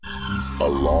A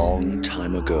long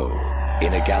time ago,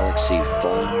 in a galaxy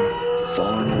far,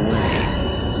 far away.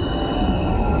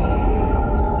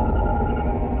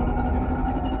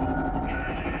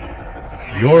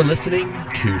 You're listening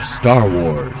to Star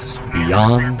Wars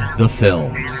Beyond the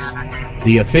Films,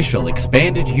 the official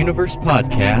expanded universe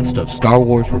podcast of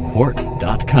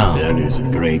StarWarsReport.com. There is a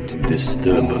great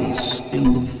disturbance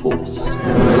in the Force.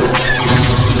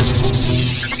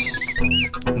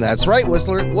 That's right,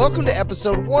 Whistler. Welcome to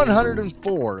episode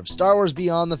 104 of Star Wars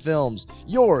Beyond the Films,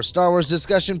 your Star Wars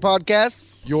discussion podcast,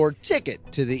 your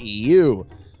ticket to the EU.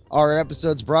 Our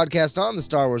episodes broadcast on the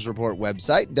Star Wars Report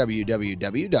website,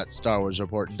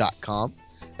 www.starwarsreport.com.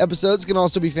 Episodes can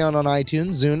also be found on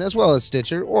iTunes, Zune, as well as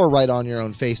Stitcher, or right on your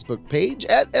own Facebook page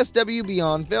at SW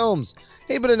Beyond Films.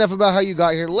 Hey, but enough about how you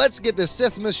got here. Let's get the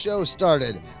Sithmas show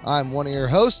started. I'm one of your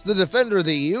hosts, the defender of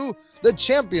the EU, the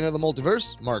champion of the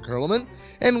multiverse, Mark Hurleman,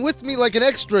 and with me like an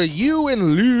extra you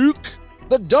and Luke,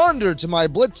 the donder to my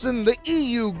Blitzen, the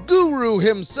EU guru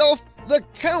himself, the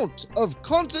Count of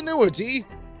Continuity,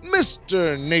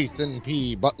 Mr. Nathan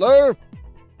P. Butler.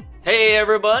 Hey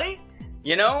everybody!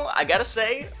 You know, I gotta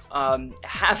say,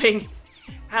 having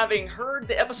heard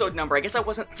the episode number, I guess I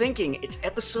wasn't thinking. It's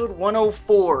episode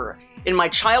 104. In my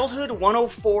childhood,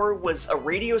 104 was a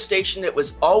radio station that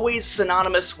was always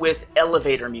synonymous with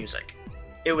elevator music.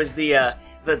 It was the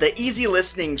easy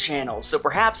listening channel, so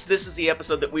perhaps this is the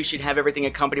episode that we should have everything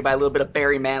accompanied by a little bit of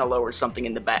Barry Manilow or something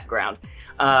in the background.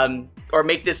 Or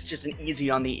make this just an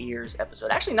easy on the ears episode.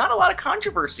 Actually, not a lot of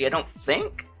controversy, I don't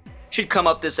think, should come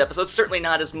up this episode. Certainly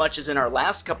not as much as in our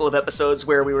last couple of episodes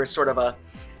where we were sort of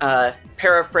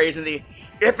paraphrasing the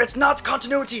 "if it's not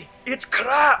continuity, it's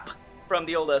crap" from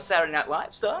the old Saturday Night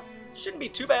Live stuff. Shouldn't be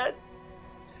too bad.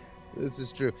 This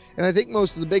is true. And I think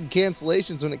most of the big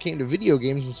cancellations when it came to video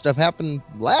games and stuff happened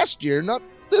last year, not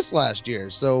this last year.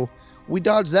 So we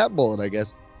dodged that bullet, I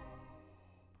guess.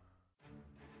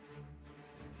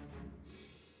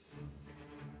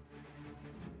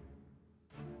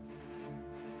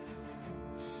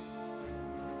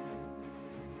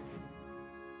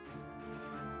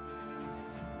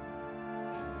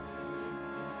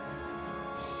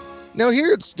 Now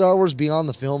here at Star Wars Beyond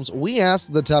the Films, we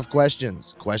ask the tough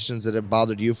questions. Questions that have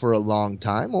bothered you for a long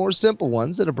time, or simple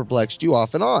ones that have perplexed you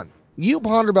off and on. You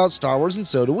ponder about Star Wars and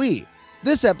so do we.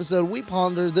 This episode, we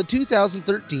ponder the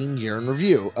 2013 year in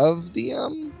review of the,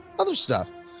 other stuff.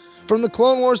 From the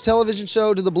Clone Wars television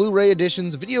show to the Blu-ray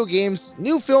editions, video games,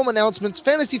 new film announcements,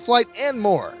 Fantasy Flight, and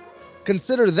more.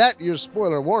 Consider that your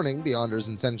spoiler warning, Beyonders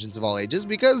and Sentients of all ages,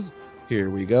 because here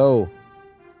we go.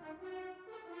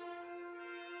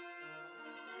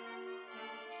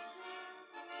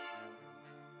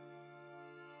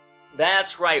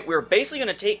 That's right, we're basically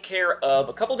going to take care of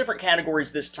a couple different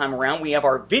categories this time around. We have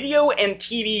our video and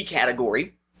TV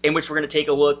category, in which we're going to take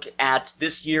a look at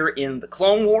this year in the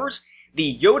Clone Wars,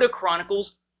 the Yoda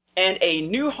Chronicles, and a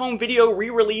new home video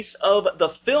re-release of the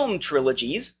film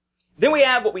trilogies. Then we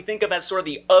have what we think of as sort of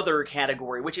the other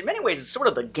category, which in many ways is sort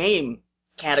of the game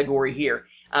category here.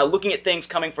 Looking at things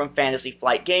coming from Fantasy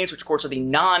Flight Games, which of course are the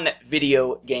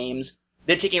non-video games,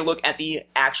 then taking a look at the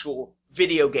actual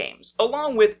video games,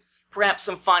 along with perhaps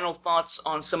some final thoughts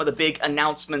on some of the big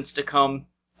announcements to come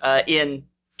in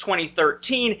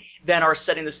 2013 that are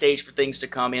setting the stage for things to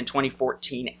come in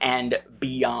 2014 and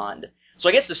beyond. So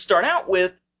I guess to start out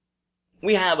with,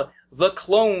 we have the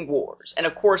Clone Wars. And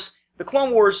of course, the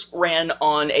Clone Wars ran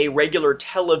on a regular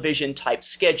television type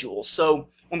schedule. So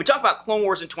when we talk about Clone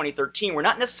Wars in 2013, we're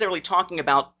not necessarily talking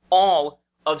about all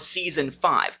of Season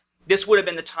 5. This would have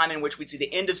been the time in which we'd see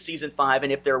the end of Season 5,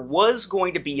 and if there was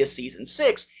going to be a Season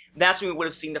 6, that's when we would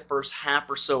have seen the first half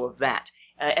or so of that.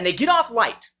 And they get off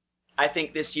light, I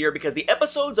think, this year, because the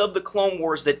episodes of the Clone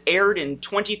Wars that aired in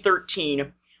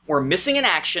 2013 were Missing in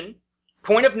Action,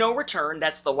 Point of No Return,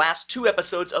 that's the last two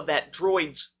episodes of that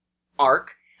Droids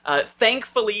arc.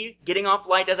 Thankfully, getting off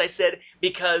light, as I said,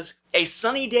 because A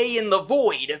Sunny Day in the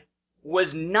Void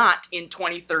was not in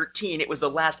 2013. It was the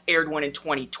last aired one in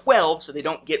 2012, so they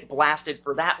don't get blasted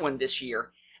for that one this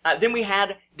year. Then we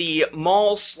had the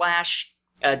Maul /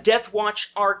 Death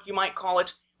Watch arc, you might call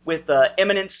it, with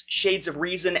Eminence, Shades of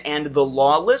Reason, and The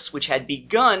Lawless, which had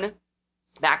begun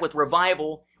back with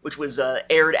Revival, which was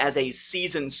aired as a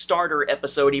season starter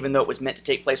episode, even though it was meant to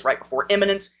take place right before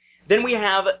Eminence. Then we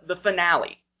have the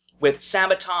finale, with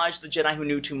Sabotage, The Jedi Who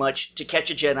Knew Too Much, To Catch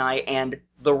a Jedi, and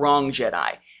The Wrong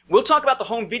Jedi. We'll talk about the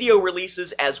home video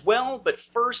releases as well, but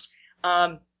first,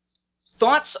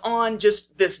 thoughts on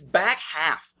just this back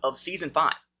half of Season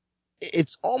 5?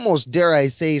 it's almost, dare I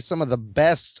say, some of the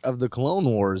best of the Clone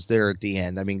Wars there at the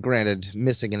end. I mean, granted,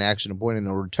 Missing in Action and Point of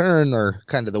No Return are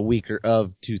kind of the weaker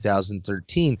of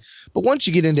 2013, but once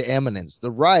you get into Eminence, the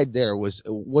ride there was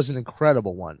an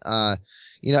incredible one. And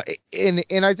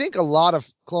I think a lot of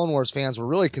Clone Wars fans were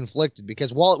really conflicted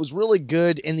because while it was really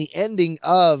good in the ending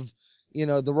of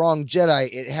The Wrong Jedi,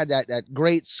 it had that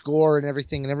great score and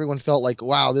everything, and everyone felt like,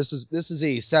 wow, this is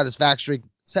a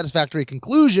satisfactory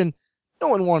conclusion. No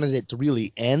one wanted it to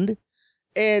really end.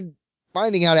 And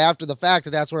finding out after the fact that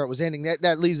that's where it was ending,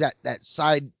 that leaves that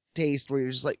side taste where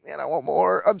you're just like, man, I want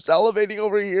more. I'm salivating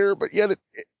over here, but yet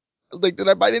like, did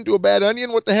I bite into a bad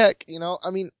onion? What the heck?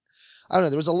 I mean, I don't know.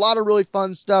 There was a lot of really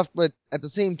fun stuff, but at the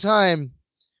same time,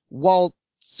 while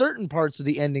certain parts of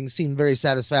the ending seemed very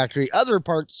satisfactory, other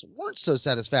parts weren't so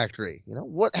satisfactory.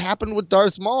 What happened with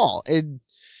Darth Maul? And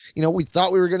we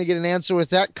thought we were going to get an answer with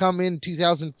that come in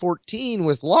 2014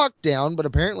 with Lockdown, but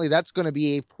apparently that's going to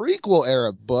be a prequel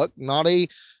era book, not a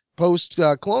post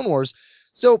Clone Wars.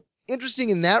 So interesting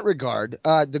in that regard.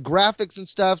 The graphics and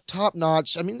stuff, top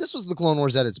notch. I mean, this was the Clone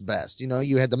Wars at its best.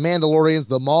 You had the Mandalorians,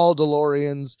 the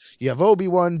Maul-Delorians. You have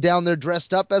Obi-Wan down there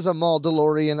dressed up as a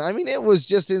Maul-Delorian. I mean, it was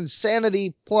just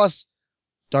insanity plus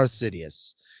Darth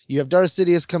Sidious. You have Darth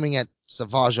Sidious coming at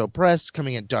Savage Opress,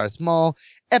 coming at Darth Maul,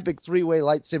 epic three-way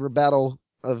lightsaber battle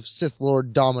of Sith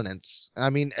Lord dominance. I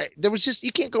mean, there was just,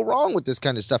 you can't go wrong with this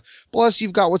kind of stuff. Plus,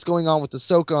 you've got what's going on with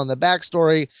Ahsoka on the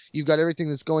backstory. You've got everything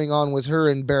that's going on with her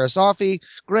and Barriss Offee.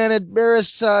 Granted,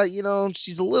 Barriss,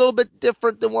 she's a little bit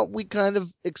different than what we kind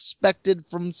of expected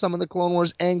from some of the Clone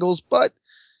Wars angles, but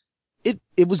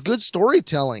it was good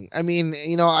storytelling. I mean,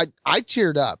 I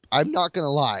teared up. I'm not going to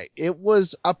lie. It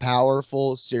was a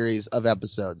powerful series of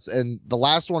episodes. And the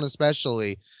last one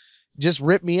especially just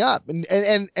ripped me up. And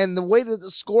the way that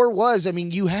the score was, I mean,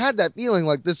 you had that feeling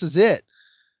like this is it.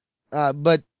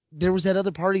 But there was that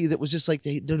other party that was just like,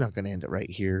 they're not going to end it right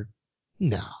here.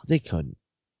 No, they couldn't.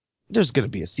 There's going to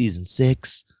be a season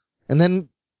 6. And then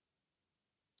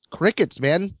crickets,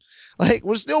 man. Like,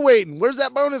 we're still waiting. Where's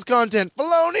that bonus content?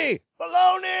 Filoni!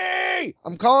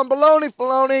 I'm calling baloney,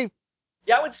 Filoni.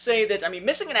 Yeah, I would say that,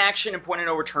 Missing in Action and Point of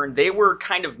No Return, they were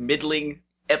kind of middling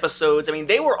episodes. I mean,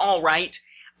 they were all right.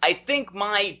 I think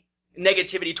my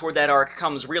negativity toward that arc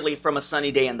comes really from A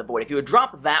Sunny Day in the Void. If you had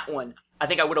dropped that one, I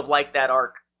think I would have liked that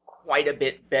arc quite a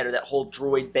bit better, that whole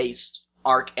droid-based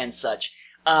arc and such.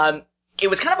 It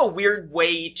was kind of a weird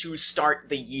way to start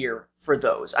the year for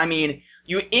those. I mean,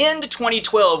 you end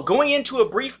 2012 going into a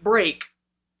brief break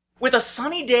with A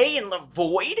Sunny Day in the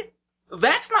Void?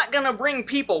 That's not going to bring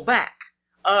people back.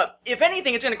 If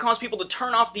anything, it's going to cause people to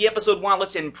turn off the episode while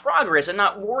it's in progress and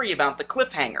not worry about the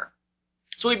cliffhanger.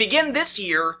 So we begin this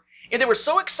year, and they were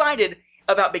so excited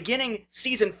about beginning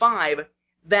Season 5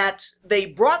 that they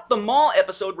brought the Maul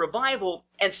episode Revival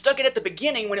and stuck it at the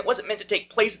beginning when it wasn't meant to take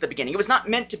place at the beginning. It was not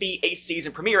meant to be a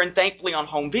season premiere, and thankfully on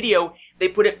home video, they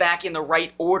put it back in the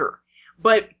right order.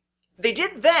 But they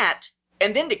did that,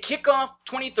 and then to kick off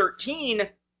 2013,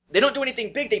 they don't do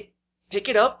anything big. They pick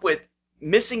it up with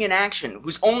Missing in Action,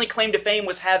 whose only claim to fame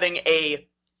was having a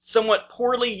somewhat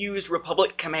poorly used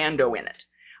Republic Commando in it.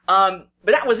 But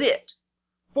that was it.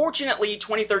 Fortunately,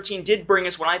 2013 did bring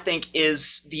us what I think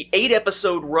is the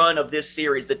 8-episode run of this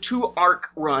series, the 2-arc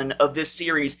run of this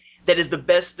series that is the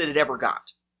best that it ever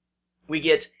got. We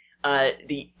get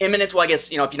the Eminence, well, I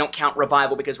guess, if you don't count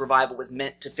Revival, because Revival was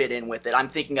meant to fit in with it. I'm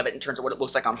thinking of it in terms of what it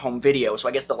looks like on home video, so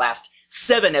I guess the last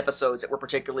 7 episodes that were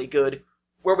particularly good,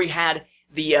 where we had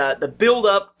the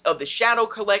build-up of the Shadow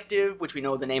Collective, which we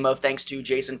know the name of thanks to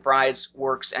Jason Fry's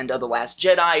works and The Last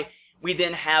Jedi. We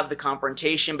then have the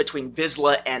confrontation between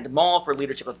Vizsla and Maul for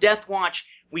leadership of Death Watch.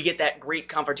 We get that great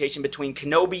confrontation between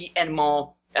Kenobi and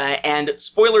Maul. And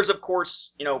spoilers, of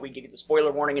course, we get the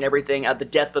spoiler warning and everything. The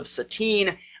death of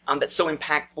Satine, that's so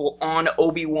impactful on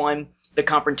Obi-Wan. The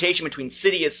confrontation between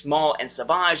Sidious, Maul, and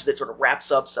Savage that sort of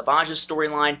wraps up Savage's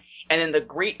storyline. And then the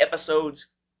great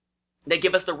episodes that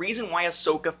give us the reason why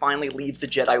Ahsoka finally leaves the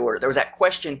Jedi Order. There was that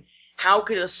question, how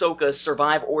could Ahsoka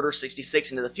survive Order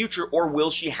 66 into the future, or will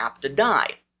she have to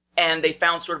die? And they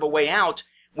found sort of a way out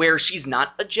where she's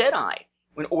not a Jedi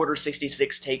when Order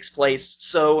 66 takes place,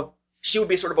 so she would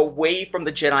be sort of away from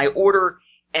the Jedi Order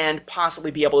and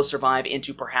possibly be able to survive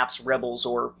into perhaps Rebels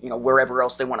or, wherever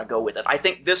else they want to go with it. I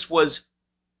think this was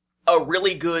a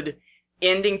really good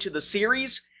ending to the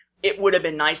series. It would have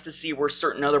been nice to see where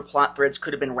certain other plot threads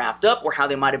could have been wrapped up, or how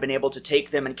they might have been able to take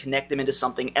them and connect them into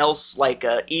something else, like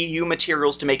EU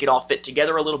materials to make it all fit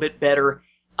together a little bit better,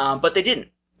 but they didn't.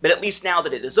 But at least now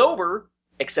that it is over,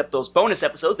 except those bonus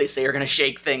episodes they say are going to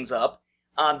shake things up,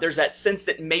 there's that sense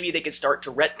that maybe they could start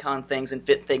to retcon things and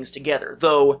fit things together.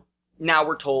 Though, now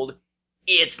we're told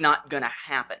it's not going to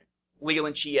happen.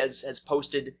 Leland Chee has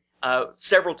posted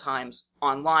several times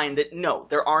online that no,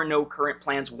 there are no current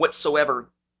plans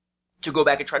whatsoever to go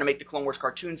back and try to make the Clone Wars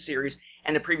cartoon series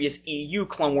and the previous EU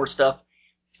Clone Wars stuff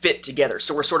fit together.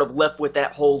 So we're sort of left with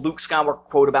that whole Luke Skywalker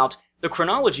quote about the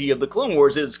chronology of the Clone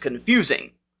Wars is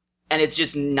confusing. And it's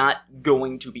just not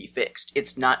going to be fixed.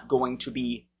 It's not going to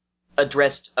be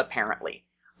addressed, apparently.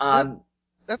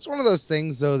 That's one of those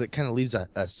things, though, that kind of leaves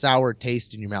a sour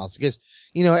taste in your mouth. Because,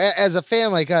 you know, as a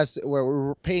fan like us, where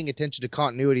we're paying attention to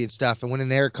continuity and stuff, and when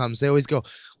an error comes, they always go,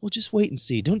 well, just wait and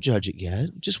see. Don't judge it yet.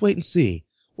 Just wait and see.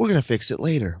 We're going to fix it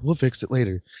later. We'll fix it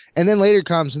later. And then later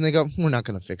comes, and they go, we're not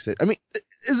going to fix it. I mean,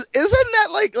 isn't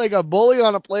that like a bully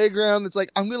on a playground that's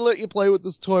like, I'm going to let you play with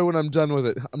this toy when I'm done with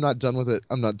it. I'm not done with it.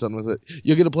 I'm not done with it.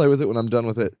 You're going to play with it when I'm done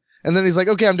with it. And then he's like,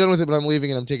 okay, I'm done with it, but I'm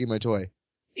leaving and I'm taking my toy.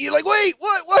 You're like, wait,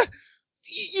 what?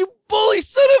 You bully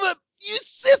son of a, you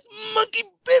Sith monkey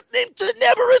bit named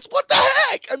Tenebrous, what the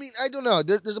heck? I mean, I don't know.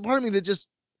 There's a part of me that just,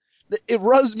 it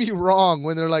rubs me wrong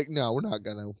when they're like, no, we're not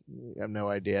gonna, we have no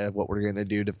idea what we're gonna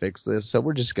do to fix this, so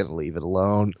we're just gonna leave it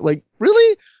alone. Like,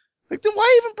 really? Like, then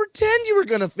why even pretend you were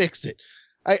gonna fix it?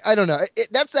 I don't know.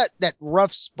 That's that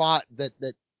rough spot that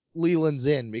Leland's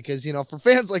in, because, you know, for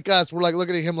fans like us, we're like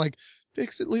looking at him like,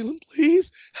 fix it, Leland,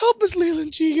 please. Help us,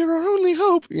 Leland Chee. You're our only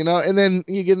hope, you know? And then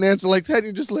you get an answer like that, and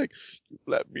you're just like, you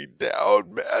let me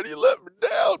down, man. You let me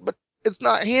down. But it's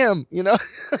not him, you know?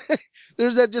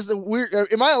 There's that just a weird,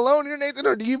 am I alone here, Nathan?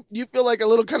 Or do you feel like a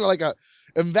little kind of like a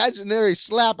imaginary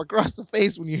slap across the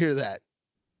face when you hear that?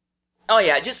 Oh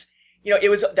yeah, just, you know,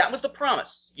 that was the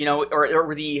promise, you know,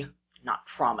 or the, not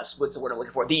promise, what's the word I'm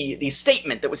looking for? The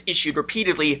statement that was issued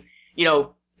repeatedly, you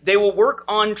know, they will work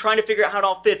on trying to figure out how it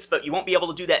all fits, but you won't be able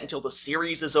to do that until the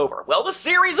series is over. Well, the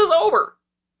series is over!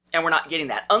 And we're not getting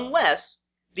that. Unless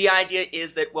the idea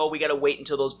is that, well, we gotta wait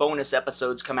until those bonus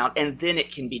episodes come out, and then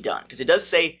it can be done. Because it does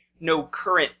say no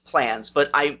current plans,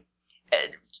 but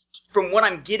from what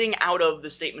I'm getting out of the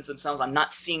statements themselves, I'm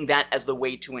not seeing that as the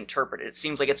way to interpret it. It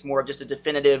seems like it's more of just a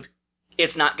definitive,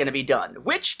 it's not going to be done,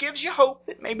 which gives you hope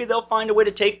that maybe they'll find a way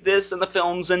to take this and the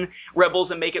films and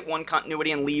Rebels and make it one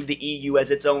continuity and leave the EU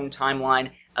as its own timeline,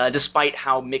 despite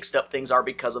how mixed up things are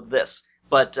because of this.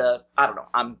 But I don't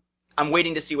know. I'm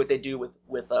waiting to see what they do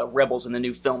with Rebels and the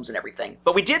new films and everything.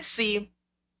 But we did see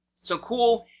some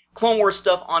cool Clone Wars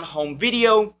stuff on home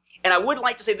video, and I would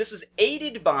like to say this is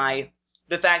aided by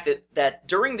the fact that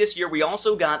during this year we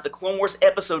also got the Clone Wars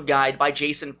episode guide by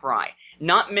Jason Fry.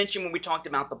 Not mentioned when we talked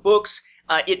about the books.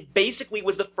 It basically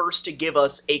was the first to give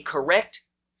us a correct,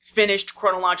 finished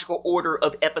chronological order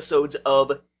of episodes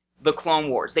of the Clone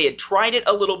Wars. They had tried it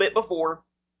a little bit before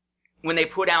when they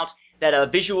put out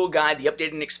that visual guide, the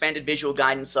updated and expanded visual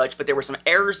guide and such, but there were some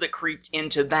errors that creeped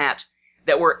into that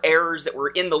were errors that were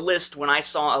in the list when I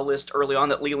saw a list early on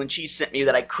that Leland Chee sent me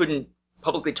that I couldn't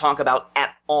publicly talk about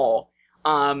at all.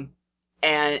 And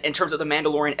in terms of the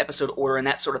Mandalorian episode order and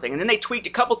that sort of thing. And then they tweaked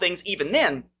a couple things even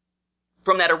then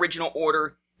from that original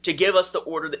order to give us the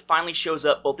order that finally shows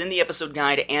up both in the episode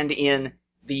guide and in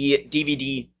the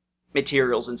DVD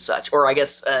materials and such. Or I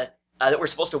guess, that we're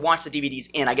supposed to watch the DVDs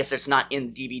in. I guess it's not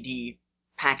in the DVD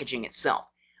packaging itself.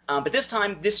 But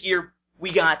this year,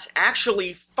 we got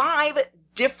actually 5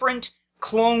 different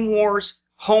Clone Wars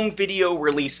home video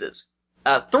releases.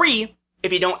 3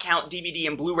 if you don't count DVD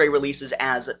and Blu-ray releases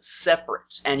as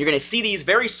separate. And you're going to see these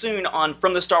very soon on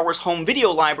From the Star Wars Home Video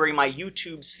Library, my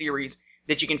YouTube series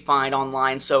that you can find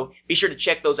online. So be sure to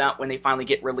check those out when they finally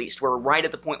get released. We're right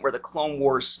at the point where the Clone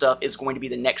Wars stuff is going to be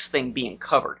the next thing being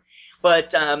covered. But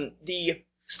the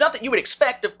stuff that you would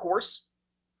expect, of course,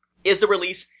 is the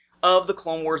release of the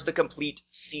Clone Wars The Complete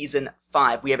Season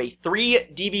 5. We have a 3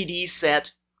 DVD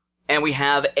set, and we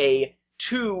have a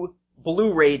 2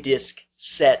 Blu-ray disc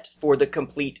set for the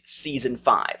complete Season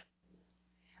 5.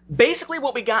 Basically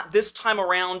what we got this time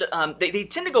around, they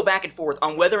tend to go back and forth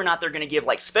on whether or not they're going to give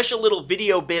like special little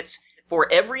video bits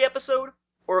for every episode,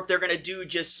 or if they're going to do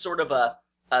just sort of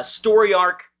a story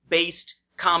arc based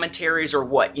commentaries or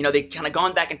what. You know, they've kind of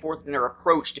gone back and forth in their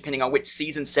approach depending on which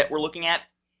season set we're looking at.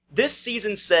 This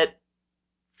season set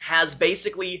has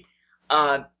basically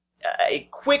a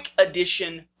quick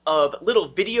addition of little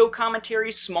video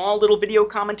commentaries, small little video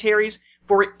commentaries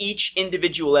for each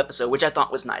individual episode, which I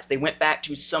thought was nice. They went back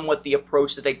to somewhat the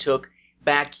approach that they took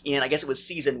back in, I guess it was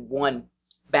season 1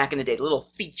 back in the day, little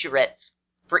featurettes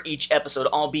for each episode,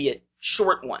 albeit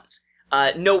short ones.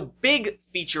 No big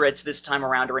featurettes this time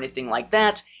around or anything like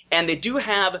that, and they do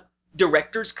have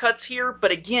director's cuts here,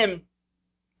 but again,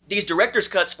 these director's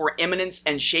cuts for Eminence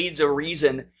and Shades of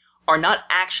Reason are not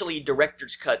actually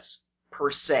director's cuts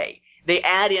per se. they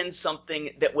add in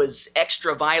something that was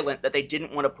extra violent that they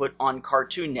didn't want to put on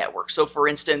Cartoon Network. So, for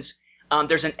instance,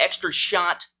 there's an extra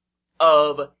shot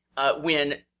of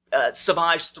when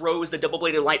Savage throws the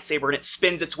double-bladed lightsaber and it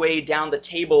spins its way down the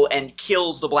table and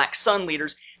kills the Black Sun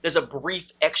leaders. There's a brief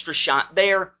extra shot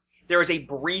there. There is a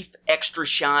brief extra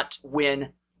shot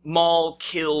when Maul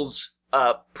kills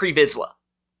Pre Vizsla.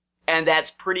 And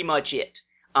that's pretty much it.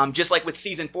 Just like with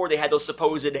Season 4, they had those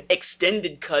supposed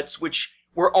extended cuts, which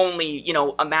were only,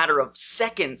 a matter of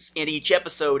seconds in each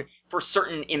episode for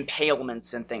certain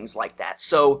impalements and things like that.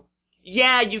 So,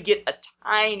 yeah, you get a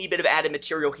tiny bit of added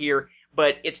material here,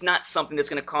 but it's not something that's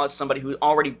going to cause somebody who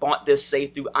already bought this, say,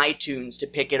 through iTunes to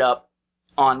pick it up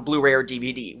on Blu-ray or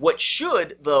DVD. What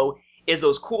should, though, is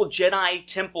those cool Jedi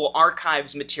Temple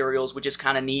Archives materials, which is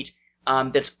kind of neat,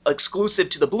 that's exclusive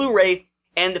to the Blu-ray,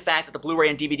 and the fact that the Blu-ray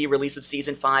and DVD release of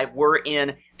Season 5 were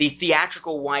in the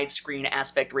theatrical widescreen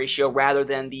aspect ratio rather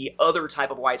than the other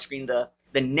type of widescreen,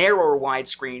 the narrower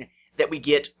widescreen that we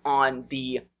get on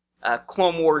the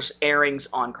Clone Wars airings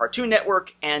on Cartoon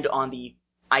Network and on the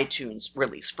iTunes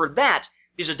release. For that,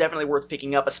 these are definitely worth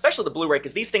picking up, especially the Blu-ray,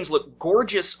 because these things look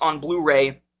gorgeous on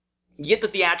Blu-ray. You get the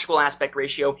theatrical aspect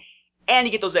ratio, and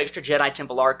you get those extra Jedi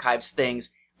Temple Archives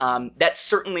things. That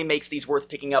certainly makes these worth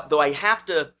picking up, though I have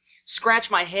to scratch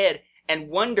my head and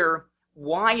wonder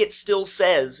why it still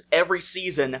says every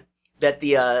season that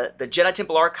the Jedi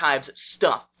Temple Archives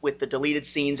stuff with the deleted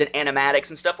scenes and animatics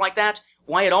and stuff like that,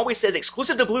 why it always says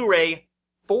exclusive to Blu-ray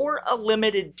for a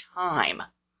limited time.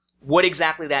 What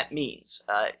exactly that means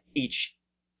each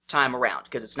time around,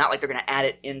 because it's not like they're going to add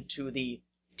it into the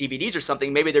DVDs or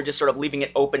something. Maybe they're just sort of leaving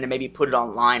it open to maybe put it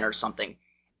online or something.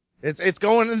 It's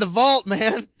going in the vault,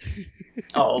 man.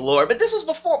 Oh, Lord. But this was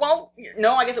before, well,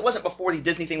 no, I guess it wasn't before the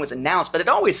Disney thing was announced, but it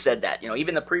always said that,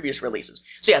 even the previous releases.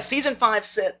 So yeah, Season 5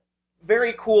 set,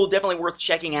 very cool, definitely worth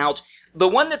checking out. The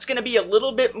one that's going to be a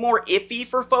little bit more iffy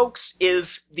for folks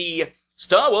is the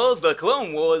Star Wars The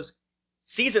Clone Wars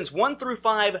Seasons 1 through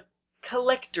 5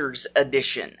 Collector's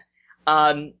Edition.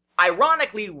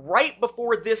 Ironically, right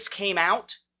before this came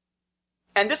out,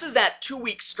 and this is that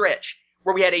 2-week stretch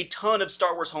where we had a ton of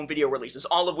Star Wars home video releases,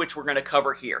 all of which we're going to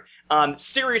cover here.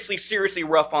 Seriously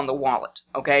rough on the wallet,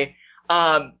 okay?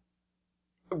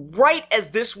 Right as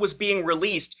this was being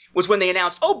released was when they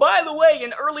announced, oh, by the way,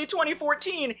 in early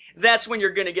 2014, that's when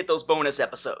you're going to get those bonus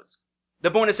episodes. The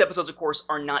bonus episodes, of course,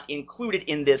 are not included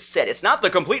in this set. It's not the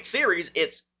complete series,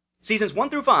 it's Seasons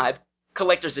 1 through 5,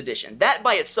 Collector's Edition. That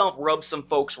by itself rubs some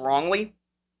folks wrongly.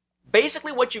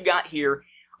 Basically what you got here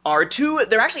are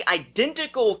they're actually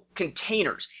identical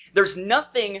containers. There's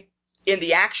nothing in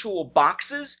the actual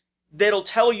boxes that'll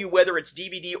tell you whether it's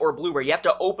DVD or Blu-ray. You have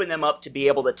to open them up to be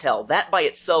able to tell. That by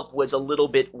itself was a little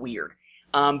bit weird.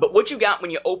 But what you got when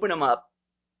you open them up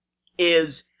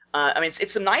is,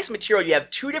 it's some nice material. You have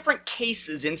 2 different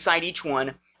cases inside each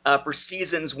one for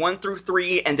Seasons 1 through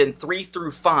 3 and then 3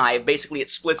 through 5. Basically, it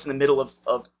splits in the middle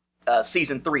of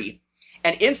Season 3.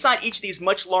 And inside each of these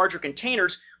much larger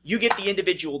containers, you get the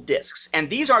individual discs. And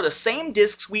these are the same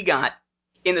discs we got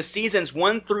in the Seasons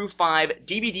 1 through 5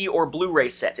 DVD or Blu-ray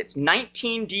sets. It's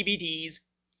 19 DVDs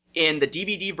in the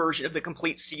DVD version of the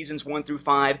complete Seasons 1 through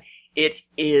 5. It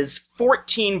is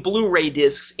 14 Blu-ray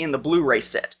discs in the Blu-ray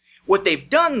set. What they've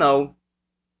done, though,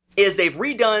 is they've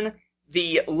redone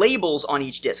the labels on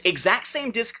each disc. Exact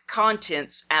same disc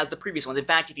contents as the previous ones. In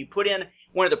fact, if you put in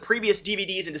one of the previous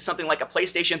DVDs into something like a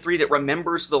PlayStation 3 that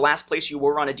remembers the last place you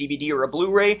were on a DVD or a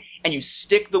Blu-ray, and you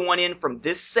stick the one in from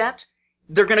this set,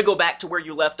 they're going to go back to where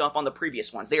you left off on the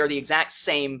previous ones. They are the exact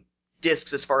same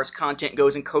discs as far as content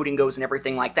goes and coding goes and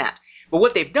everything like that. But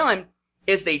what they've done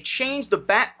is they changed the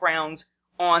backgrounds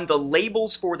on the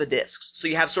labels for the discs. So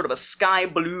you have sort of a sky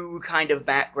blue kind of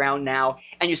background now,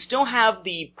 and you still have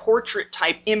the portrait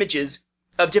type images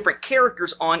of different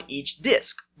characters on each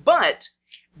disc. But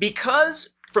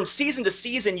because from season to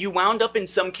season you wound up in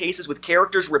some cases with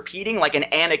characters repeating, like an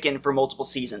Anakin for multiple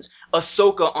seasons,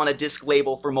 Ahsoka on a disc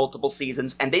label for multiple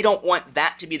seasons, and they don't want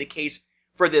that to be the case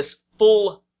for this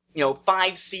full,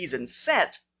 5-season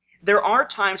set, there are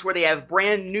times where they have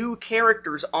brand new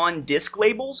characters on disc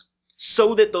labels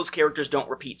so that those characters don't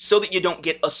repeat, so that you don't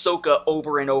get Ahsoka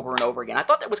over and over and over again. I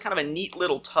thought that was kind of a neat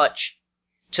little touch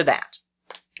to that.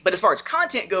 But as far as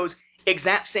content goes,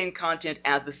 exact same content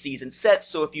as the season sets.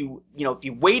 So if you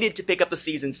waited to pick up the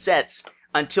season sets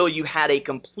until you had a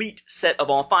complete set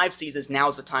of all 5 seasons,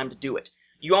 now's the time to do it.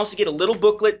 You also get a little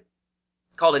booklet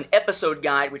called an episode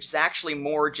guide, which is actually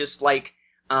more just like,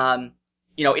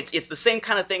 it's the same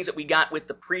kind of things that we got with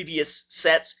the previous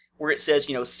sets, where it says,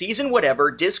 season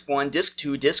whatever, disc 1, disc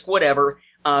 2, disc whatever,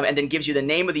 and then gives you the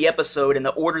name of the episode and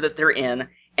the order that they're in,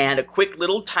 and a quick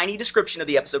little tiny description of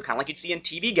the episode, kind of like you'd see in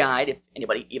TV Guide, if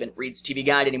anybody even reads TV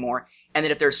Guide anymore. And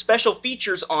then if there's special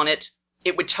features on it,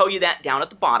 it would tell you that down at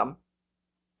the bottom.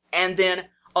 And then,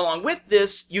 along with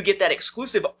this, you get that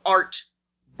exclusive art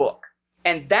book.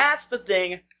 And that's the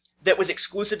thing that was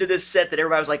exclusive to this set that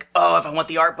everybody was like, oh, if I want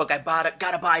the art book,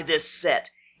 gotta buy this set.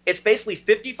 It's basically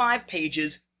 55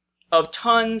 pages of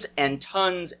tons and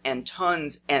tons and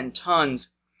tons and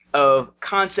tons of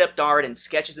concept art and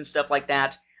sketches and stuff like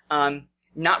that.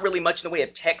 Not really much in the way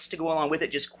of text to go along with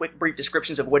it, just quick, brief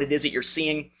descriptions of what it is that you're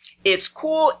seeing. It's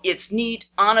cool, it's neat.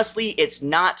 Honestly, it's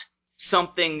not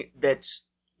something that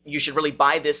you should really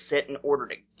buy this set in order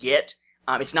to get.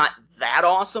 It's not that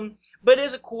awesome, but it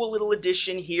is a cool little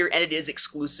addition here, and it is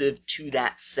exclusive to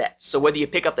that set. So whether you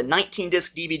pick up the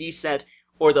 19-disc DVD set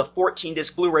or the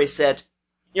 14-disc Blu-ray set,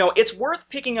 it's worth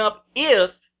picking up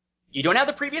if you don't have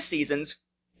the previous seasons,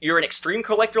 you're an extreme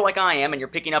collector like I am, and you're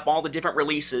picking up all the different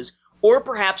releases, or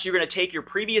perhaps you're going to take your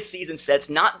previous season sets,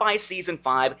 not buy Season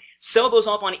 5, sell those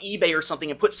off on eBay or something,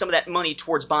 and put some of that money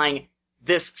towards buying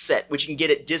this set, which you can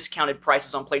get at discounted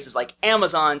prices on places like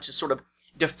Amazon to sort of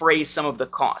defray some of the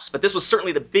costs. But this was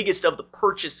certainly the biggest of the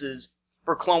purchases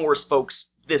for Clone Wars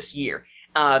folks this year.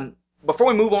 Before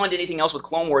we move on to anything else with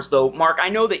Clone Wars, though, Mark, I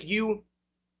know that you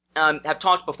have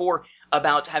talked before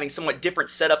about having somewhat different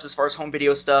setups as far as home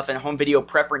video stuff and home video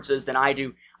preferences than I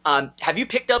do. Have you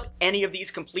picked up any of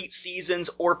these complete seasons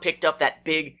or picked up that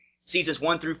big seasons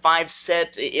 1 through 5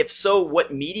 set? If so,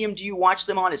 what medium do you watch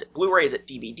them on? Is it Blu-ray? Is it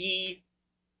DVD?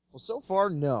 Well, so far,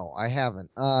 no, I haven't.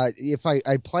 If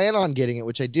I plan on getting it,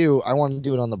 which I do, I want to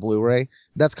do it on the Blu-ray.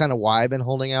 That's kind of why I've been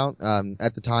holding out.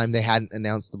 At the time, they hadn't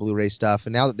announced the Blu-ray stuff,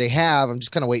 and now that they have, I'm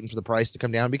just kind of waiting for the price to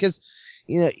come down because,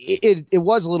 it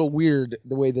was a little weird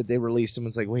the way that they released them.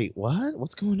 It's like, wait, what?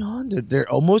 What's going on? They're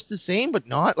almost the same, but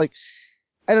not. Like,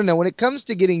 I don't know. When it comes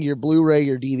to getting your Blu-ray,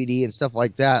 your DVD, and stuff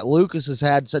like that, Lucas has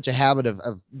had such a habit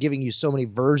of giving you so many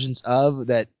versions of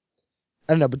that.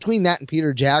 I don't know, between that and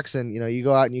Peter Jackson, you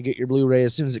go out and you get your Blu-ray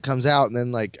as soon as it comes out, and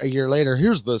then like a year later,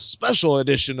 here's the special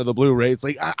edition of the Blu-ray. It's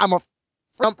like, I'm a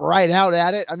jump right out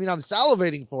at it. I mean, I'm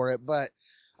salivating for it, but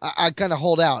I kind of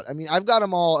hold out. I mean, I've got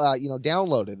them all,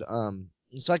 downloaded,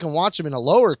 so I can watch them in a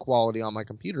lower quality on my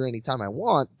computer anytime I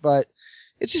want, but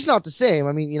it's just not the same.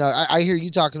 I mean, I hear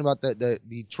you talking about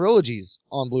the trilogies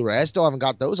on Blu-ray. I still haven't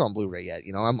got those on Blu-ray yet.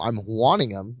 I'm wanting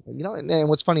them. And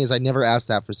what's funny is I never asked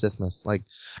that for Sithmas. Like,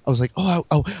 I was like,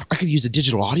 I could use a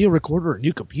digital audio recorder or a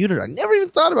new computer. I never even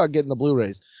thought about getting the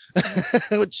Blu-rays,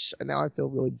 which now I feel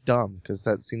really dumb because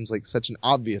that seems like such an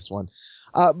obvious one.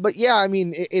 But yeah, I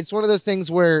mean, it's one of those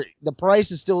things where the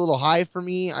price is still a little high for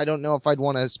me. I don't know if I'd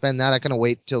want to spend that. I kind of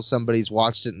wait till somebody's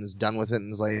watched it and is done with it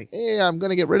and is like, hey, I'm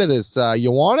going to get rid of this.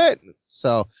 You want it?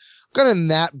 So I'm kind of in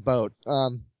that boat.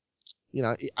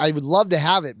 I would love to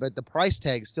have it, but the price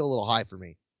tag is still a little high for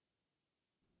me.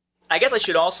 I guess I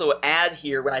should also add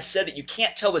here, when I said that you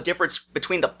can't tell the difference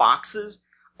between the boxes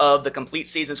of the complete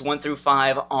seasons 1 through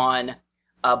 5 on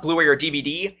Blu-ray or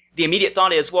DVD, the immediate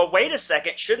thought is, well, wait a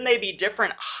second, shouldn't they be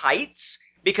different heights?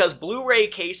 Because Blu-ray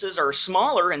cases are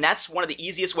smaller, and that's one of the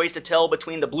easiest ways to tell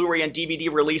between the Blu-ray and DVD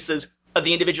releases of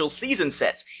the individual season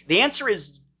sets. The answer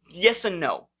is yes and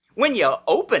no. When you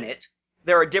open it,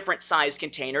 there are different size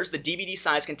containers. The DVD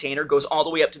size container goes all the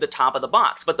way up to the top of the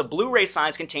box, but the Blu-ray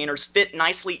size containers fit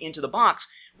nicely into the box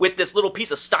with this little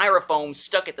piece of styrofoam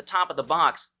stuck at the top of the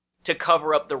box to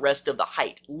cover up the rest of the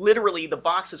height. Literally, the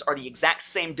boxes are the exact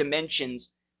same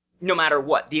dimensions no matter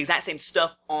what. The exact same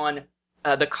stuff on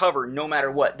the cover no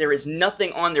matter what. There is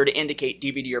nothing on there to indicate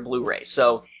DVD or Blu-ray.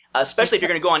 So, especially if you're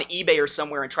going to go on eBay or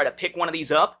somewhere and try to pick one of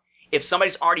these up, if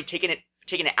somebody's already taken it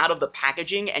out of the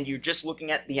packaging and you're just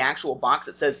looking at the actual box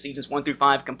that says seasons 1 through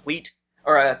 5 complete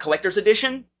or a collector's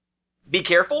edition, be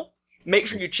careful. Make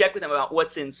sure you check with them about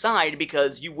what's inside,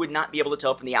 because you would not be able to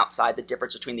tell from the outside the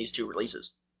difference between these two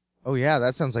releases. Oh yeah,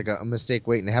 that sounds like a mistake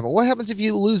waiting to happen. What happens if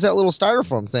you lose that little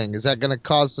styrofoam thing? Is that going to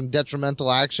cause some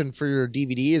detrimental action for your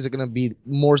DVD? Is it going to be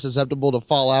more susceptible to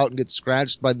fall out and get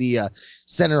scratched by the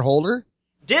center holder?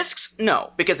 Discs,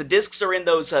 no, because the discs are in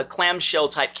those clamshell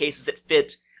type cases that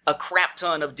fit a crap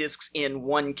ton of discs in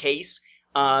one case,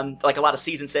 like a lot of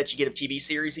season sets you get of TV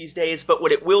series these days. But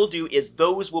what it will do is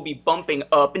those will be bumping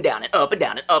up and down and up and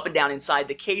down and up and down inside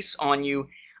the case on you.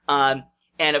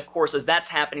 And of course, as that's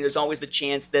happening, there's always the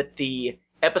chance that the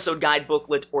episode guide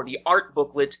booklet or the art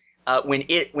booklet,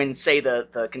 when say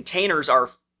the containers are,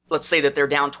 let's say that they're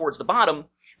down towards the bottom,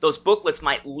 those booklets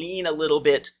might lean a little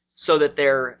bit so that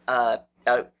they're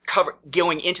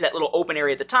going into that little open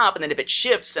area at the top. And then if it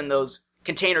shifts and those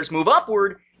containers move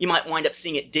upward, you might wind up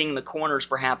seeing it ding the corners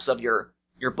perhaps of your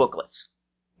your booklets.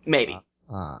 Maybe.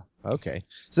 Okay.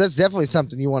 So that's definitely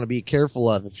something you want to be careful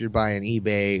of if you're buying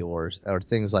eBay or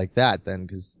things like that then,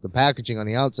 because the packaging on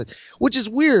the outside, which is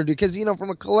weird because, from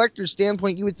a collector's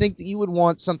standpoint, you would think that you would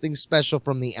want something special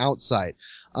from the outside.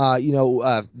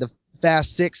 The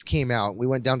Fast 6 came out. We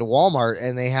went down to Walmart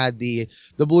and they had the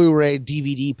Blu-ray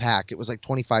DVD pack. It was like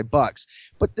 $25.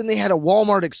 But then they had a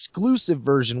Walmart exclusive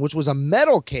version, which was a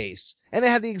metal case. And it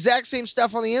had the exact same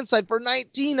stuff on the inside for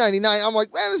 $19.99. I'm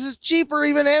like, man, this is cheaper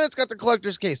even, and it's got the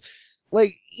collector's case.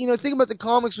 Like, think about the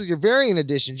comics with your variant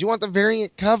editions. You want the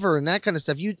variant cover and that kind of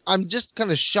stuff. I'm just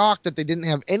kind of shocked that they didn't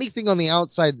have anything on the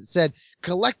outside that said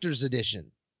collector's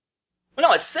edition. Well,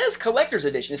 no, it says collector's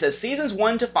edition. It says seasons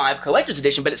 1 to 5 collector's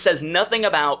edition, but it says nothing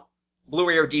about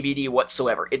Blu-ray or DVD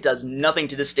whatsoever. It does nothing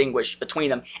to distinguish between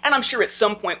them. And I'm sure at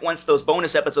some point, once those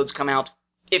bonus episodes come out,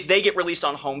 if they get released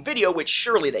on home video, which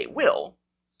surely they will,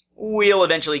 we'll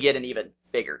eventually get an even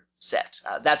bigger set.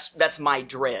 That's my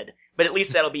dread. But at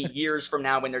least that'll be years from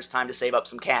now when there's time to save up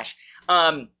some cash.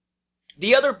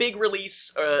 The other big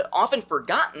release, often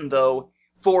forgotten though,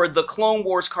 for the Clone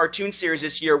Wars cartoon series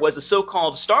this year was the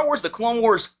so-called Star Wars The Clone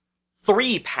Wars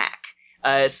 3-pack.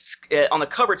 On the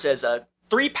cover it says,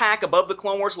 3-pack above the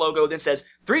Clone Wars logo, then says,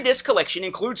 3-disc collection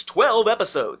includes 12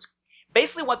 episodes.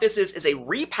 Basically what this is a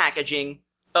repackaging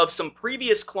of some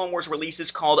previous Clone Wars releases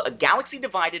called A Galaxy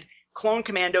Divided, Clone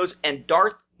Commandos, and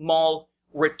Darth Maul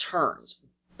Returns.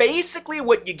 Basically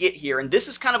what you get here, and this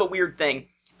is kind of a weird thing,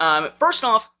 first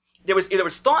off, there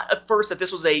was thought at first that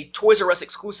this was a Toys R Us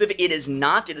exclusive. It is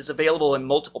not. It is available in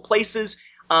multiple places.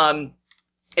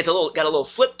 It's got a little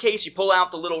slip case. You pull out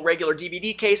the little regular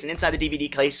DVD case, and inside the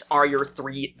DVD case are your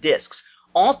 3 discs.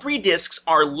 All 3 discs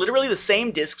are literally the same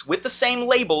discs with the same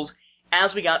labels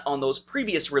as we got on those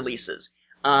previous releases.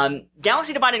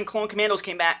 Galaxy Divided and Clone Commandos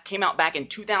came out back in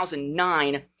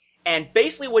 2009, and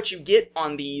basically what you get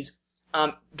on these,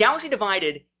 Galaxy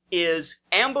Divided is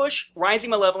Ambush, Rising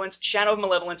Malevolence, Shadow of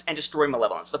Malevolence, and Destroy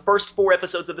Malevolence, the first 4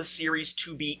 episodes of the series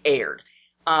to be aired.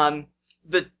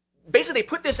 Basically, they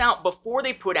put this out before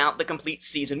they put out the complete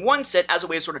Season 1 set as a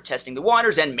way of sort of testing the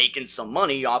waters and making some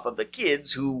money off of the kids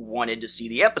who wanted to see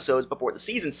the episodes before the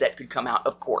season set could come out,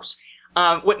 of course.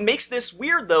 What makes this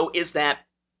weird, though, is that,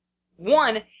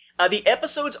 one, the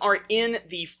episodes are in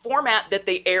the format that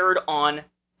they aired on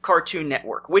Cartoon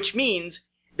Network, which means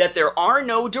that there are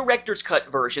no director's cut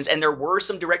versions, and there were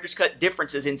some director's cut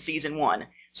differences in Season 1.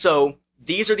 So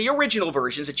these are the original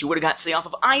versions that you would have got, say, off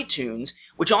of iTunes,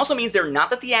 which also means they're not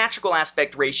the theatrical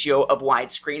aspect ratio of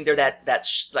widescreen. They're that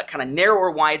kind of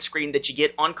narrower widescreen that you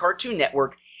get on Cartoon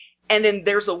Network. And then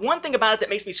there's the one thing about it that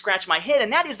makes me scratch my head,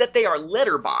 and that is that they are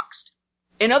letterboxed.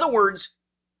 In other words,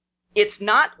 it's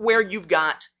not where you've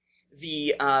got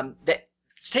the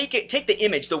take the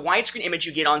image, the widescreen image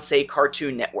you get on, say,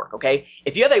 Cartoon Network, okay?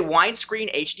 If you have a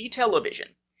widescreen HD television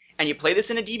and you play this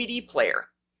in a DVD player,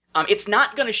 it's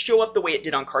not going to show up the way it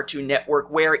did on Cartoon Network,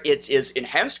 where it is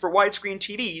enhanced for widescreen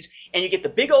TVs, and you get the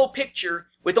big old picture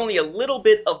with only a little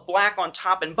bit of black on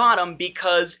top and bottom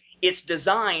because it's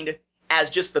designed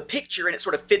as just the picture and it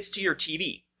sort of fits to your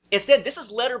TV. Instead, this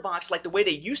is letterboxed like the way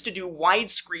they used to do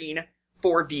widescreen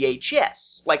for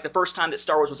VHS, like the first time that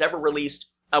Star Wars was ever released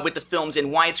with the films in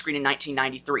widescreen in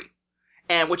 1993.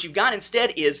 And what you've got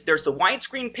instead is there's the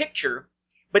widescreen picture,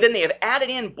 but then they have added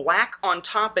in black on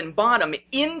top and bottom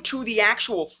into the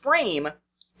actual frame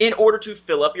in order to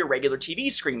fill up your regular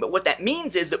TV screen. But what that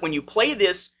means is that when you play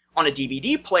this on a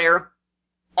DVD player,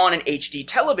 on an HD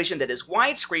television that is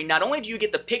widescreen, not only do you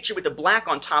get the picture with the black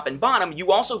on top and bottom,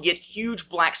 you also get huge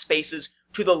black spaces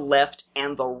to the left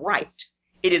and the right.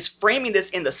 It is framing this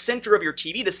in the center of your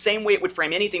TV the same way it would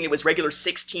frame anything that was regular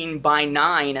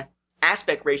 16:9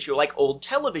 aspect ratio, like old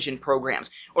television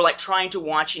programs, or like trying to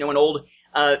watch, an old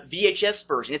VHS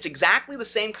version. It's exactly the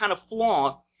same kind of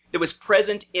flaw that was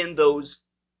present in those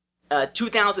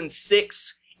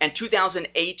 2006 and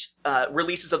 2008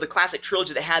 releases of the classic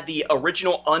trilogy that had the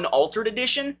original unaltered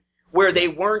edition, where they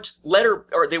weren't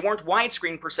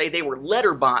widescreen per se, they were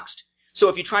letterboxed. So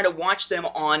if you try to watch them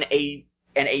on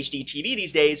an HD TV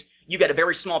these days, you got a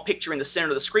very small picture in the center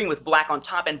of the screen with black on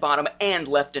top and bottom and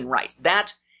left and right.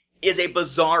 That is a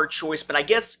bizarre choice, but I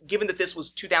guess given that this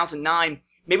was 2009,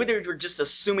 maybe they were just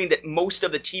assuming that most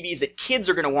of the TVs that kids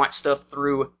are going to watch stuff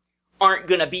through aren't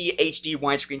going to be HD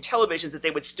widescreen televisions, that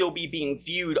they would still be being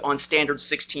viewed on standard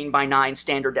 16:9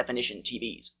 standard definition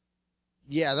TVs.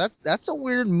 Yeah, that's a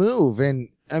weird move. And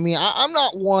I mean, I'm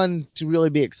not one to really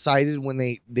be excited when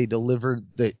they deliver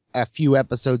a few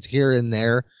episodes here and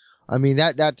there. I mean,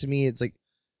 that to me, it's like,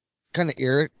 kind of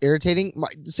irritating.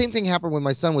 The same thing happened with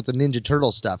my son with the Ninja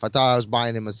Turtle stuff. I thought I was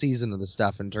buying him a season of the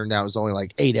stuff, and turned out it was only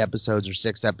like 8 episodes or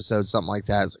 6 episodes, something like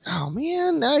that. It's like, oh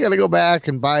man, now I got to go back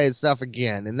and buy his stuff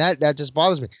again, and that just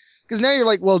bothers me. Because now you're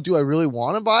like, well, do I really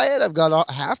want to buy it? I've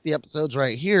got half the episodes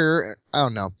right here. I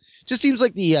don't know. Just seems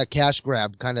like the cash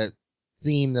grab kind of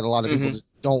theme that a lot of people just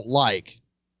don't like.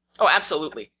 Oh,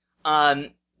 absolutely.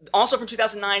 Also from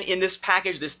 2009, in this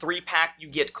package, this 3-pack, you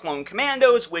get Clone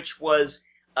Commandos, which was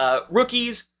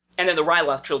Rookies, and then the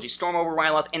Ryloth trilogy, Storm over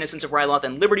Ryloth, Innocence of Ryloth,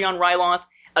 and Liberty on Ryloth.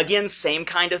 Again, same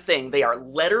kind of thing. They are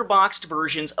letterboxed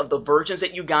versions of the versions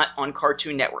that you got on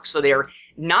Cartoon Network. So they are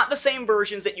not the same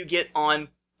versions that you get on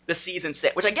the season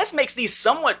set, which I guess makes these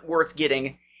somewhat worth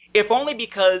getting, if only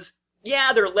because,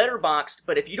 yeah, they're letterboxed,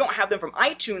 but if you don't have them from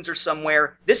iTunes or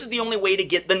somewhere, this is the only way to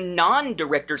get the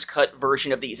non-Director's Cut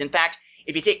version of these. In fact,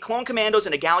 if you take Clone Commandos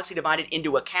and A Galaxy Divided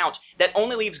into account, that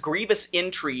only leaves Grievous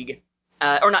Intrigue,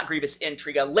 Lair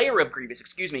of Grievous,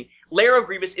 excuse me. Lair of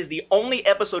Grievous is the only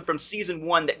episode from Season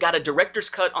 1 that got a Director's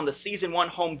Cut on the Season 1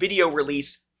 home video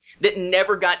release that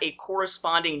never got a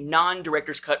corresponding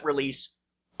non-Director's Cut release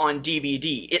on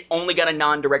DVD. It only got a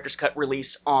non-Director's Cut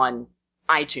release on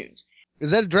iTunes.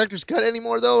 Is that a Director's Cut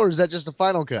anymore, though, or is that just a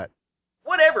final cut?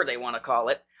 Whatever they want to call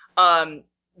it.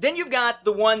 Then you've got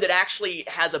the one that actually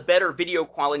has a better video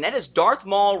quality, and that is Darth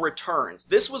Maul Returns.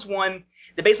 This was one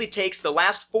that basically takes the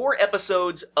last 4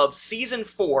 episodes of Season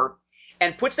 4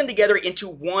 and puts them together into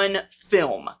one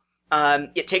film.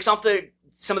 It takes off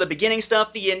some of the beginning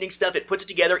stuff, the ending stuff, it puts it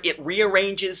together, it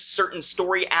rearranges certain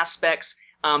story aspects,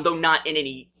 though not in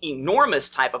any enormous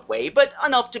type of way, but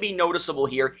enough to be noticeable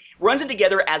here, runs them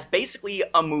together as basically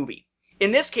a movie.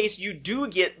 In this case, you do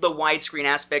get the widescreen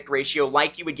aspect ratio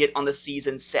like you would get on the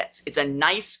season sets. It's a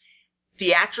nice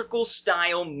theatrical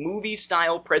style, movie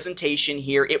style presentation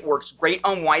here. It works great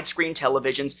on widescreen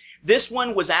televisions. This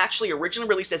one was actually originally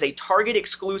released as a Target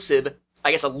exclusive,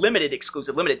 I guess a limited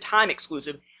time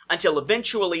exclusive, until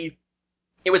eventually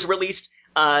it was released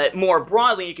more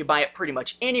broadly. You could buy it pretty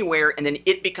much anywhere, and then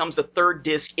it becomes the 3rd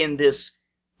disc in this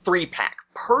 3-pack.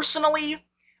 Personally,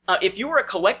 if you are a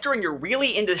collector and you're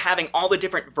really into having all the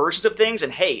different versions of things,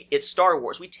 and hey, it's Star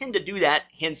Wars, we tend to do that,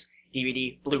 hence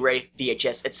DVD, Blu-ray,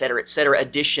 VHS, etc.,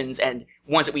 editions, and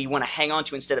ones that we want to hang on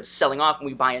to instead of selling off when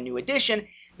we buy a new edition,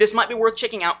 this might be worth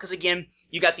checking out, because again,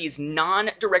 you got these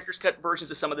non-Director's Cut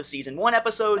versions of some of the Season 1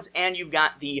 episodes, and you've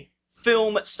got the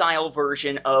film-style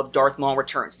version of Darth Maul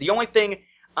Returns. The only thing,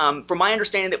 from my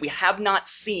understanding, that we have not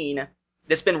seen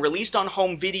that's been released on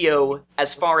home video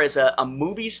as far as a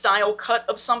movie-style cut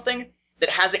of something that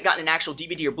hasn't gotten an actual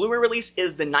DVD or Blu-ray release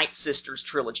is the Night Sisters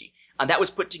trilogy. That was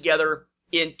put together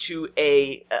into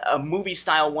a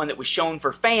movie-style one that was shown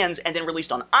for fans and then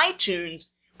released on iTunes,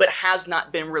 but has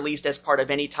not been released as part of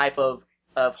any type of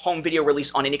home video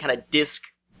release on any kind of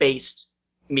disc-based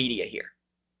media here.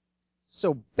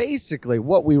 So basically,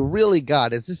 what we really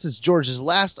got is this is George's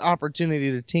last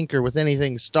opportunity to tinker with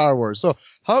anything Star Wars. So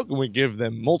how can we give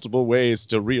them multiple ways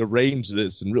to rearrange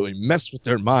this and really mess with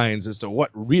their minds as to what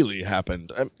really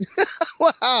happened?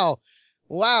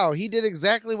 Wow, he did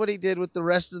exactly what he did with the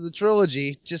rest of the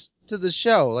trilogy, just to the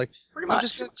show. Like, I'm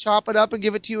just going to chop it up and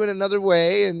give it to you in another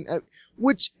way, and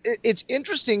which it's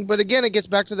interesting, but again, it gets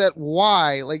back to that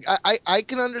why. Like, I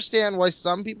can understand why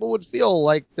some people would feel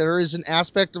like there is an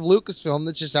aspect of Lucasfilm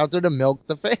that's just out there to milk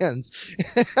the fans.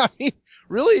 I mean,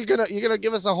 really, you're gonna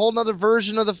give us a whole nother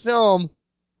version of the film?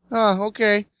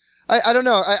 Okay. I don't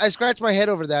know. I scratch my head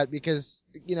over that because,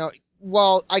 you know,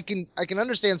 while I can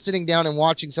understand sitting down and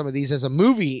watching some of these as a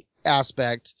movie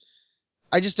aspect,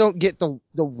 I just don't get the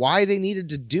why they needed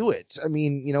to do it. I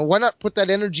mean, you know, why not put that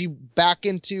energy back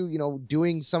into, you know,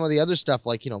 doing some of the other stuff,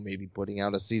 like, you know, maybe putting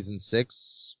out a season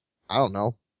 6. I don't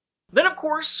know. Then, of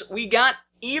course, we got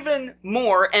even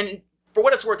more, and for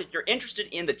what it's worth, if you're interested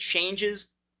in the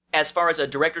changes as far as a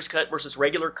director's cut versus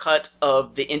regular cut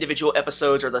of the individual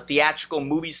episodes or the theatrical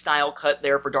movie-style cut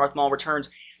there for Darth Maul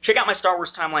Returns, check out my Star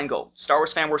Wars Timeline Gold,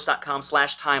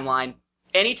 StarWarsFanWorks.com/timeline.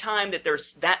 Anytime that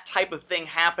there's that type of thing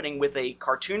happening with a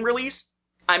cartoon release,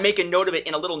 I make a note of it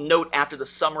in a little note after the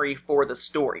summary for the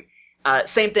story.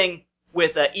 Same thing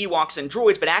with Ewoks and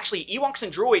Droids, but actually Ewoks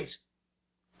and Droids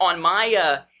on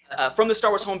my from the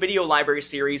Star Wars Home Video Library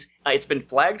series, it's been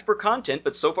flagged for content,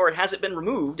 but so far it hasn't been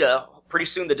removed. Pretty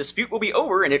soon the dispute will be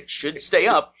over and it should stay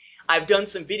up. I've done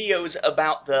some videos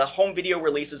about the home video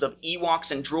releases of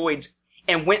Ewoks and Droids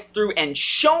and went through and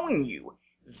shown you,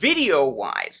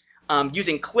 video-wise,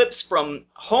 using clips from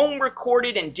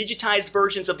home-recorded and digitized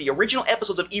versions of the original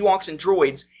episodes of Ewoks and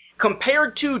Droids,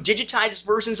 compared to digitized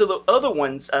versions of the other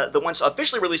ones, the ones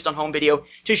officially released on home video,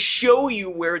 to show you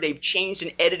where they've changed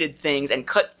and edited things and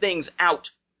cut things out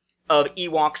of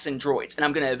Ewoks and droids. And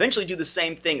I'm going to eventually do the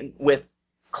same thing with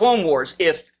Clone Wars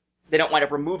if they don't wind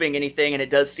up removing anything, and it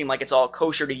does seem like it's all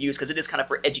kosher to use, because it is kind of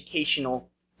for educational,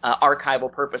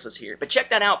 archival purposes here. But check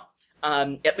that out,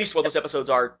 at least while those episodes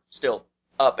are still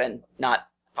up and not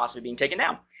possibly being taken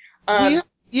down.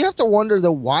 You have to wonder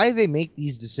though why they make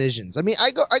these decisions. I mean,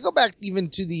 I go back even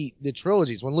to the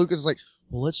trilogies when Lucas is like,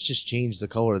 well, let's just change the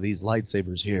color of these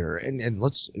lightsabers here, and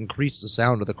let's increase the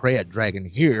sound of the Krayt dragon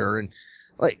here, and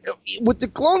like with the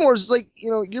Clone Wars, it's like,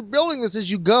 you're building this as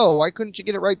you go. Why couldn't you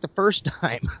get it right the first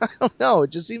time? I don't know.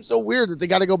 It just seems so weird that they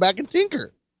got to go back and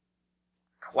tinker.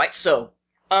 Quite so.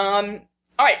 All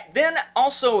right. Then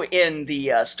also in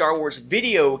the Star Wars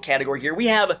video category here, we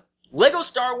have Lego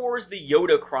Star Wars: The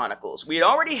Yoda Chronicles. We had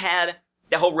already had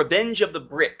the whole Revenge of the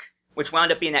Brick, which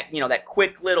wound up being that, that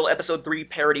quick little Episode 3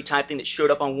 parody type thing that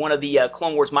showed up on one of the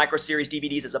Clone Wars micro series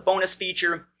DVDs as a bonus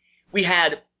feature. We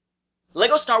had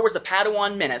Lego Star Wars: The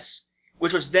Padawan Menace,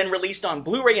 which was then released on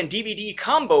Blu-ray and DVD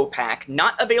combo pack,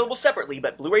 not available separately,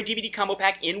 but Blu-ray DVD combo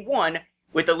pack in one,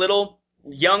 with the little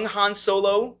young Han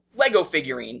Solo Lego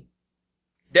figurine.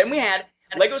 Then we had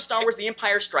Lego Star Wars: The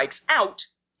Empire Strikes Out,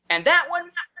 and that one,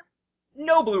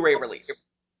 no Blu-ray release.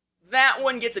 That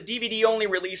one gets a DVD-only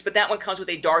release, but that one comes with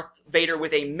a Darth Vader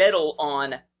with a medal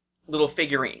on little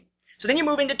figurine. So then you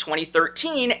move into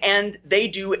 2013, and they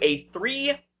do a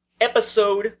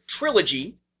 3-episode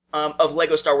trilogy of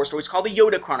Lego Star Wars stories called the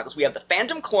Yoda Chronicles. We have The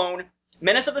Phantom Clone,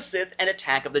 Menace of the Sith, and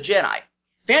Attack of the Jedi.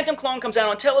 Phantom Clone comes out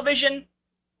on television.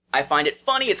 I find it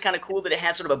funny. It's kind of cool that it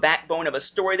has sort of a backbone of a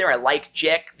story there. I like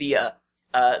Jack, the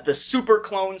super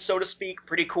clone, so to speak.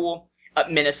 Pretty cool.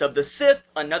 Menace of the Sith,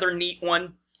 another neat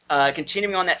one.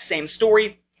 Continuing on that same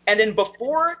story. And then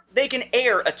before they can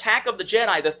air Attack of the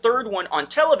Jedi, the third one on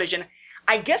television,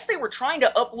 I guess they were trying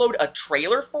to upload a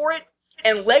trailer for it,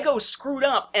 and Lego screwed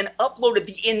up and uploaded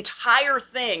the entire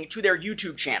thing to their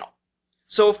YouTube channel.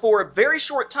 So for a very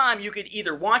short time, you could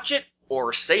either watch it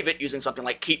or save it using something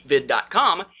like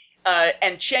keepvid.com,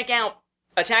 and check out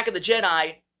Attack of the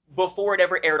Jedi before it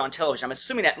ever aired on television. I'm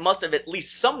assuming that must have at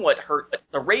least somewhat hurt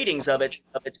the ratings of it.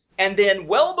 And then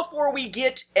well before we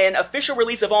get an official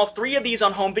release of all 3 of these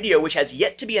on home video, which has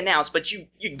yet to be announced, but you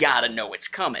gotta know it's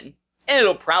coming, and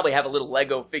it'll probably have a little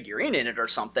Lego figurine in it or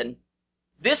something.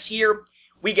 This year,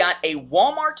 we got a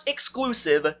Walmart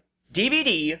exclusive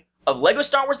DVD of Lego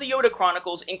Star Wars: The Yoda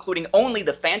Chronicles, including only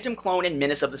The Phantom Clone and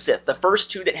Menace of the Sith, the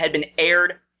first 2 that had been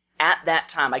aired at that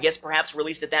time. I guess perhaps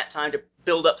released at that time to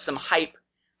build up some hype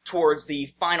towards the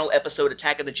final episode,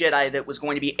 Attack of the Jedi, that was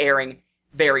going to be airing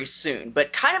very soon.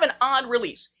 But kind of an odd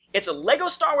release. It's a Lego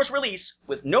Star Wars release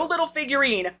with no little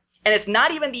figurine, and it's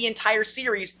not even the entire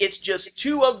series. It's just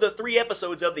 2 of the 3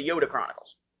 episodes of the Yoda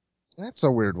Chronicles. That's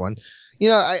a weird one.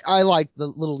 I like the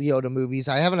little Yoda movies.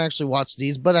 I haven't actually watched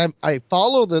these, but I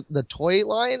follow the toy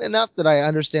line enough that I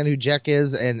understand who Jack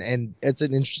is, and it's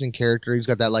an interesting character. He's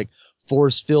got that like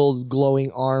force-filled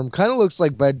glowing arm. Kind of looks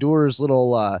like Badur's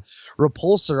little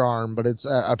repulsor arm, but it's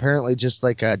apparently just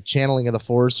like a channeling of the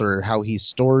Force, or how he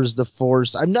stores the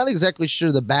Force. I'm not exactly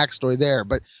sure the backstory there,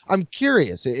 but I'm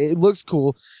curious. It looks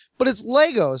cool, but it's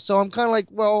Lego, so I'm kind of like,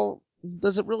 well,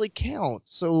 does it really count?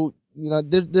 So,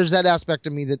 there's that aspect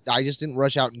of me that I just didn't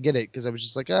rush out and get it, because I was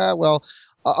just like, well,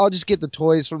 I'll just get the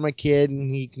toys for my kid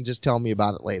and he can just tell me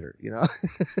about it later,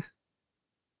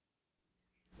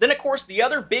 Then, of course, the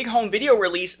other big home video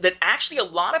release that actually a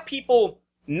lot of people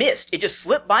missed, it just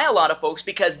slipped by a lot of folks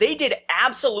because they did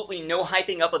absolutely no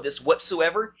hyping up of this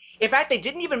whatsoever. In fact, they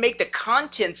didn't even make the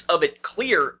contents of it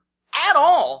clear at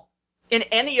all in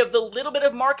any of the little bit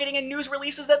of marketing and news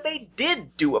releases that they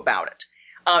did do about it.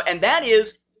 And that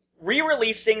is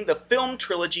re-releasing the film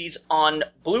trilogies on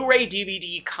Blu-ray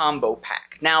DVD combo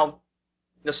pack. Now,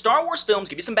 the Star Wars films,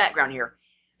 give you some background here.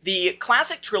 The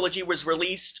classic trilogy was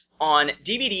released on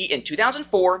DVD in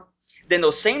 2004, then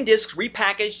those same discs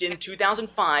repackaged in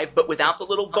 2005, but without the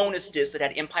little bonus disc that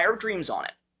had Empire of Dreams on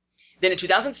it. Then in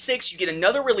 2006, you get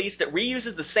another release that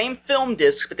reuses the same film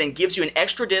disc, but then gives you an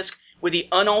extra disc with the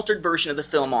unaltered version of the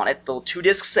film on it, the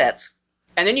 2-disc sets.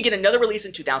 And then you get another release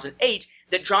in 2008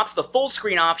 that drops the full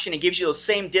screen option and gives you those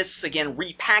same discs again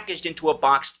repackaged into a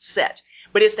boxed set.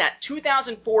 But it's that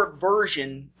 2004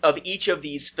 version of each of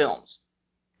these films.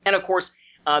 And of course,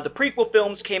 the prequel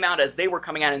films came out as they were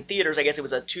coming out in theaters. I guess it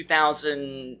was a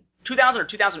 2000 or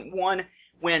 2001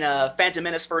 when Phantom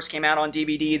Menace first came out on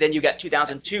DVD. Then you got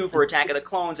 2002 for Attack of the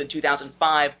Clones and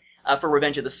 2005 for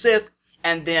Revenge of the Sith.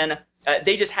 And then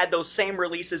they just had those same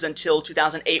releases until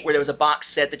 2008, where there was a box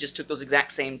set that just took those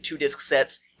exact same 2-disc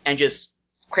sets and just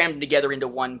crammed them together into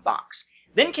one box.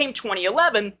 Then came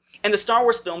 2011, and the Star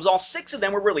Wars films, all 6 of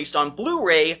them were released on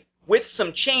Blu-ray with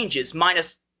some changes,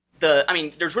 minus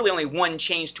there's really only one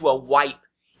change to a wipe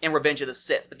in Revenge of the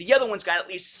Sith, but the other ones got at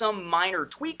least some minor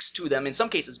tweaks to them, in some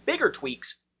cases bigger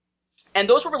tweaks, and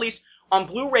those were released on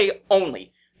Blu-ray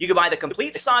only. You could buy the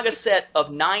complete saga set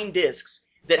of 9 discs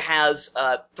that has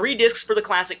 3 discs for the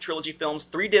classic trilogy films,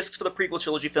 3 discs for the prequel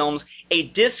trilogy films, a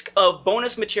disc of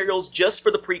bonus materials just for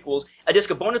the prequels, a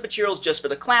disc of bonus materials just for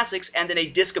the classics, and then a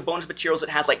disc of bonus materials that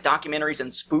has like documentaries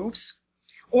and spoofs.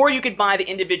 Or you could buy the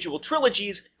individual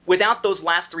trilogies without those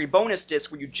last 3 bonus discs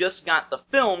where you just got the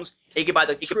films. You could buy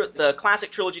the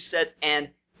classic trilogy set and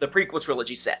the prequel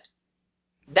trilogy set.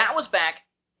 That was back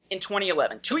in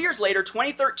 2011. 2 years later,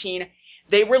 2013,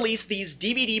 they released these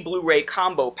DVD Blu-ray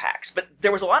combo packs. But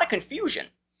there was a lot of confusion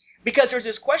because there's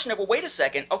this question of, well, wait a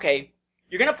second, okay,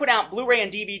 you're going to put out Blu-ray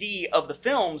and DVD of the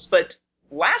films, but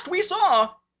last we saw,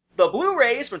 the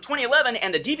Blu-rays from 2011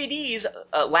 and the DVDs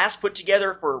last put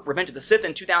together for Revenge of the Sith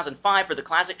in 2005, for the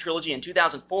classic trilogy in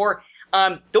 2004,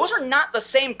 those are not the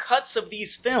same cuts of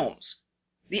these films.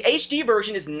 The HD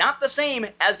version is not the same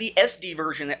as the SD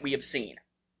version that we have seen.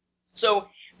 So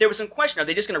there was some question, are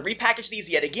they just going to repackage these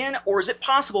yet again, or is it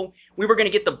possible we were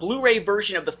going to get the Blu-ray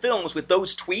version of the films with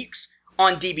those tweaks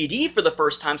on DVD for the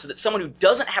first time so that someone who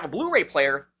doesn't have a Blu-ray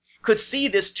player could see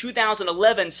this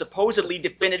 2011 supposedly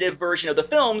definitive version of the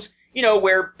films, you know,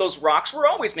 where those rocks were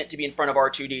always meant to be in front of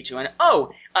R2-D2, and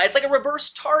it's like a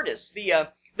reverse TARDIS.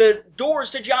 The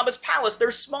doors to Jabba's palace,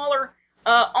 they're smaller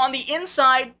on the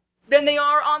inside than they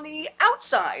are on the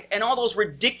outside, and all those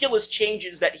ridiculous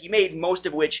changes that he made, most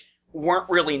of which weren't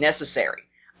really necessary.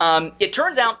 It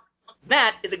turns out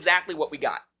that is exactly what we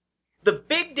got. The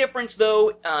big difference,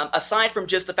 though, aside from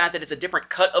just the fact that it's a different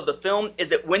cut of the film, is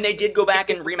that when they did go back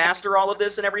and remaster all of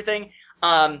this and everything,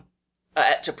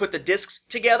 to put the discs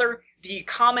together, the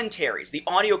commentaries, the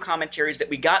audio commentaries that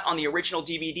we got on the original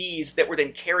DVDs that were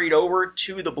then carried over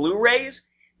to the Blu-rays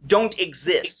don't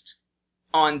exist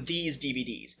on these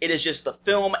DVDs. It is just the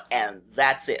film, and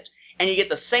that's it. And you get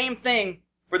the same thing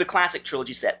for the classic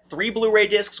trilogy set. 3 Blu-ray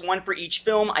discs, 1 for each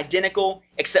film, identical,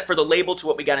 except for the label to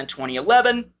what we got in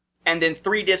 2011. And then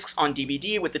 3 discs on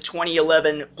DVD with the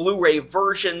 2011 Blu-ray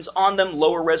versions on them,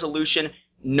 lower resolution,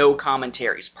 no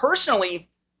commentaries. Personally,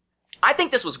 I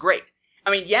think this was great.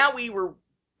 I mean, yeah, we were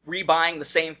rebuying the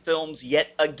same films yet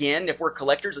again if we're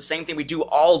collectors, the same thing we do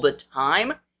all the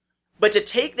time. But to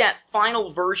take that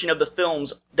final version of the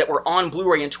films that were on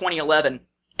Blu-ray in 2011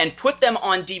 and put them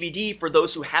on DVD for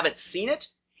those who haven't seen it,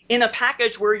 in a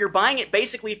package where you're buying it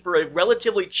basically for a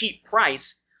relatively cheap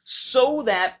price, so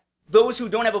that those who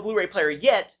don't have a Blu-ray player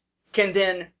yet can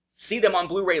then see them on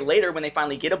Blu-ray later when they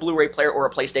finally get a Blu-ray player or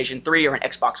a PlayStation 3 or an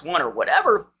Xbox One or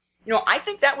whatever. You know, I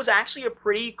think that was actually a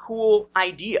pretty cool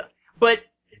idea. But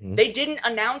they didn't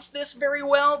announce this very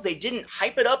well. They didn't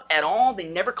hype it up at all. They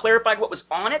never clarified what was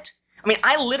on it. I mean,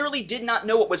 I literally did not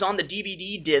know what was on the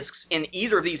DVD discs in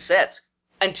either of these sets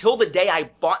until the day I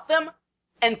bought them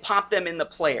and popped them in the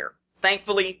player.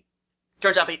 Thankfully,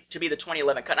 turns out to be the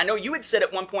 2011 cut. I know you had said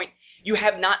at one point you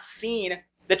have not seen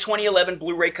the 2011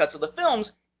 Blu-ray cuts of the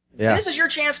films. Yeah. This is your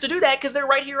chance to do that because they're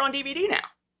right here on DVD now.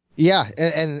 Yeah,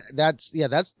 and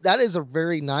that is a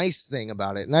very nice thing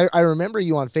about it. And I remember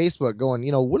you on Facebook going,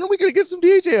 you know, when are we going to get some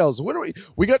details? When are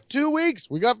we got 2 weeks,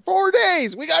 we got 4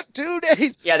 days, we got 2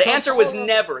 days. Yeah, the answer was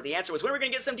never. The answer was, when are we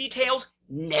going to get some details?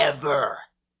 Never.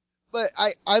 But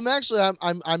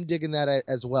I'm digging that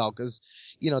as well, because,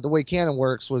 you know, the way canon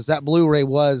works was that Blu-ray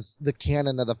was the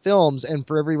canon of the films, and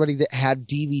for everybody that had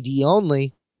DVD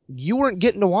only, you weren't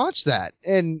getting to watch that.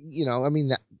 And, you know, I mean,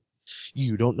 that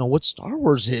you don't know what Star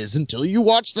Wars is until you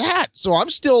watch that. So I'm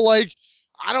still like,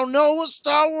 I don't know what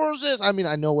Star Wars is. I mean,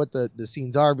 I know what the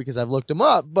scenes are because I've looked them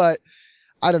up, but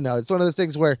I don't know. It's one of those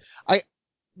things where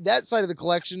that side of the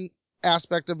collection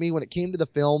aspect of me, when it came to the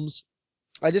films,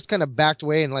 I just kind of backed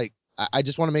away and like, I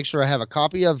just want to make sure I have a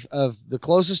copy of the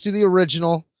closest to the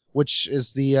original, which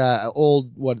is the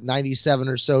old 97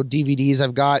 or so DVDs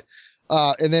I've got.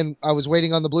 And then I was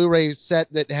waiting on the Blu-ray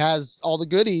set that has all the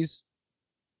goodies.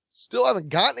 Still haven't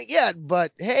gotten it yet,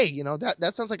 but hey, you know,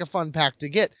 that sounds like a fun pack to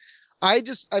get.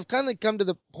 I've kind of come to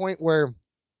the point where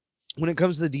when it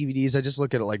comes to the DVDs, I just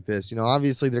look at it like this. You know,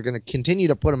 obviously they're going to continue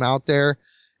to put them out there.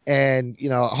 And, you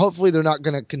know, hopefully they're not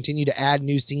going to continue to add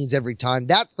new scenes every time.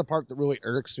 That's the part that really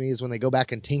irks me, is when they go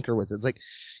back and tinker with it. It's like,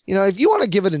 you know, if you want to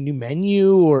give it a new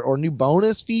menu or new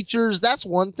bonus features, that's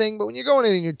one thing. But when you're going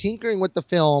in and you're tinkering with the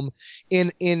film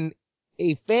in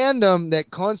a fandom that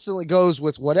constantly goes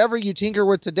with whatever you tinker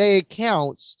with today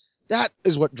counts, That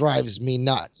is what drives me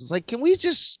nuts. It's like, can we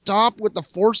just stop with the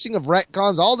forcing of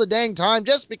retcons all the dang time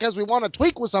just because we want to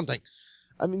tweak with something?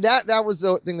 I mean, that was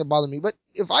the thing that bothered me. But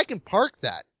if I can park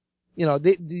that,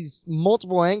 these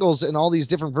multiple angles and all these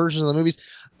different versions of the movies,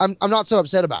 I'm not so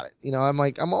upset about it. I'm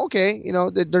like, I'm okay.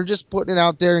 They're just putting it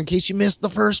out there in case you missed the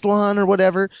first one or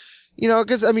whatever.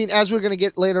 Because I mean, as we're going to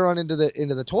get later on into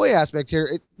the toy aspect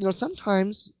here,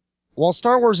 sometimes while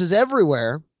Star Wars is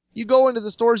everywhere, you go into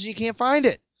the stores and you can't find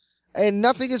it. And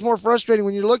nothing is more frustrating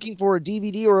when you're looking for a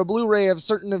DVD or a Blu-ray of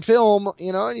certain film,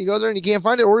 and you go there and you can't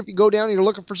find it. Or if you go down and you're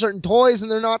looking for certain toys and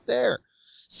they're not there.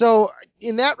 So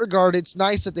in that regard, it's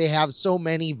nice that they have so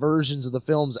many versions of the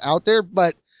films out there,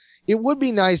 but it would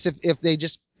be nice if they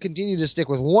just continue to stick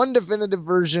with one definitive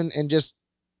version and just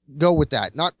go with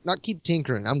that, not keep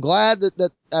tinkering. I'm glad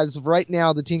that as of right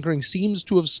now, the tinkering seems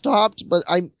to have stopped, but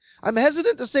I'm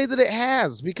hesitant to say that it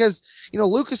has because,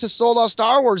 Lucas has sold off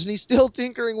Star Wars and he's still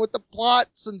tinkering with the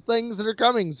plots and things that are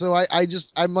coming. So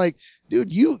I'm like,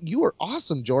 dude, you are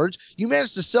awesome, George. You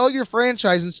managed to sell your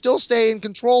franchise and still stay in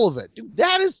control of it. Dude,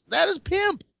 that is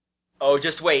pimp. Oh,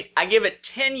 just wait. I give it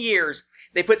 10 years.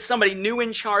 They put somebody new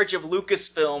in charge of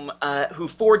Lucasfilm, who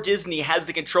for Disney has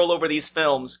the control over these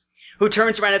films, who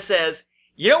turns around and says,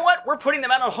 you know what? We're putting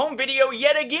them out on home video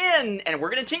yet again, and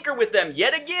we're going to tinker with them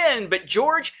yet again. But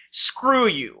George, screw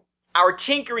you. Our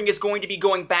tinkering is going to be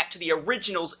going back to the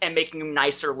originals and making them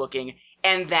nicer looking,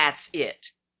 and that's it.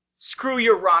 Screw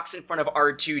your rocks in front of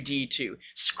R2-D2.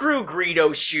 Screw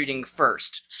Greedo shooting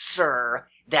first, sir.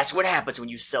 That's what happens when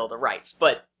you sell the rights.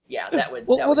 But yeah, that would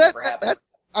never happen.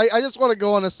 I just want to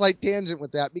go on a slight tangent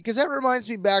with that because that reminds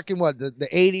me back in the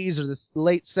 80s or the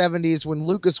late 70s when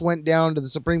Lucas went down to the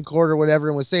Supreme Court or whatever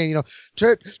and was saying,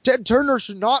 Ted Turner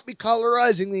should not be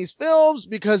colorizing these films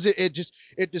because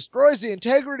it destroys the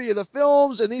integrity of the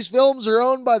films, and these films are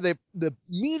owned by the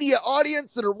media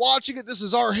audience that are watching it. This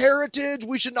is our heritage.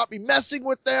 We should not be messing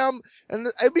with them. And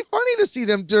it'd be funny to see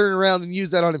them turn around and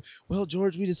use that on him. Well,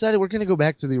 George, we decided we're going to go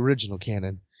back to the original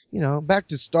canon. Back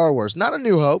to Star Wars. Not A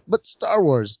New Hope, but Star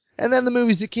Wars. And then the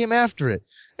movies that came after it.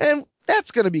 And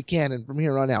that's going to be canon from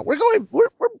here on out. We're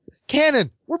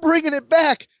canon. We're bringing it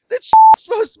back. That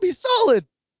supposed to be solid.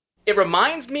 It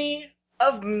reminds me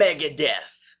of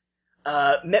Megadeth.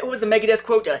 What was the Megadeth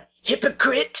quote?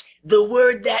 Hypocrite, the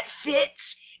word that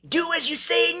fits. Do as you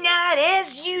say, not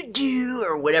as you do.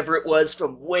 Or whatever it was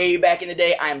from way back in the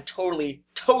day. I am totally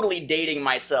dating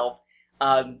myself.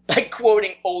 By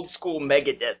quoting old school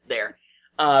Megadeth there.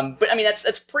 But I mean,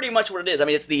 that's pretty much what it is. I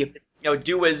mean, it's the,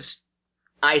 do as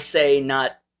I say,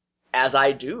 not as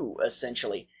I do,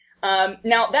 essentially.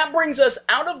 Now that brings us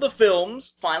out of the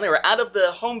films, finally, or out of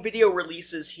the home video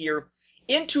releases here,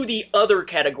 into the other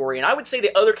category. And I would say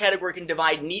the other category can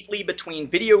divide neatly between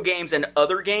video games and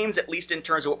other games, at least in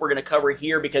terms of what we're going to cover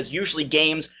here, because usually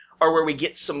games are where we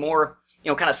get some more,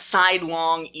 kind of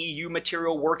sidelong EU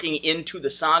material working into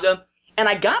the saga. And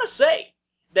I gotta say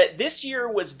that this year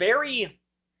was very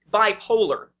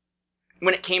bipolar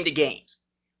when it came to games.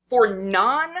 For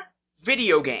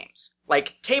non-video games,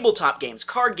 like tabletop games,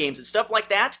 card games, and stuff like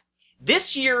that,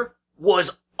 this year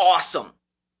was awesome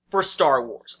for Star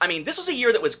Wars. I mean, this was a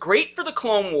year that was great for the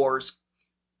Clone Wars,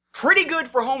 pretty good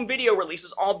for home video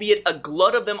releases, albeit a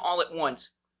glut of them all at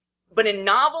once. But in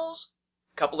novels,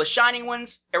 a couple of shining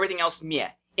ones, everything else, meh.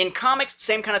 In comics,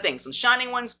 same kind of thing. Some shining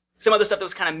ones, some other stuff that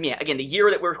was kind of meh. Again, the year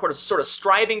that we're sort of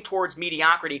striving towards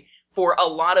mediocrity for a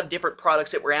lot of different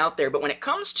products that were out there. But when it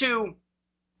comes to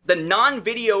the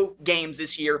non-video games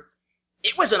this year,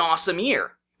 it was an awesome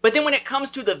year. But then when it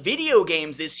comes to the video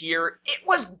games this year, it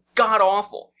was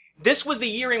god-awful. This was the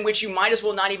year in which you might as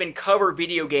well not even cover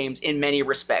video games in many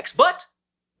respects. But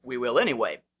we will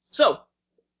anyway. So,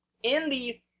 in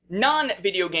the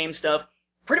non-video game stuff,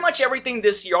 pretty much everything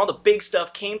this year, all the big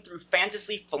stuff, came through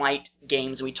Fantasy Flight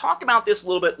Games. And we talked about this a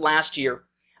little bit last year.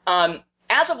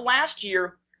 As of last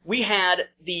year, we had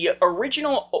the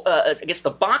original,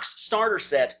 the boxed starter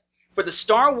set for the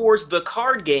Star Wars The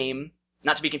Card Game,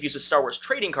 not to be confused with Star Wars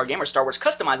Trading Card Game or Star Wars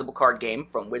Customizable Card Game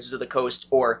from Wizards of the Coast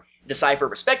or Decipher,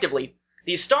 respectively.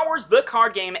 The Star Wars The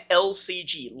Card Game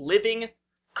LCG, Living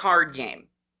Card Game.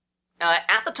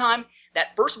 At the time,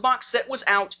 that first box set was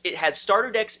out. It had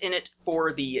starter decks in it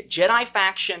for the Jedi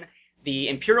faction, the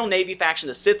Imperial Navy faction,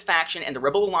 the Sith faction, and the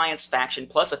Rebel Alliance faction,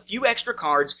 plus a few extra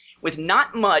cards with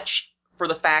not much for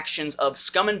the factions of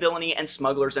Scum and Villainy and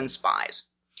Smugglers and Spies.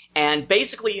 And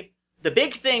basically, the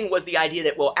big thing was the idea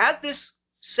that, well, as this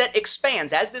set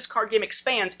expands, as this card game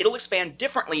expands, it'll expand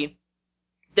differently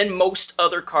than most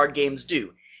other card games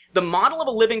do. The model of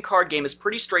a living card game is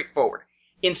pretty straightforward.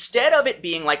 Instead of it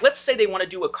being like, let's say they want to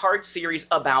do a card series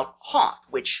about Hoth,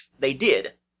 which they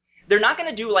did, they're not going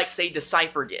to do like, say,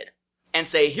 Decipher did, and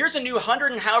say, here's a new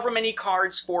 100 and however many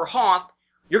cards for Hoth.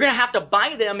 You're going to have to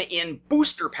buy them in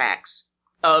booster packs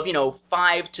of,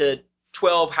 5 to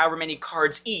 12, however many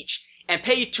cards each, and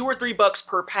pay $2 or $3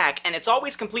 per pack, and it's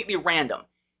always completely random.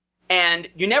 And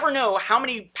you never know how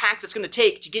many packs it's going to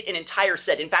take to get an entire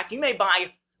set. In fact, you may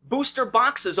buy booster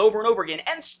boxes over and over again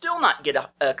and still not get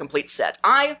a complete set.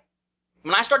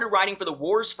 When I started writing for the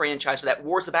Wars franchise, for that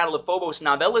Wars: The Battle of Phobos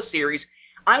novella series,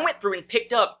 I went through and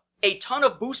picked up a ton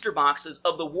of booster boxes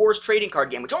of the Wars trading card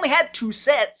game, which only had 2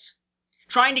 sets.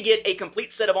 Trying to get a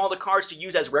complete set of all the cards to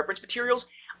use as reference materials,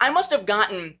 I must have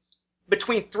gotten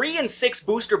between 3 and 6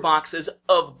 booster boxes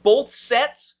of both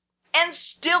sets, and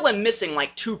still am missing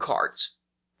like 2 cards.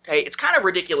 Okay, it's kind of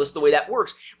ridiculous the way that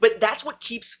works, but that's what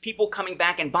keeps people coming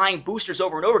back and buying boosters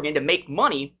over and over again to make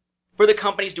money for the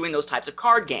companies doing those types of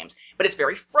card games. But it's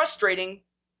very frustrating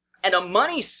and a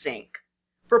money sink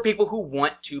for people who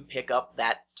want to pick up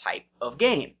that type of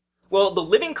game. Well, the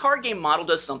living card game model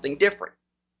does something different.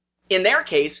 In their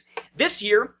case, this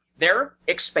year, their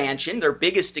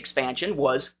biggest expansion,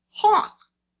 was Hoth.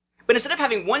 But instead of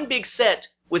having one big set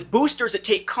with boosters that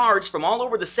take cards from all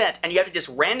over the set, and you have to just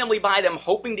randomly buy them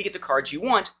hoping to get the cards you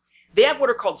want, they have what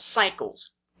are called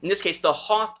cycles. In this case, the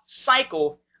Hoth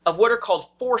cycle of what are called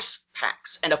force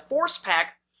packs. And a force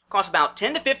pack costs about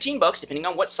 $10 to $15, depending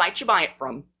on what site you buy it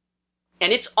from.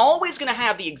 And it's always going to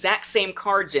have the exact same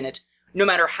cards in it, no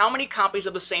matter how many copies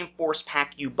of the same force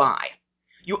pack you buy.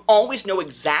 You always know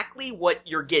exactly what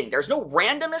you're getting. There's no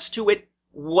randomness to it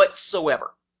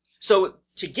whatsoever. So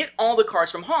to get all the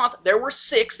cards from Hoth, there were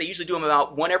 6. They usually do them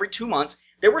about 1 every 2 months.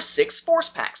 There were 6 force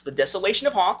packs: the Desolation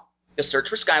of Hoth, the Search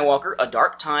for Skywalker, A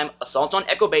Dark Time, Assault on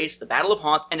Echo Base, the Battle of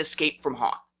Hoth, and Escape from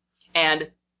Hoth.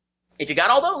 And if you got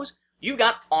all those, you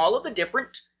got all of the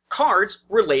different cards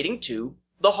relating to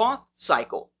the Hoth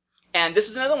cycle. And this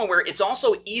is another one where it's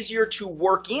also easier to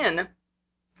work in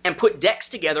and put decks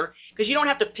together because you don't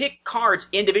have to pick cards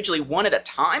individually one at a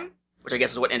time, which I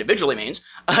guess is what individually means.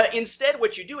 Instead,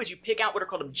 what you do is you pick out what are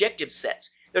called objective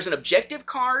sets. There's an objective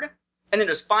card, and then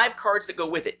there's 5 cards that go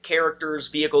with it: characters,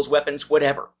 vehicles, weapons,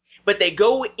 whatever. But they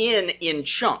go in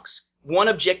chunks, 1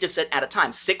 objective set at a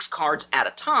time, 6 cards at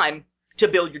a time to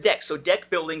build your deck. So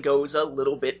deck building goes a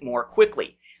little bit more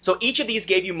quickly. So each of these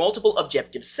gave you multiple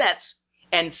objective sets,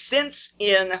 and since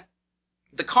in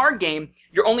the card game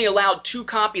you're only allowed 2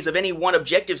 copies of any one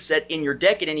objective set in your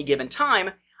deck at any given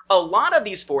time, a lot of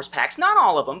these force packs, not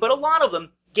all of them, but a lot of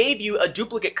them, gave you a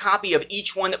duplicate copy of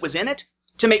each one that was in it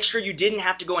to make sure you didn't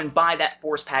have to go and buy that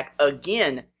force pack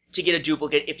again to get a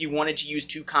duplicate if you wanted to use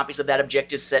 2 copies of that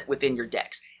objective set within your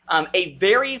decks. A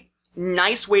very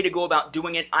nice way to go about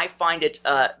doing it. I find it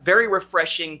very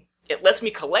refreshing. It lets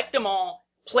me collect them all,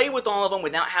 play with all of them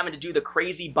without having to do the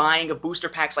crazy buying of booster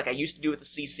packs like I used to do with the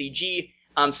CCG.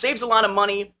 Saves a lot of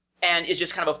money and is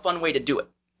just kind of a fun way to do it.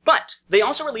 But they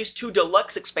also released 2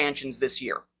 deluxe expansions this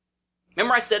year.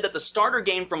 Remember I said that the starter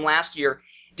game from last year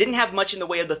didn't have much in the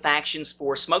way of the factions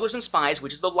for Smugglers and Spies,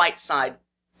 which is the light side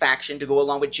faction to go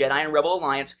along with Jedi and Rebel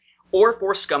Alliance, or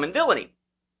for Scum and Villainy,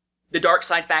 the dark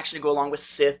side faction to go along with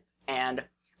Sith and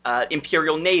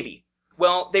Imperial Navy.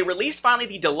 Well, they released finally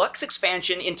the deluxe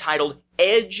expansion entitled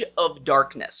Edge of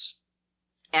Darkness.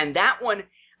 And that one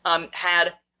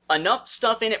had enough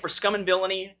stuff in it for Scum and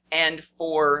Villainy and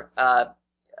for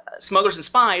Smugglers and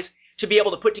Spies to be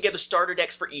able to put together starter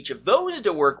decks for each of those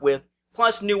to work with,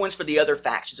 plus new ones for the other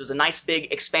factions. It was a nice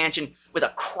big expansion with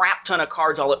a crap ton of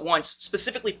cards all at once,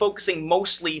 specifically focusing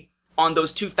mostly on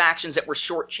those 2 factions that were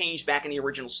shortchanged back in the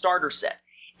original starter set.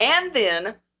 And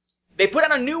then they put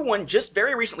out a new one just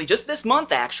very recently, just this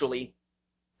month actually.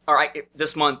 All right,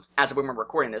 this month as of when we're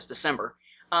recording this, December.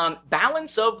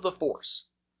 Balance of the Force.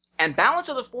 And Balance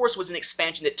of the Force was an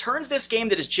expansion that turns this game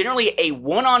that is generally a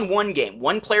one-on-one game,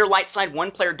 1 player light side,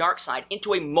 1 player dark side,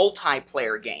 into a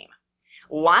multiplayer game.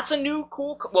 Lots of new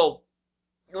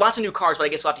lots of new cards, but I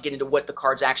guess we'll have to get into what the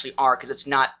cards actually are because it's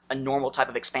not a normal type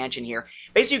of expansion here.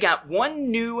 Basically, you got 1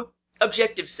 new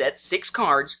objective set, 6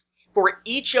 cards, for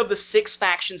each of the 6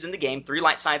 factions in the game, 3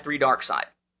 light side, 3 dark side.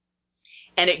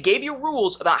 And it gave you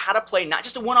rules about how to play not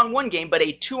just a one-on-one game, but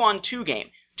a 2-on-2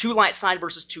 game, 2 light side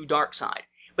versus 2 dark side.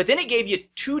 But then it gave you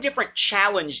 2 different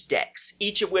challenge decks,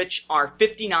 each of which are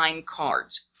 59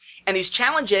 cards. And these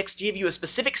challenge decks give you a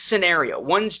specific scenario.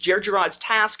 One's Jar Jarod's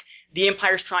Task. The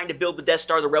Empire's trying to build the Death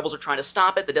Star. The Rebels are trying to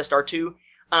stop it, the Death Star 2.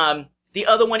 The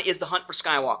other one is the Hunt for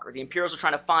Skywalker. The Imperials are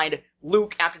trying to find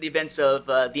Luke after the events of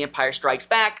The Empire Strikes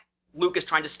Back. Luke is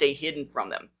trying to stay hidden from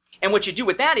them. And what you do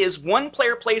with that is 1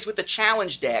 player plays with the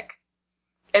challenge deck,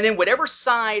 and then whatever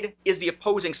side is the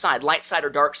opposing side, light side or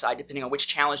dark side, depending on which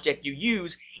challenge deck you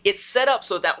use, it's set up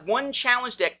so that one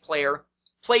challenge deck player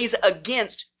plays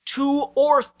against 2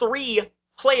 or 3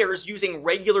 players using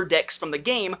regular decks from the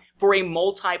game for a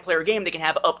multiplayer game that can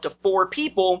have up to 4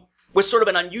 people, with sort of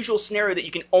an unusual scenario that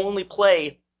you can only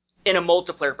play in a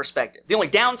multiplayer perspective. The only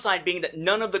downside being that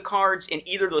none of the cards in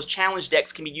either of those challenge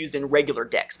decks can be used in regular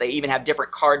decks. They even have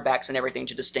different card backs and everything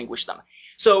to distinguish them.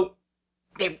 So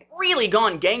they've really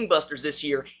gone gangbusters this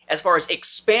year as far as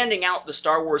expanding out the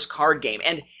Star Wars card game.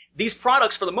 And these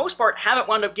products, for the most part, haven't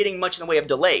wound up getting much in the way of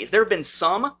delays. There have been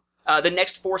some. The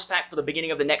next Force Pack for the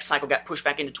beginning of the next cycle got pushed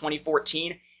back into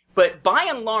 2014. But by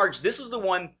and large, this is the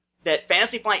one that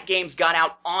Fantasy Flight Games got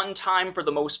out on time for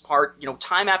the most part,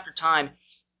 time after time.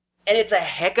 And it's a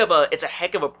heck of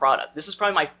a product. This is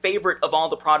probably my favorite of all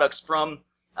the products from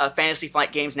Fantasy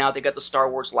Flight Games now they got the Star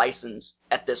Wars license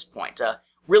at this point.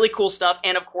 Really cool stuff.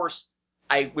 And of course,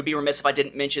 I would be remiss if I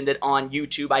didn't mention that on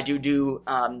YouTube I do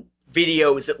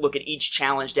videos that look at each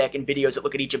challenge deck and videos that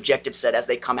look at each objective set as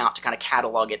they come out to kind of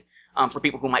catalog it for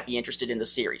people who might be interested in the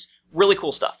series. Really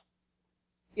cool stuff.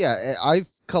 Yeah, I've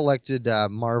collected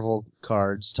Marvel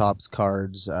cards, Topps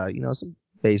cards, some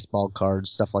baseball cards,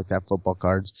 stuff like that, football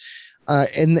cards.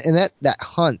 And that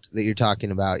hunt that you're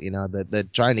talking about, the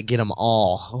trying to get them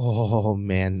all. Oh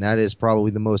man, that is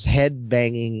probably the most head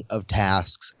banging of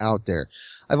tasks out there.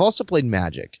 I've also played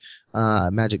Magic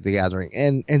the Gathering,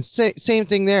 and same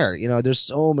thing there. There's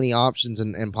so many options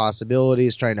and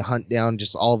possibilities. Trying to hunt down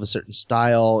just all of a certain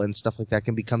style and stuff like that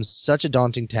can become such a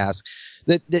daunting task.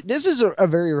 That this is a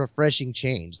very refreshing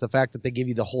change. The fact that they give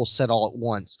you the whole set all at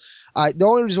once. The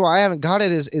only reason why I haven't got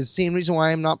it is the same reason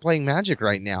why I'm not playing Magic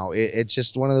right now. It's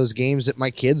just one of those games that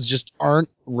my kids just aren't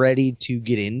ready to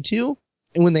get into.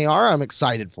 And when they are, I'm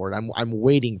excited for it. I'm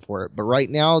waiting for it. But right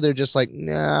now they're just like,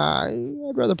 nah,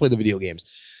 I'd rather play the video games.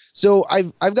 So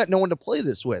I've got no one to play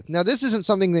this with. Now, this isn't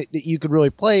something that you could really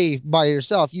play by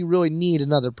yourself. You really need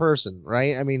another person,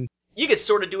 right? I mean, you could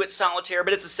sort of do it solitaire,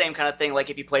 but it's the same kind of thing like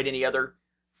if you played any other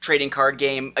trading card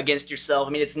game against yourself.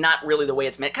 I mean, it's not really the way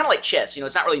it's meant. Kind of like chess,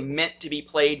 it's not really meant to be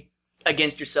played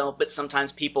against yourself, but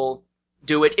sometimes people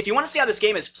do it. If you want to see how this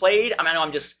game is played, I know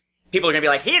people are going to be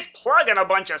like, he's plugging a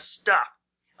bunch of stuff.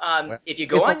 If you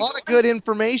go it's on, a lot of good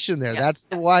information there. Yeah. That's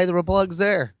why the plug's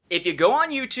there. If you go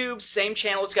on YouTube, same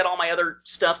channel, it's got all my other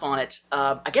stuff on it.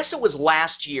 I guess it was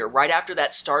last year, right after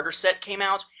that starter set came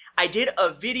out, I did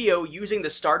a video using the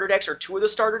starter decks, or 2 of the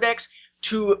starter decks,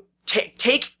 to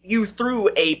take you through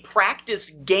a practice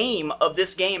game of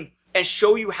this game and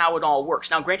show you how it all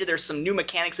works. Now, granted, there's some new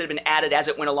mechanics that have been added as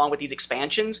it went along with these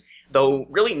expansions, though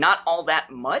really not all that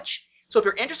much. So if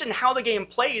you're interested in how the game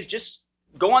plays, just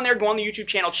go on the YouTube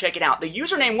channel, check it out. The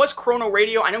username was Chrono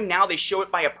Radio. I know now they show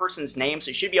it by a person's name, so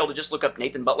you should be able to just look up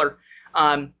Nathan Butler.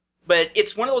 But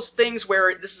it's one of those things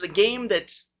where this is a game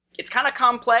that it's kind of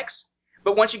complex,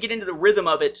 but once you get into the rhythm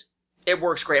of it, it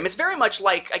works great. I mean, it's very much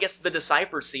like, I guess, the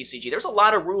Decipher CCG. There's a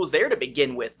lot of rules there to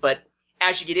begin with, but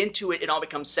as you get into it, it all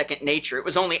becomes second nature. It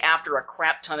was only after a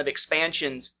crap ton of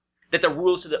expansions that the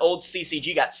rules to the old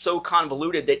CCG got so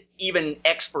convoluted that even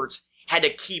experts had to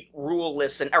keep rule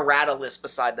lists and errata lists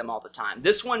beside them all the time.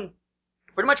 This one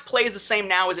pretty much plays the same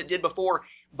now as it did before,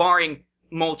 barring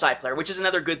multiplayer, which is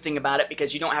another good thing about it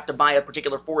because you don't have to buy a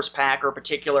particular Force Pack or a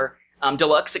particular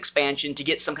deluxe expansion to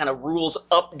get some kind of rules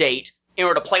update in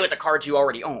order to play with the cards you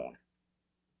already own.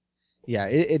 Yeah,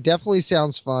 it definitely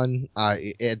sounds fun.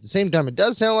 At the same time, it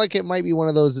does sound like it might be one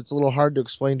of those that's a little hard to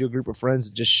explain to a group of friends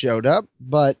that just showed up.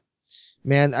 But,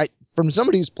 man, from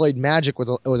somebody who's played Magic with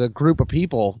a group of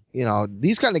people,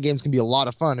 these kind of games can be a lot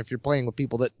of fun if you're playing with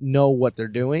people that know what they're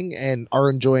doing and are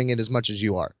enjoying it as much as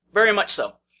you are. Very much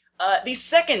so. The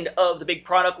second of the big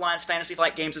product lines Fantasy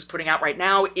Flight Games is putting out right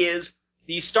now is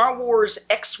the Star Wars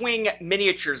X-Wing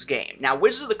miniatures game. Now,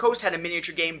 Wizards of the Coast had a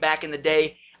miniature game back in the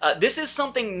day. This is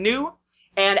something new,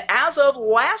 and as of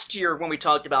last year when we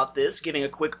talked about this, giving a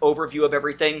quick overview of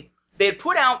everything, they had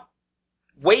put out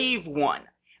Wave 1.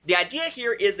 The idea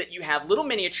here is that you have little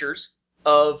miniatures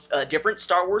of different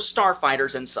Star Wars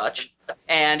starfighters and such,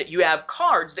 and you have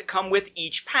cards that come with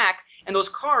each pack, and those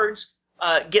cards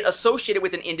get associated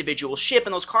with an individual ship,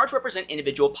 and those cards represent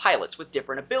individual pilots with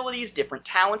different abilities, different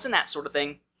talents, and that sort of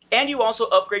thing. And you also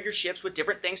upgrade your ships with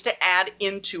different things to add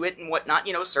into it and whatnot,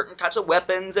 certain types of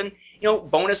weapons and,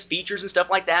 bonus features and stuff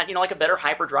like that, like a better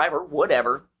hyperdrive or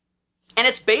whatever. And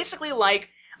it's basically like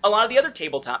a lot of the other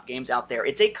tabletop games out there.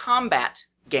 It's a combat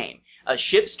game.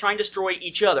 Ships trying to destroy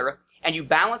each other, and you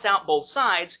balance out both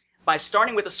sides by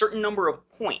starting with a certain number of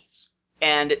points.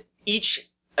 And each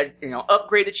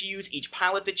upgrade that you use, each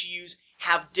pilot that you use,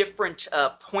 have different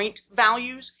point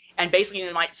values. And basically,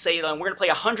 you might say, we're going to play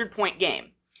a 100-point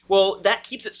game. Well, that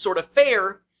keeps it sort of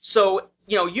fair, so,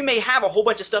 you may have a whole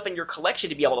bunch of stuff in your collection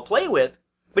to be able to play with,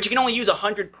 but you can only use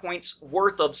 100 points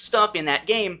worth of stuff in that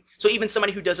game, so even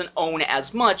somebody who doesn't own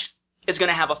as much is going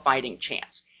to have a fighting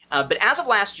chance. But as of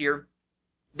last year,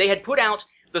 they had put out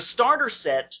the starter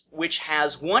set, which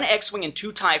has 1 X-Wing and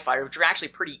 2 TIE Fighters, which are actually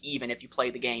pretty even if you play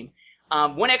the game.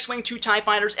 1 X-Wing, 2 TIE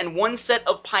Fighters, and 1 set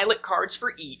of pilot cards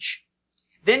for each.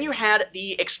 Then you had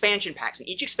the expansion packs, and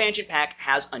each expansion pack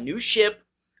has a new ship,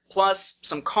 plus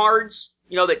some cards,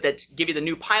 that give you the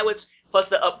new pilots, plus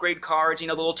the upgrade cards, the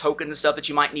little tokens and stuff that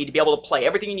you might need to be able to play.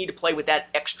 Everything you need to play with that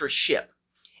extra ship.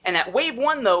 And that Wave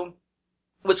 1, though,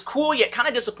 was cool, yet kind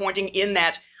of disappointing in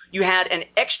that you had an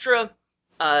extra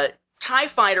TIE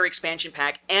Fighter expansion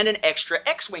pack and an extra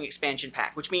X-Wing expansion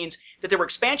pack, which means that there were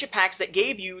expansion packs that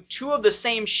gave you 2 of the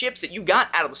same ships that you got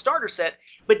out of the starter set,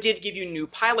 but did give you new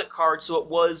pilot cards, so it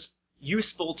was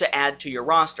useful to add to your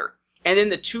roster. And then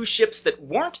the 2 ships that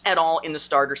weren't at all in the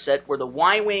starter set were the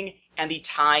Y-Wing and the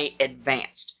TIE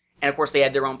Advanced. And of course they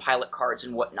had their own pilot cards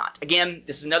and whatnot. Again,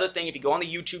 this is another thing, if you go on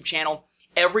the YouTube channel,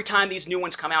 every time these new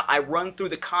ones come out, I run through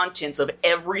the contents of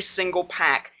every single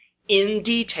pack in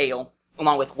detail,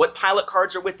 along with what pilot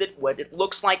cards are with it, what it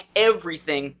looks like,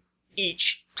 everything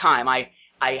each time. I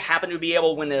happened to be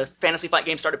able, when the Fantasy Flight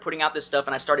Games started putting out this stuff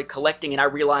and I started collecting, and I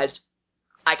realized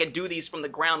I could do these from the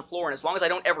ground floor, and as long as I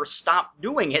don't ever stop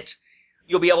doing it,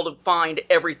 you'll be able to find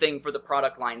everything for the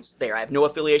product lines there. I have no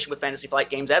affiliation with Fantasy Flight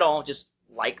Games at all, just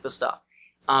like the stuff.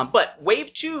 But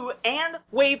Wave 2 and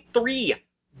Wave 3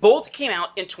 both came out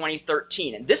in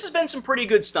 2013, and this has been some pretty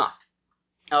good stuff.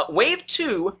 Wave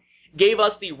 2 gave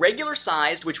us the regular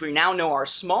sized, which we now know are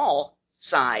small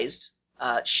sized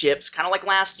ships, kind of like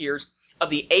last year's, of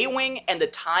the A-Wing and the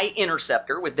TIE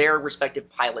Interceptor with their respective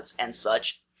pilots and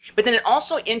such. But then it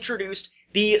also introduced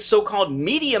the so-called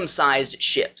medium-sized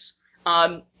ships.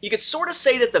 You could sort of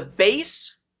say that the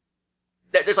base,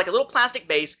 that there's like a little plastic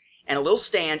base and a little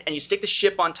stand, and you stick the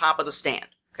ship on top of the stand,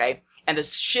 okay? And the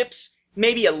ship's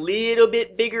maybe a little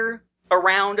bit bigger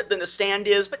around than the stand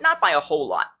is, but not by a whole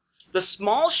lot. The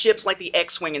small ships like the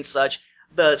X-Wing and such,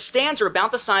 the stands are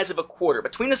about the size of a quarter,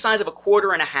 between the size of a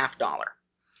quarter and $50.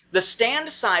 The stand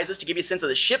sizes, to give you a sense of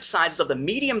the ship sizes of the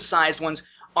medium-sized ones,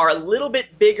 are a little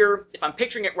bit bigger, if I'm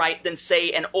picturing it right, than,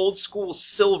 say, an old-school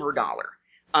silver dollar.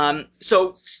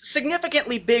 So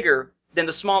significantly bigger than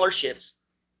the smaller ships.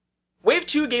 Wave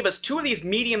 2 gave us 2 of these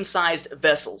medium-sized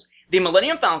vessels. The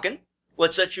Millennium Falcon,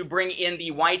 which lets you bring in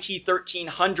the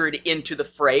YT-1300 into the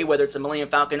fray, whether it's the Millennium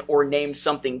Falcon or named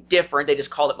something different. They just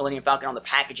called it Millennium Falcon on the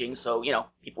packaging, so,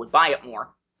 people would buy it more.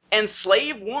 And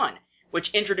Slave 1,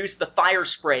 which introduced the fire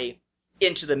spray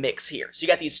into the mix here. So you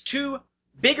got these 2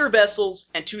 bigger vessels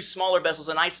and 2 smaller vessels,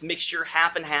 a nice mixture,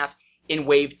 half and half, in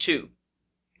Wave 2.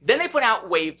 Then they put out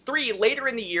Wave 3 later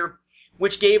in the year,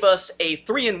 which gave us a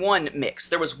 3-in-1 mix.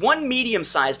 There was 1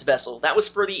 medium-sized vessel. That was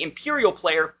for the Imperial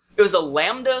player. It was the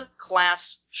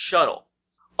Lambda-class shuttle.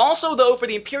 Also, though, for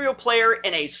the Imperial player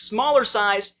in a smaller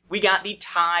size, we got the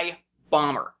TIE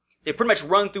Bomber. They pretty much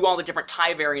run through all the different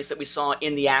TIE variants that we saw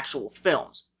in the actual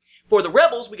films. For the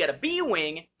Rebels, we got a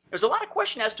B-Wing. There's a lot of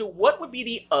question as to what would be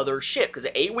the other ship, because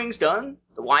the A-Wing's done,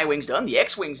 the Y-Wing's done, the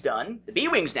X-Wing's done, the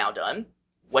B-Wing's now done.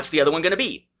 What's the other one going to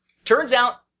be? Turns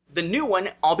out, the new one,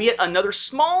 albeit another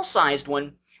small-sized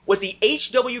one, was the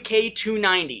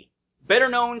HWK-290, better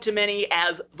known to many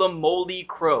as the Moldy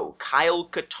Crow, Kyle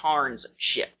Katarn's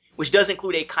ship, which does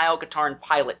include a Kyle Katarn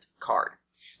pilot card.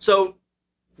 So,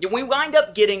 we wind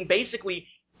up getting basically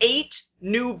 8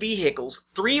 new vehicles,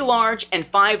 3 large and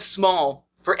 5 small,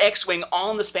 for X-Wing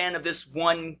all in the span of this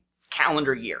one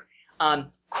calendar year.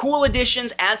 Cool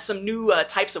additions, adds some new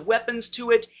types of weapons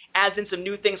to it, adds in some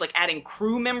new things like adding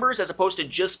crew members as opposed to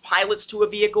just pilots to a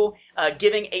vehicle,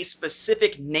 giving a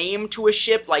specific name to a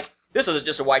ship, like this is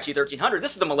just a YT-1300,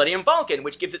 this is the Millennium Falcon,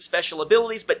 which gives it special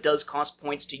abilities but does cost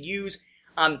points to use.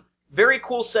 Very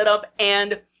cool setup,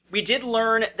 and we did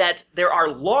learn that there are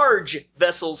large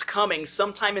vessels coming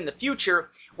sometime in the future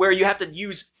where you have to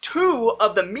use 2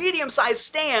 of the medium-sized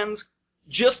stands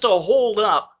just to hold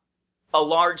up a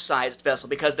large-sized vessel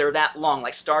because they're that long,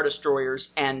 like Star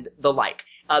Destroyers and the like.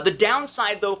 The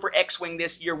downside, though, for X-Wing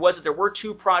this year was that there were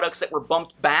 2 products that were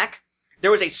bumped back.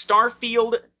 There was a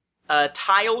Starfield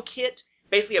tile kit,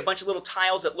 basically a bunch of little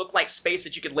tiles that look like space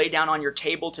that you could lay down on your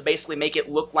table to basically make it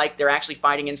look like they're actually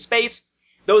fighting in space.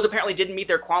 Those apparently didn't meet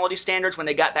their quality standards when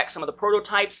they got back some of the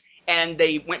prototypes, and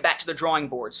they went back to the drawing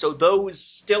board. So those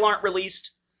still aren't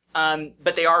released,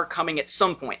 but they are coming at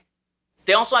some point.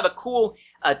 They also have a cool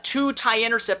 2 TIE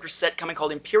Interceptor set coming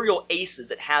called Imperial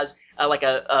Aces. It has like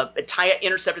a TIE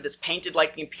Interceptor that's painted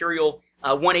like the Imperial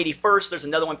 181st. There's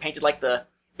another one painted like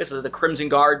this is the Crimson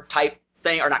Guard type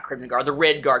thing, or not Crimson Guard, the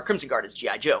Red Guard. Crimson Guard is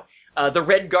G.I. Joe. The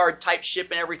Red Guard type ship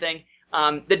and everything.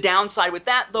 The downside with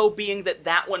that, though, being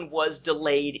that one was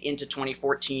delayed into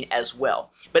 2014 as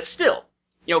well. But still,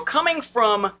 coming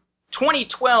from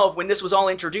 2012, when this was all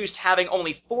introduced, having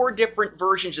only 4 different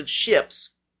versions of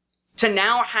ships, to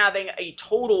now having a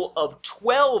total of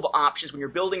 12 options when you're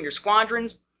building your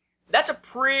squadrons, that's a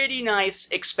pretty nice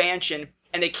expansion.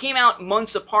 And they came out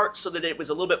months apart so that it was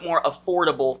a little bit more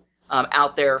affordable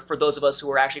out there for those of us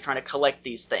who are actually trying to collect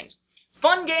these things.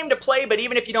 Fun game to play, but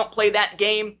even if you don't play that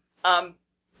game,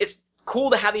 it's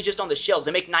cool to have these just on the shelves.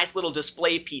 They make nice little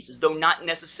display pieces, though not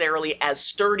necessarily as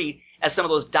sturdy as some of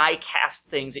those die-cast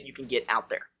things that you can get out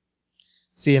there.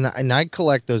 See, and I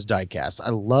collect those die-casts. I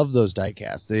love those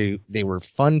die-casts. They were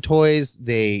fun toys.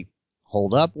 They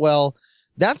hold up well.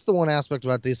 That's the one aspect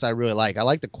about this I really like. I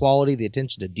like the quality, the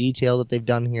attention to detail that they've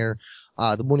done here.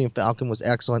 The Millennium Falcon was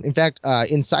excellent. In fact,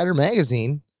 Insider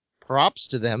Magazine, props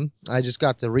to them. I just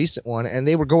got the recent one, and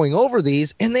they were going over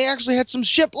these, and they actually had some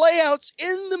ship layouts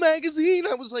in the magazine.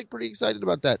 I was pretty excited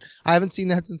about that. I haven't seen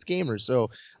that since Gamers,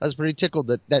 so I was pretty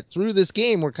tickled that through this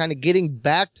game we're kind of getting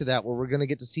back to that, where we're going to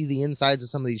get to see the insides of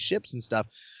some of these ships and stuff.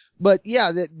 But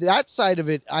yeah, that side of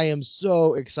it I am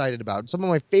so excited about. Some of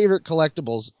my favorite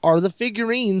collectibles are the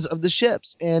figurines of the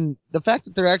ships, and the fact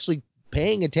that they're actually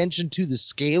paying attention to the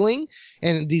scaling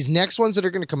and these next ones that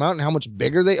are going to come out and how much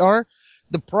bigger they are.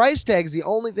 The price tag's the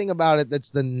only thing about it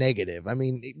that's the negative. I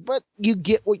mean, but you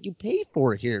get what you pay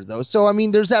for here, though. So, I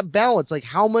mean, there's that balance. Like,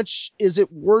 how much is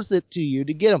it worth it to you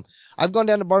to get them? I've gone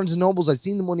down to Barnes & Nobles. I've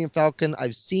seen the Millennium Falcon.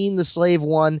 I've seen the Slave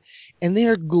one, and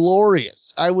they're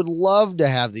glorious. I would love to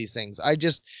have these things.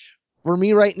 For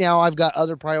me right now, I've got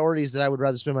other priorities that I would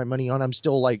rather spend my money on. I'm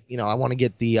still I want to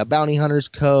get the Bounty Hunters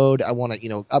code. I want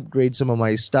to, upgrade some of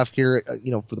my stuff here,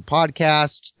 for the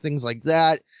podcast, things like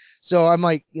that. So I'm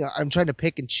I'm trying to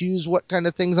pick and choose what kind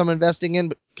of things I'm investing in.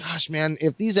 But gosh, man,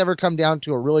 if these ever come down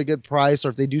to a really good price, or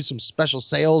if they do some special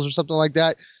sales or something like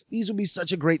that, these would be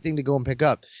such a great thing to go and pick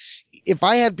up. If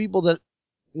I had people that,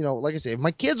 like I say, if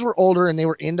my kids were older and they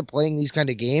were into playing these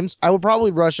kind of games, I would probably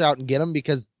rush out and get them,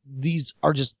 because these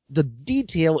are just, the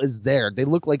detail is there. They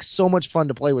look like so much fun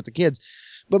to play with the kids.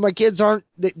 But my kids aren't,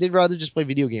 they'd rather just play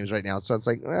video games right now. So it's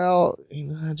well,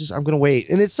 I'm going to wait.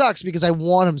 And it sucks because I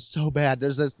want them so bad.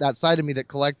 There's that side of me that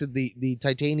collected the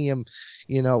titanium,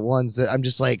 ones that I'm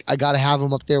just I got to have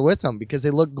them up there with them because they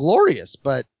look glorious.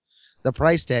 But the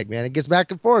price tag, man, it gets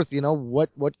back and forth.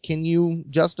 What can you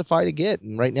justify to get?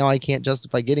 And right now I can't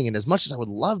justify getting it as much as I would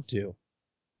love to.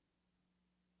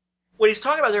 What he's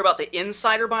talking about there about the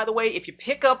Insider, by the way, if you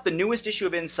pick up the newest issue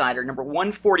of Insider, number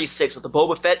 146 with the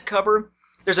Boba Fett cover,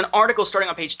 there's an article starting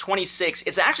on page 26.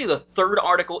 It's actually the 3rd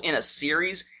article in a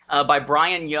series by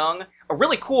Brian Young. A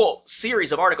really cool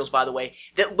series of articles, by the way,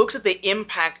 that looks at the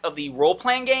impact of the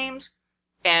role-playing games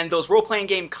and those role-playing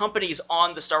game companies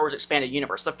on the Star Wars Expanded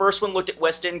Universe. The first one looked at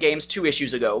West End Games 2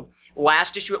 issues ago.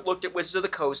 Last issue it looked at Wizards of the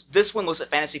Coast. This one looks at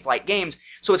Fantasy Flight Games.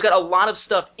 So it's got a lot of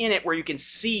stuff in it where you can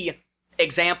see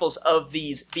examples of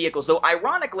these vehicles. Though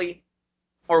ironically,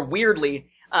 or weirdly,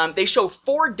 they show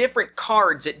 4 different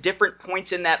cards at different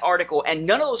points in that article, and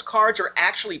none of those cards are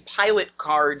actually pilot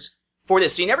cards for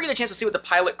this. So you never get a chance to see what the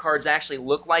pilot cards actually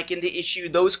look like in the issue.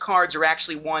 Those cards are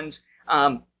actually ones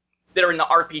that are in the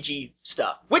RPG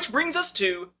stuff. Which brings us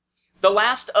to the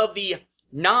last of the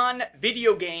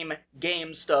non-video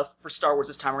game stuff for Star Wars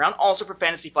this time around, also for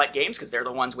Fantasy Flight Games, because they're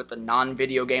the ones with the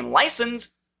non-video game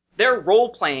license, their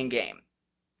role-playing game.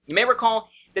 You may recall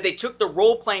that they took the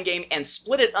role-playing game and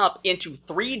split it up into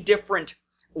 3 different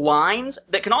lines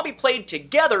that can all be played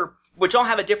together, which all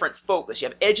have a different focus. You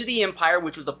have Edge of the Empire,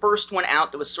 which was the first one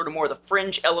out that was sort of more of the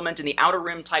fringe element and the Outer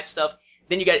Rim type stuff.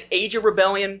 Then you got Age of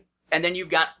Rebellion, and then you've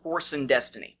got Force and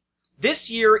Destiny. This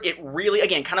year, it really,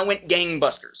 again, kind of went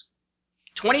gangbusters.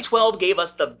 2012 gave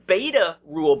us the beta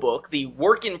rulebook, the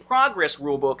work-in-progress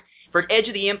rulebook for Edge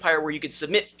of the Empire, where you could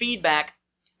submit feedback.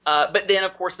 But then,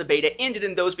 of course, the beta ended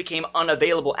and those became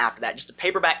unavailable after that. Just a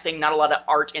paperback thing, not a lot of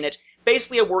art in it.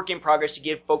 Basically a work in progress to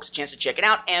give folks a chance to check it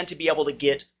out and to be able to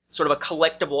get sort of a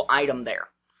collectible item there.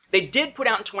 They did put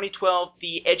out in 2012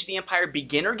 the Edge of the Empire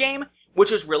beginner game,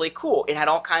 which was really cool. It had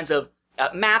all kinds of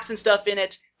maps and stuff in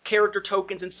it, character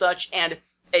tokens and such, and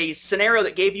a scenario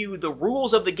that gave you the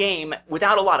rules of the game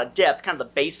without a lot of depth, kind of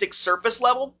the basic surface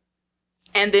level.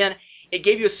 And then it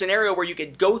gave you a scenario where you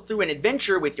could go through an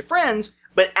adventure with your friends,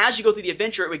 but as you go through the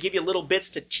adventure, it would give you little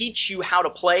bits to teach you how to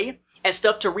play and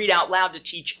stuff to read out loud to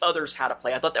teach others how to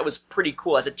play. I thought that was pretty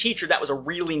cool. As a teacher, that was a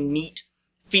really neat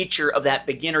feature of that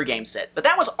beginner game set. But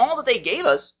that was all that they gave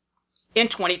us in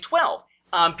 2012.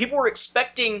 People were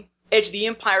expecting Edge of the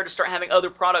Empire to start having other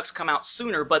products come out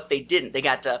sooner, but they didn't. They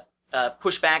got to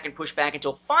push back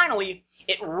until finally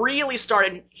it really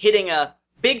started hitting a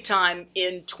big time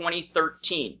in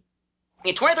 2013.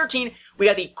 In 2013, we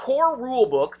got the core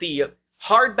rulebook, the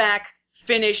hardback,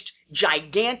 finished,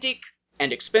 gigantic,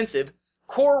 and expensive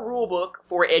core rulebook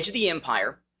for Edge of the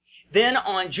Empire. Then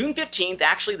on June 15th,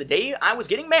 actually the day I was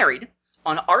getting married,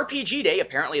 on RPG Day,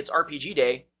 apparently it's RPG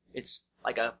Day, it's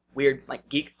like a weird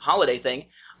geek holiday thing,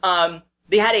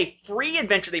 they had a free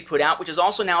adventure they put out, which is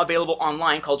also now available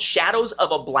online, called Shadows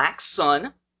of a Black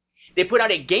Sun. They put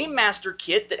out a Game Master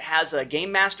kit that has a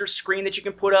Game Master screen that you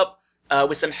can put up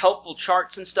with some helpful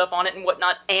charts and stuff on it and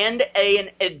whatnot, and an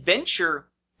adventure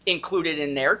included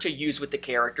in there to use with the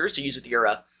characters, to use with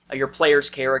your players'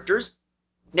 characters.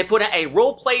 They put out a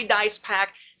role-play dice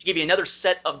pack to give you another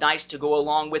set of dice to go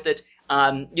along with it.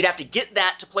 You'd have to get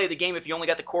that to play the game if you only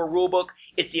got the core rulebook.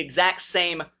 It's the exact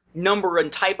same number and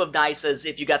type of dice as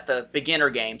if you got the beginner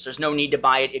game, so there's no need to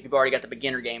buy it if you've already got the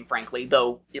beginner game, frankly,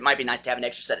 though it might be nice to have an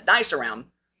extra set of dice around.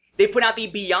 They put out the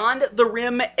Beyond the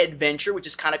Rim adventure, which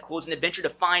is kind of cool. It's an adventure to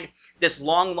find this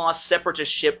long-lost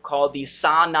separatist ship called the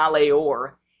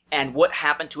Sa-na-le-or, and what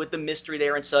happened to it, the mystery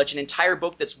there and such. An entire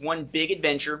book that's one big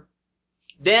adventure.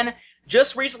 Then,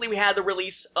 just recently we had the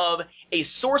release of a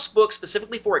source book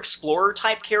specifically for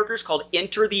Explorer-type characters called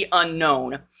Enter the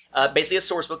Unknown. Basically a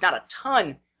source book, not a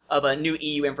ton of new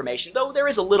EU information, though there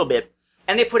is a little bit.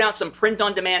 And they put out some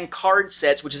print-on-demand card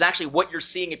sets, which is actually what you're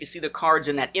seeing if you see the cards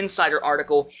in that Insider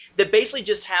article, that basically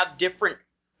just have different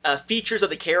features of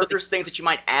the characters, things that you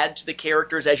might add to the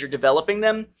characters as you're developing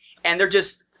them. And they're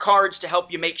just cards to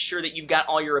help you make sure that you've got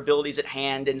all your abilities at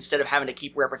hand instead of having to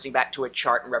keep referencing back to a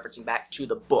chart and referencing back to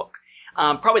the book.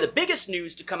 Probably the biggest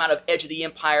news to come out of Edge of the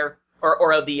Empire,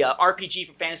 or of the RPG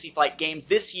for Fantasy Flight Games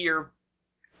this year,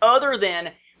 other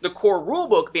than the core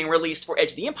rulebook being released for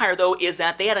Edge of the Empire, though, is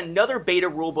that they had another beta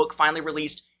rulebook finally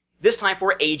released, this time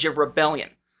for Age of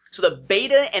Rebellion. So the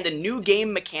beta and the new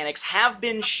game mechanics have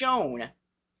been shown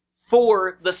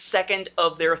for the second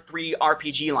of their 3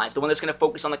 RPG lines, the one that's going to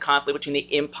focus on the conflict between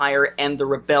the Empire and the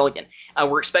Rebellion.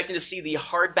 We're expecting to see the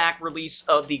hardback release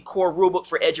of the core rulebook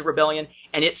for Edge of Rebellion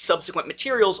and its subsequent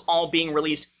materials all being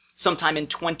released sometime in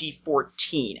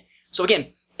 2014. So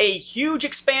again, a huge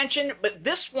expansion, but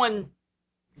this one,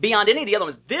 beyond any of the other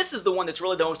ones, this is the one that's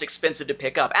really the most expensive to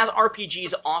pick up, as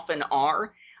RPGs often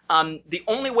are. The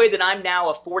only way that I'm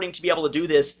now affording to be able to do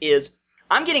this is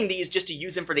I'm getting these just to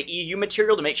use them for the EU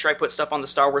material to make sure I put stuff on the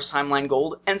Star Wars Timeline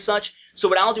Gold and such. So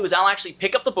what I'll do is I'll actually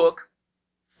pick up the book.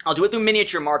 I'll do it through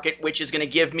Miniature Market, which is going to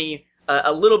give me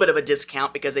a little bit of a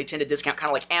discount because they tend to discount kind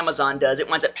of like Amazon does. It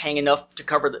winds up paying enough to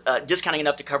cover discounting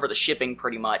enough to cover the shipping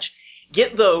pretty much.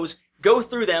 Get those, go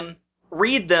through them,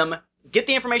 read them, get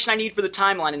the information I need for the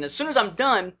timeline, and as soon as I'm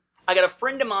done, I got a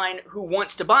friend of mine who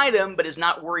wants to buy them but is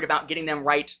not worried about getting them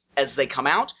right as they come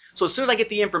out. So as soon as I get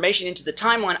the information into the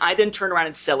timeline, I then turn around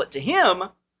and sell it to him,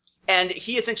 and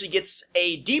he essentially gets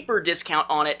a deeper discount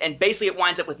on it, and basically it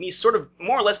winds up with me sort of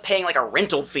more or less paying like a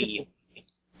rental fee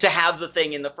to have the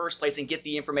thing in the first place and get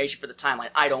the information for the timeline.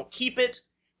 I don't keep it,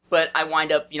 but I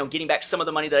wind up, getting back some of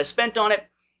the money that I spent on it.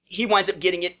 He winds up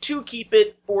getting it to keep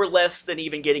it for less than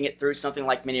even getting it through something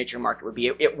like Miniature Market would be.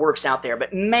 It works out there.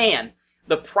 But man,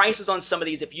 the prices on some of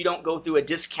these, if you don't go through a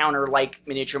discounter like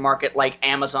Miniature Market, like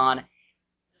Amazon,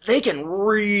 they can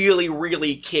really,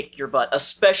 really kick your butt,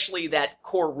 especially that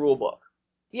core rulebook.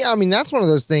 Yeah, I mean, that's one of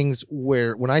those things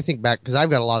where when I think back, because I've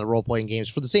got a lot of role-playing games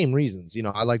for the same reasons.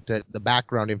 I like the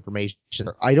background information.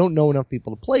 I don't know enough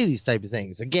people to play these type of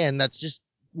things. Again, that's just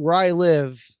where I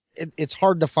live. It's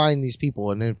hard to find these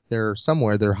people, and if they're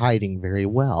somewhere, they're hiding very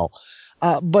well.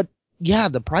 But yeah,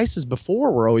 the prices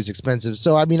before were always expensive.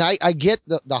 So, I mean, I get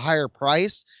the higher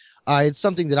price. It's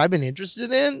something that I've been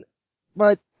interested in,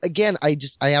 but again, I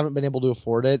haven't been able to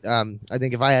afford it. I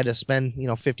think if I had to spend,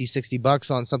 $50,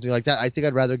 $60 on something like that, I think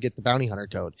I'd rather get the Bounty Hunter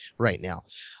code right now.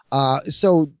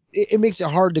 So it makes it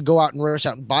hard to go out and rush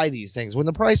out and buy these things. When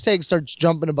the price tag starts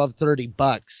jumping above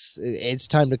 $30, it's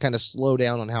time to kind of slow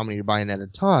down on how many you're buying at a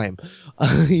time.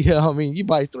 You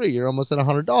buy 3, you're almost at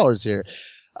 $100 here.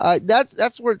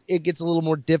 That's where it gets a little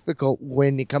more difficult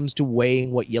when it comes to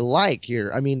weighing what you like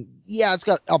here. I mean, yeah, it's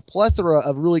got a plethora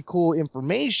of really cool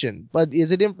information, but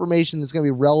is it information that's going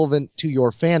to be relevant to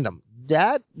your fandom?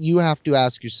 That you have to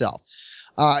ask yourself.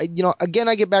 Again,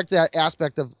 I get back to that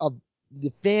aspect of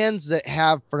the fans that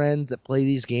have friends that play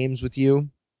these games with you.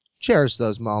 Cherish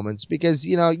those moments because,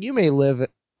 you may live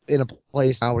in a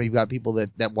place now where you've got people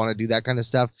that want to do that kind of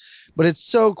stuff, but it's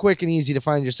so quick and easy to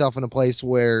find yourself in a place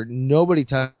where nobody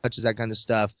touches that kind of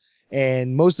stuff.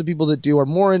 And most of the people that do are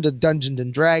more into Dungeons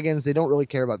and Dragons. They don't really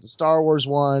care about the Star Wars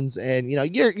ones. And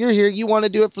you're here, you want to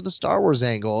do it for the Star Wars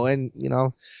angle. And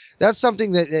that's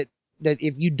something that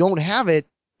if you don't have it,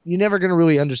 you're never going to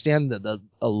really understand the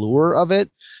allure of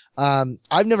it.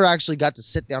 I've never actually got to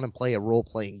sit down and play a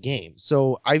role-playing game.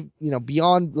 So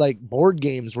beyond like board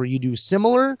games where you do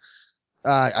similar,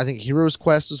 I think Heroes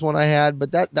Quest is one I had,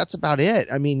 but that's about it.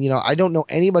 I mean, I don't know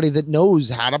anybody that knows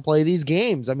how to play these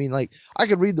games. I mean, like, I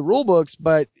could read the rule books,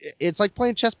 but it's like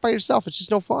playing chess by yourself. It's just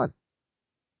no fun.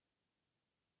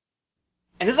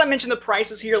 And since I mentioned the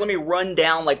prices here, let me run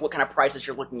down like what kind of prices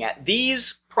you're looking at.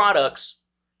 These products,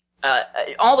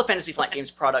 all the Fantasy Flight Games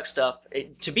product stuff,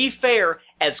 to be fair,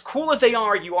 as cool as they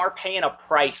are, you are paying a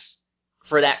price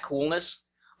for that coolness.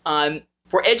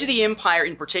 For Edge of the Empire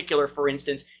in particular, for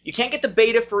instance, you can't get the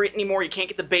beta for it anymore. You can't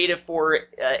get the beta for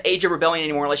Age of Rebellion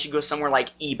anymore unless you go somewhere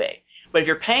like eBay. But if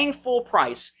you're paying full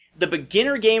price, the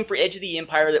beginner game for Edge of the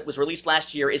Empire that was released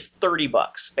last year is $30,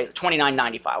 basically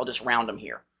 $29.95. I'll just round them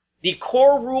here. The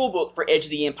core rulebook for Edge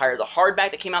of the Empire, the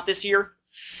hardback that came out this year,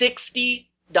 $60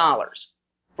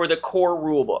 for the core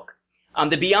rulebook.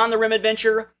 The Beyond the Rim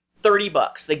adventure,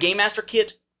 $30. The Game Master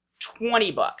Kit,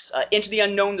 $20. Into the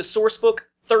Unknown, the source book,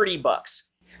 $30.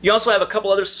 You also have a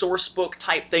couple other source book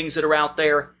type things that are out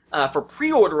there for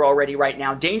pre-order already right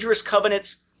now. Dangerous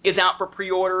Covenants is out for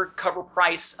pre-order, cover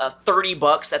price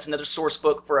 $30. That's another source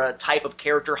book for a type of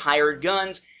character, hired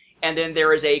guns. And then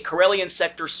there is a Corellian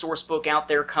Sector source book out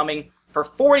there coming for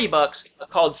 $40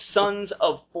 called Sons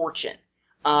of Fortune.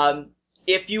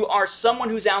 If you are someone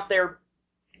who's out there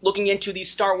looking into the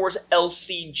Star Wars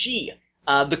LCG,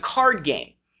 the card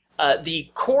game, the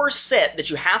core set that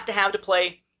you have to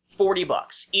play,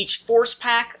 $40. Each force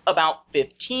pack, about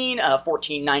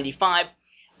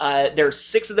 $14.95. There's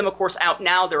 6 of them, of course, out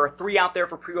now. There are 3 out there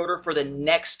for pre-order for the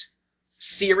next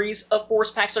series of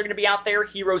force packs that are going to be out there.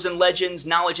 Heroes and Legends,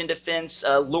 Knowledge and Defense,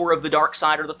 Lure of the Dark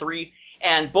Side are the 3.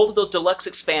 And both of those deluxe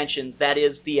expansions, that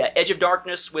is the Edge of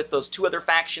Darkness with those 2 other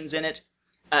factions in it,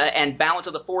 and Balance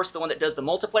of the Force, the one that does the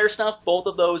multiplayer stuff, both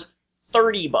of those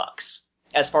 $30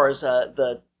 as far as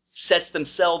the sets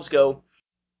themselves go.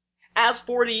 As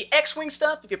for the X-Wing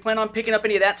stuff, if you plan on picking up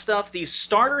any of that stuff, the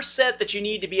starter set that you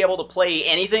need to be able to play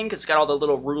anything, because it's got all the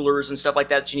little rulers and stuff like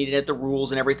that you need to hit the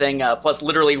rules and everything, plus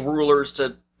literally rulers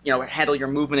to handle your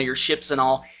movement of your ships and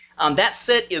all. That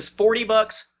set is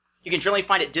 $40. You can generally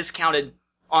find it discounted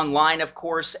online, of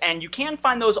course, and you can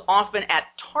find those often at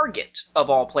Target, of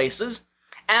all places.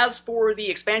 As for the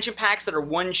expansion packs that are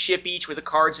 1 ship each with the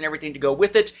cards and everything to go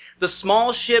with it, the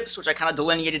small ships, which I kind of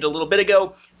delineated a little bit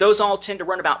ago, those all tend to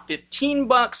run about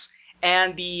 $15,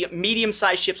 and the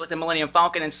medium-sized ships like the Millennium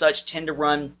Falcon and such tend to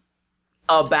run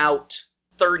about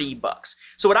 $30.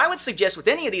 So what I would suggest with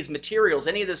any of these materials,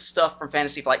 any of this stuff from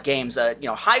Fantasy Flight Games,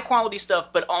 high-quality stuff,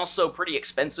 but also pretty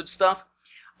expensive stuff,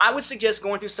 I would suggest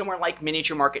going through somewhere like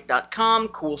MiniatureMarket.com,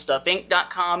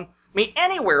 CoolStuffInc.com,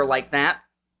 anywhere like that.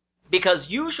 Because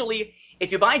usually,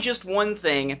 if you buy just one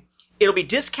thing, it'll be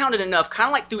discounted enough, kind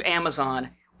of like through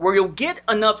Amazon, where you'll get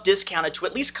enough discounted to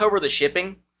at least cover the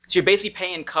shipping. So you're basically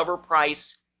paying cover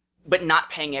price, but not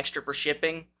paying extra for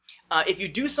shipping. If you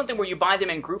do something where you buy them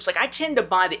in groups, like I tend to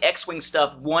buy the X-Wing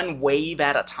stuff 1 wave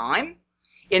at a time.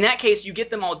 In that case, you get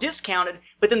them all discounted,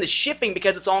 but then the shipping,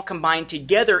 because it's all combined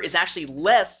together, is actually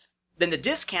less than the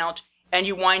discount, and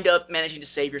you wind up managing to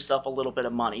save yourself a little bit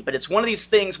of money. But it's one of these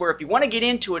things where if you want to get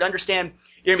into it, understand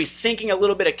you're going to be sinking a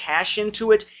little bit of cash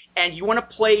into it, and you want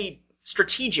to play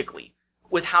strategically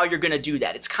with how you're going to do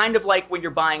that. It's kind of like when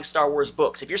you're buying Star Wars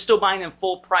books. If you're still buying them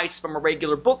full price from a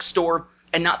regular bookstore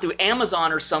and not through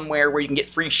Amazon or somewhere where you can get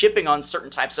free shipping on certain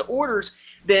types of orders,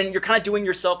 then you're kind of doing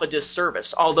yourself a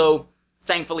disservice, although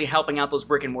thankfully helping out those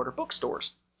brick and mortar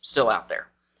bookstores still out there.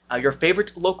 Your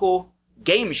favorite local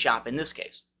game shop in this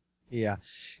case. Yeah.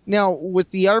 Now, with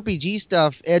the RPG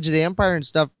stuff, Edge of the Empire and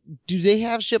stuff, do they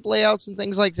have ship layouts and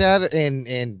things like that,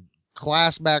 and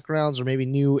class backgrounds, or maybe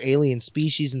new alien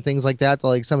species and things like that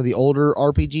like some of the older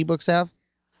RPG books have?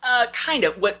 Kind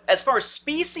of. As far as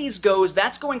species goes,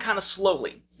 that's going kind of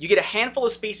slowly. You get a handful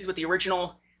of species with the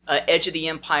original Edge of the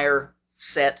Empire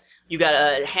set. You got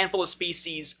a handful of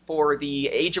species for the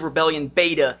Age of Rebellion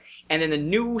beta, and then the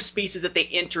new species that they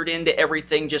entered into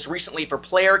everything just recently for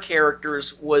player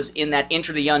characters was in that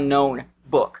Enter the Unknown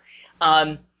book.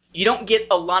 You don't get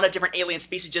a lot of different alien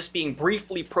species just being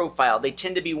briefly profiled. They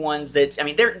tend to be ones that,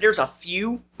 there's a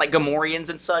few, like Gamorreans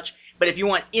and such, but if you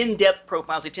want in-depth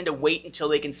profiles, they tend to wait until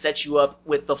they can set you up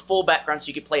with the full background so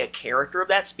you can play a character of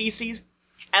that species.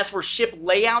 As for ship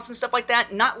layouts and stuff like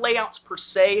that, not layouts per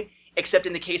se, except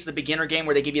in the case of the beginner game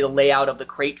where they give you the layout of the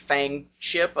Crate Fang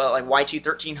ship, like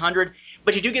Y2-1300.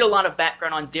 But you do get a lot of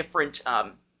background on different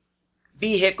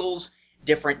vehicles,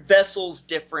 different vessels,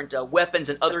 different weapons,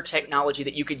 and other technology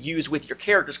that you could use with your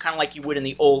characters, kind of like you would in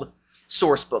the old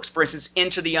source books. For instance,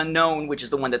 Into the Unknown, which is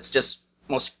the one that's just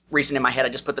most recent in my head, I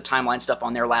just put the timeline stuff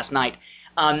on there last night,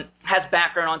 has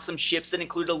background on some ships that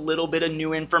include a little bit of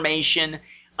new information,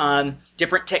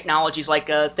 different technologies like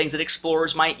things that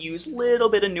explorers might use, little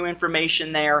bit of new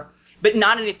information there, but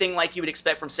not anything like you would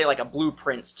expect from, say, like a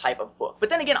Blueprints type of book. But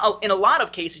then again, in a lot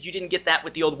of cases, you didn't get that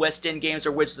with the old West End games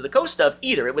or Wizards of the Coast stuff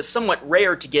either. It was somewhat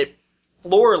rare to get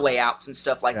floor layouts and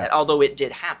stuff like that, although it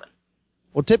did happen.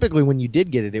 Well, typically when you did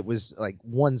get it, it was like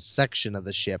one section of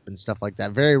the ship and stuff like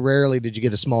that. Very rarely did you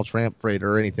get a small tramp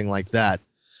freighter or anything like that.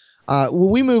 When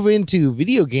we move into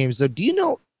video games, though, do you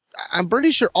know, I'm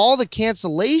pretty sure all the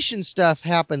cancellation stuff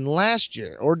happened last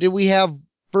year, or did we have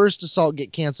First Assault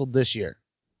get canceled this year?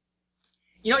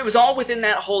 You know, it was all within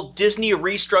that whole Disney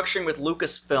restructuring with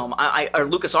Lucasfilm, or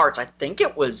LucasArts. I think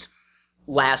it was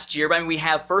last year. I mean, we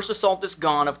have First Assault is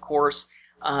gone, of course.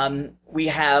 We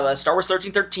have Star Wars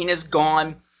 1313 is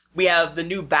gone. We have the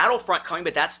new Battlefront coming,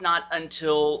 but that's not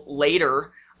until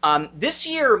later. This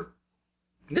year,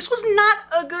 this was not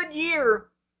a good year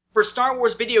for Star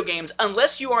Wars video games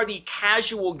unless you are the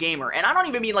casual gamer. And I don't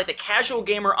even mean like the casual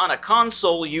gamer on a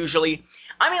console usually.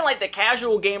 I mean like the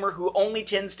casual gamer who only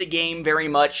tends to game very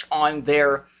much on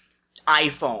their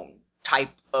iPhone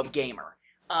type of gamer.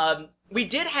 We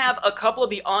did have a couple of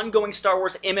the ongoing Star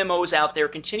Wars MMOs out there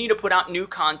continue to put out new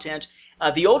content.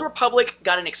 The Old Republic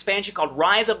got an expansion called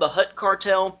Rise of the Hutt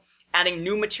Cartel, adding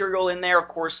new material in there. Of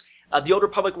course, the Old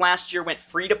Republic last year went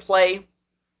free to play.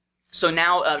 So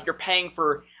now you're paying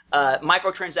for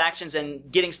microtransactions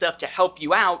and getting stuff to help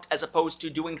you out as opposed to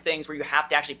doing things where you have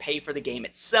to actually pay for the game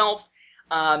itself.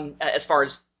 As far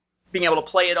as being able to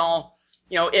play it all,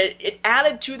 you know, it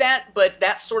added to that, but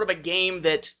that's sort of a game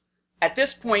that at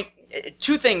this point,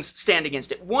 two things stand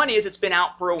against it. One is it's been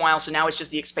out for a while, so now it's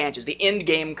just the expansions, the end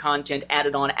game content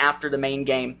added on after the main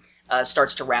game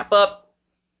starts to wrap up.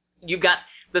 You've got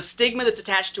the stigma that's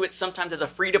attached to it sometimes as a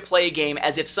free-to-play game,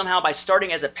 as if somehow by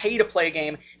starting as a pay-to-play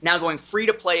game, now going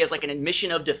free-to-play is like an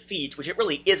admission of defeat, which it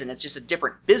really isn't. It's just a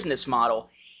different business model.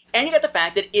 And you got the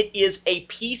fact that it is a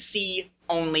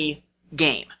PC-only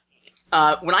game.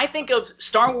 When I think of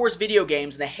Star Wars video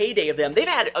games and the heyday of them, they've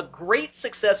had a great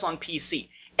success on PC.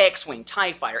 X-Wing,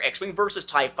 TIE Fighter, X-Wing versus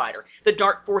TIE Fighter, the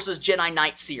Dark Forces Jedi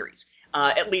Knight series,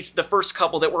 at least the first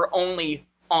couple that were only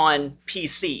on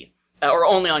PC, or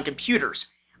only on computers.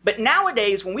 But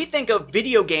nowadays, when we think of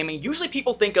video gaming, usually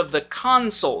people think of the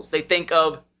consoles. They think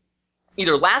of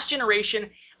either last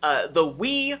generation, the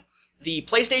Wii, the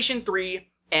PlayStation 3,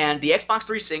 and the Xbox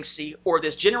 360, or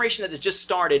this generation that has just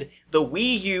started, the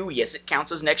Wii U, yes, it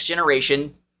counts as next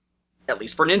generation, at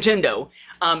least for Nintendo,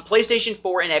 PlayStation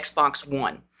 4, and Xbox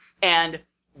One. And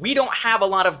we don't have a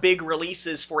lot of big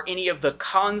releases for any of the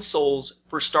consoles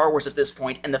for Star Wars at this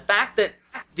point, and the fact that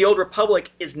The Old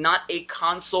Republic is not a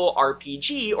console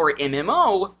RPG or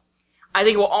MMO, I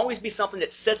think will always be something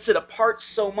that sets it apart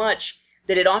so much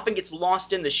that it often gets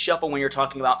lost in the shuffle when you're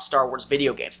talking about Star Wars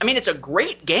video games. I mean, it's a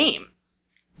great game,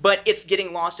 but it's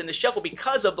getting lost in the shuffle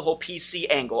because of the whole PC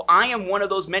angle. I am one of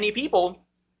those many people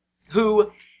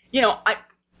who, you know,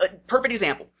 perfect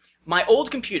example. My old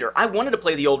computer, I wanted to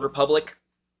play The Old Republic,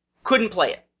 couldn't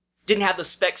play it. Didn't have the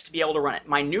specs to be able to run it.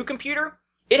 My new computer,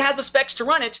 it has the specs to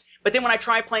run it, but then when I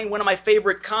try playing one of my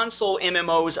favorite console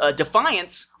MMOs,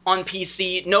 Defiance, on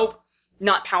PC, nope,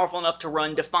 not powerful enough to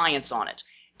run Defiance on it.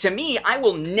 To me, I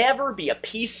will never be a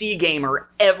PC gamer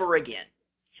ever again,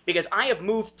 because I have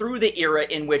moved through the era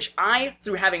in which I,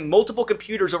 through having multiple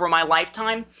computers over my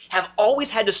lifetime, have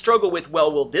always had to struggle with,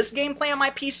 well, will this game play on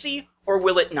my PC or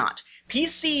will it not?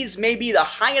 PCs may be the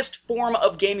highest form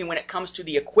of gaming when it comes to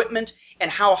the equipment and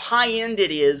how high-end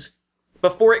it is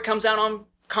before it comes out on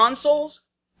consoles,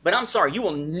 but I'm sorry, you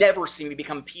will never see me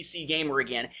become a PC gamer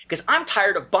again, because I'm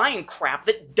tired of buying crap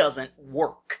that doesn't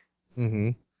work. Mm-hmm.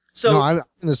 So, no, I'm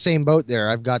in the same boat there.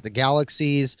 I've got the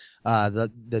Galaxies,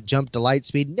 the Jump to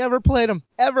Lightspeed. Never played them,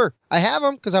 ever. I have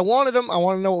them because I wanted them. I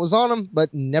want to know what was on them,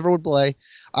 but never would play.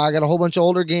 I got a whole bunch of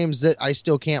older games that I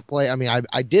still can't play. I mean,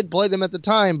 I did play them at the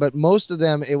time, but most of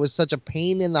them, it was such a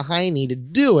pain in the hiney to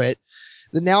do it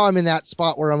that now I'm in that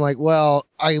spot where I'm like, well,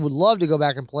 I would love to go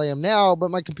back and play them now,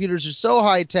 but my computers are so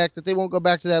high tech that they won't go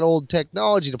back to that old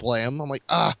technology to play them. I'm like,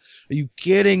 are you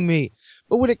kidding me?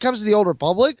 But when it comes to the Old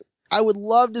Republic, I would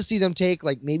love to see them take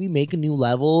like maybe make a new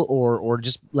level or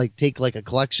just like take like a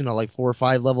collection of like 4 or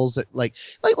 5 levels that like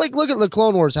look at the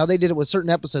Clone Wars, how they did it with certain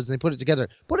episodes and they put it together.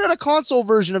 Put out a console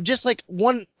version of just like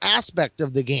one aspect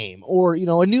of the game, or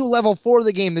a new level for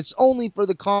the game that's only for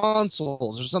the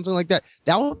consoles or something like that.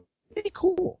 That would be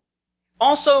cool.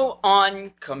 Also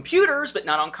on computers, but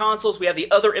not on consoles, we have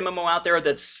the other MMO out there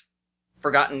that's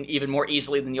forgotten even more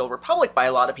easily than the Old Republic by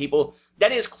a lot of people.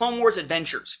 That is Clone Wars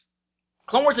Adventures.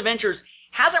 Clone Wars Adventures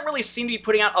hasn't really seemed to be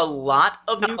putting out a lot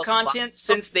of new content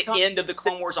since the end of the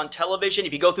Clone Wars on television.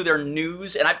 If you go through their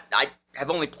news, and I have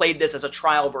only played this as a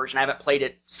trial version, I haven't played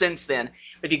it since then.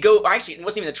 But if you go, or actually, it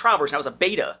wasn't even the trial version, I was a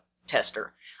beta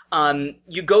tester.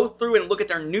 You go through and look at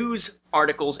their news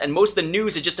articles, and most of the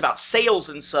news is just about sales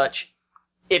and such.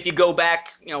 If you go back,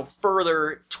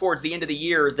 further towards the end of the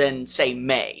year than, say,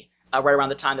 May, right around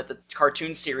the time that the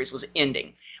cartoon series was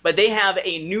ending. But they have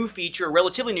a new feature, a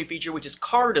relatively new feature, which is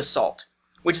Card Assault,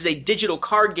 which is a digital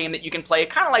card game that you can play,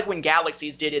 kind of like when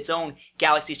Galaxies did its own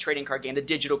Galaxies trading card game, the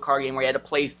digital card game where you had to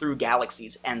play through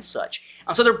Galaxies and such.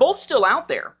 So they're both still out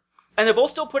there, and they're both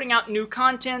still putting out new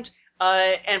content.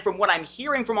 And from what I'm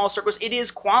hearing from all circles, it is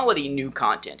quality new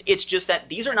content. It's just that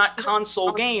these are not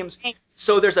console games,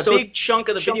 so there's a big chunk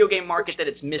of the video game market that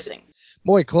it's missing.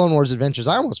 Boy, Clone Wars Adventures,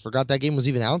 I almost forgot that game was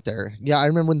even out there. Yeah, I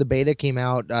remember when the beta came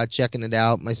out, checking it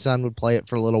out. My son would play it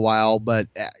for a little while, but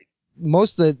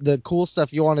most of the cool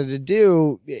stuff you wanted to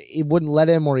do, it wouldn't let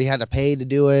him, or he had to pay to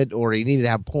do it, or he needed to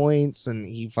have points, and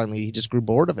he just grew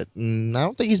bored of it. And I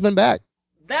don't think he's been back.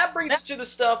 That brings us to the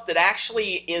stuff that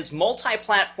actually is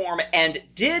multi-platform and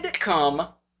did come,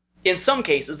 in some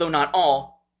cases, though not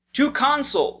all, to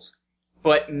consoles.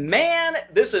 But man,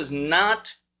 this is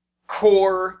not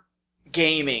core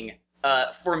gaming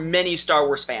for many Star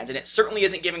Wars fans, and it certainly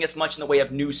isn't giving us much in the way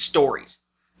of new stories.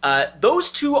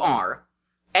 Those two are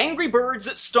Angry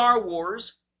Birds Star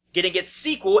Wars getting its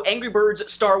sequel, Angry Birds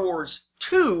Star Wars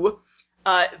 2.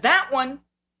 That one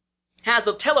has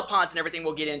the telepods and everything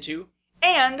we'll get into,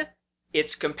 and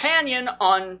its companion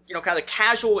on, kind of the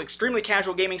casual, extremely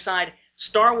casual gaming side,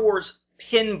 Star Wars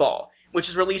Pinball, which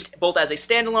is released both as a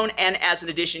standalone and as an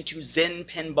addition to Zen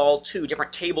Pinball 2,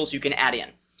 different tables you can add in.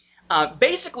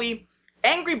 Basically,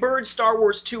 Angry Birds Star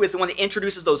Wars 2 is the one that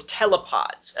introduces those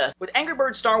telepods. With Angry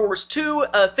Birds Star Wars 2,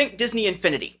 think Disney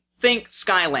Infinity. Think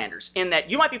Skylanders, in that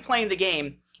you might be playing the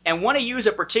game and want to use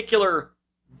a particular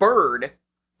bird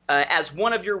as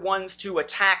one of your ones to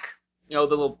attack, the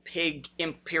little pig,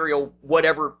 imperial,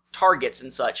 whatever targets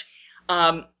and such.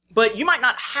 But you might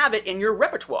not have it in your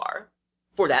repertoire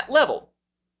for that level.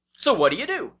 So what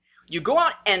do? You go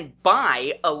out and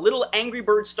buy a little Angry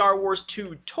Birds Star Wars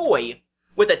 2 toy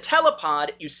with a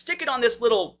telepod. You stick it on this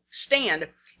little stand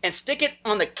and stick it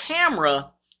on the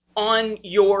camera on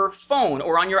your phone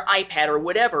or on your iPad or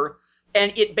whatever,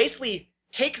 and it basically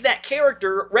takes that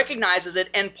character, recognizes it,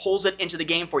 and pulls it into the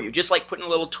game for you, just like putting a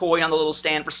little toy on the little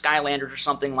stand for Skylanders or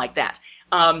something like that.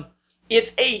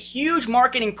 It's a huge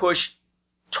marketing push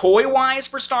toy-wise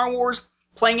for Star Wars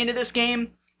playing into this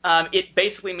game. It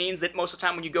basically means that most of the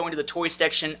time when you go into the toy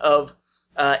section of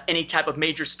any type of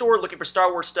major store looking for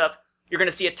Star Wars stuff, you're going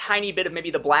to see a tiny bit of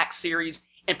maybe the Black Series,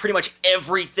 and pretty much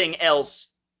everything else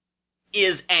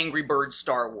is Angry Birds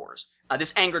Star Wars.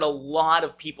 This angered a lot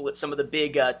of people at some of the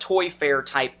big toy fair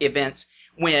type events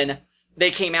when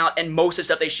they came out, and most of the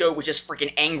stuff they showed was just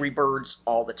freaking Angry Birds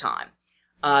all the time.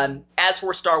 As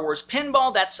for Star Wars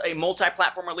Pinball, that's a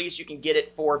multi-platform release. You can get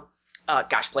it for,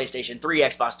 PlayStation 3,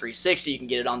 Xbox 360. You can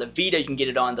get it on the Vita. You can get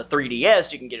it on the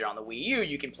 3DS. You can get it on the Wii U.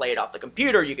 You can play it off the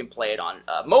computer. You can play it on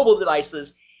mobile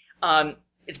devices.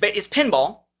 It's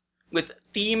pinball with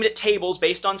themed tables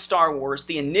based on Star Wars.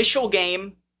 The initial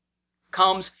game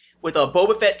comes with a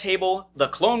Boba Fett table, the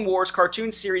Clone Wars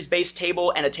cartoon series based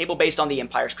table, and a table based on The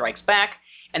Empire Strikes Back.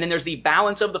 And then there's the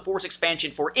Balance of the Force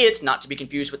expansion for it, not to be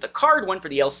confused with the card one for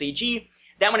the LCG.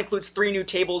 That one includes 3 new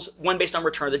tables, one based on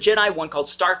Return of the Jedi, one called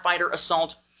Starfighter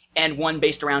Assault, and one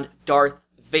based around Darth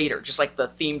Vader, just like the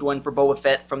themed one for Boba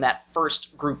Fett from that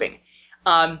first grouping.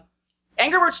 Angry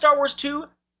Birds Star Wars 2,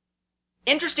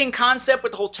 interesting concept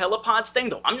with the whole telepods thing,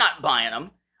 though I'm not buying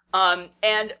them.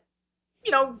 And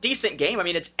decent game. I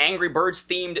mean, it's Angry Birds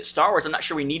themed Star Wars. I'm not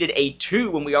sure we needed a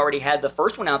 2 when we already had the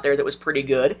first one out there that was pretty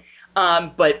good.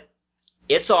 But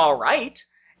it's alright.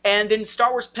 And in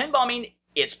Star Wars Pinball, I mean,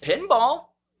 it's pinball,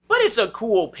 but it's a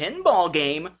cool pinball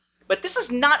game. But this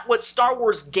is not what Star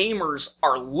Wars gamers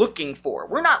are looking for.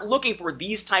 We're not looking for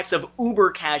these types of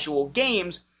uber casual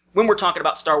games when we're talking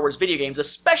about Star Wars video games,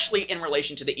 especially in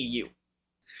relation to the EU.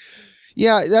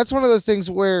 Yeah, that's one of those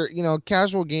things where,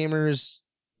 casual gamers,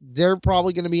 they're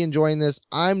probably going to be enjoying this.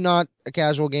 I'm not a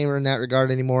casual gamer in that regard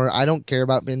anymore. I don't care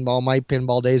about pinball. My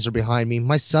pinball days are behind me.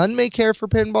 My son may care for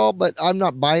pinball, but I'm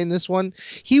not buying this one.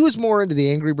 He was more into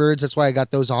the Angry Birds. That's why I got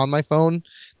those on my phone.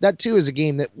 That too is a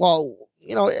game that, well,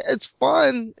 it's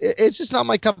fun. It's just not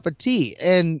my cup of tea.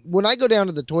 And when I go down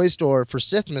to the toy store for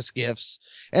Sithmas gifts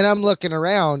and I'm looking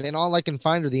around and all I can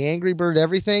find are the Angry Bird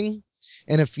everything,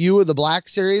 and a few of the Black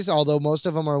Series, although most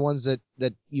of them are ones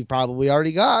that you probably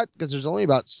already got because there's only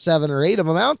about 7 or 8 of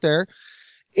them out there.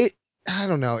 I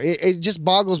don't know. It just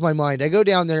boggles my mind. I go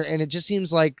down there and it just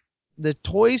seems like the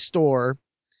toy store,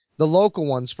 the local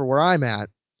ones for where I'm at,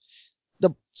 the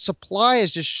supply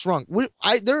has just shrunk.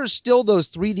 There are still those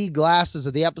 3D glasses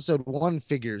of the episode 1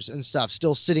 figures and stuff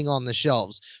still sitting on the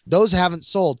shelves. Those haven't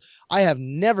sold. I have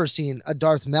never seen a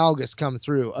Darth Malgus come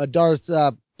through, a Darth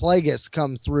Plagueis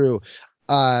come through.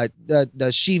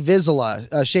 The Shea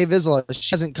Vizsla, she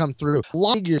hasn't come through. A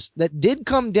lot of figures that did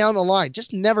come down the line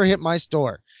just never hit my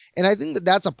store. And I think that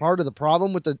that's a part of the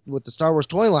problem with the Star Wars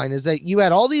toy line is that you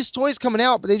had all these toys coming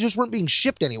out, but they just weren't being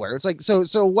shipped anywhere. It's like,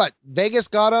 so what? Vegas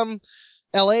got them,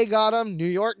 LA got them, New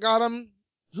York got them.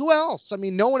 Who else? I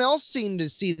mean, no one else seemed to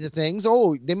see the things.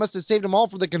 Oh, they must have saved them all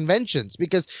for the conventions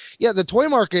because, yeah, the toy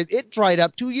market, it dried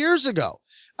up 2 years ago.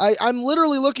 I'm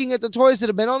literally looking at the toys that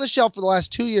have been on the shelf for the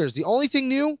last 2 years. The only thing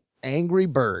new, Angry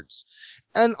Birds.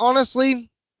 And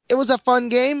honestly, it was a fun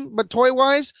game, but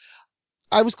toy-wise,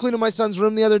 I was cleaning my son's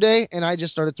room the other day, and I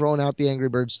just started throwing out the Angry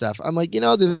Bird stuff. I'm like,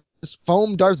 this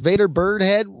foam Darth Vader bird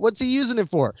head, what's he using it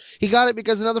for? He got it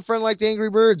because another friend liked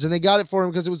Angry Birds, and they got it for him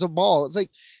because it was a ball. It's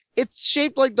like, it's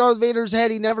shaped like Darth Vader's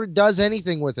head. He never does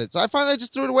anything with it. So I finally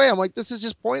just threw it away. I'm like, this is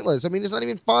just pointless. I mean, it's not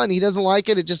even fun. He doesn't like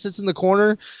it. It just sits in the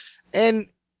corner. And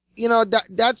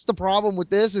that's the problem with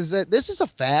this is that this is a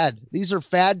fad. These are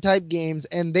fad type games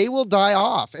and they will die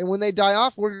off. And when they die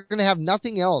off, we're going to have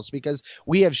nothing else because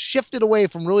we have shifted away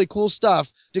from really cool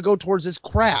stuff to go towards this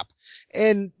crap.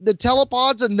 And the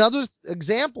Telepod's another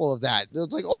example of that.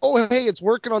 It's like, oh, hey, it's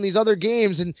working on these other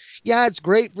games. And yeah, it's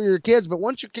great for your kids. But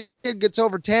once your kid gets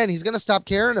over 10, he's going to stop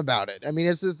caring about it. I mean,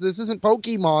 this isn't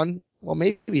Pokemon. Well,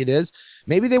 maybe it is.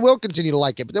 Maybe they will continue to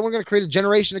like it. But then we're going to create a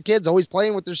generation of kids always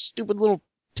playing with their stupid little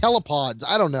telepods.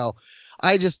 I don't know.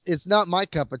 It's not my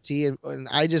cup of tea. And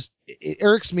it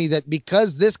irks me that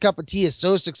because this cup of tea is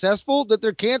so successful that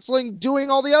they're canceling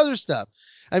doing all the other stuff.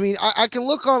 I mean, I can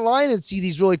look online and see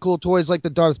these really cool toys like the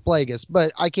Darth Plagueis,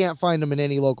 but I can't find them in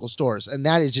any local stores. And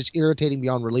that is just irritating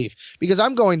beyond relief because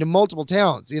I'm going to multiple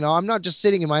towns. I'm not just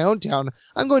sitting in my own town.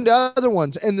 I'm going to other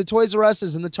ones, and the Toys R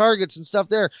Us's and the Targets and stuff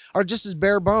there are just as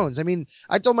bare bones. I mean,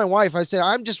 I told my wife, I said,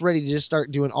 I'm just ready to just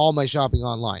start doing all my shopping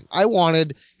online. I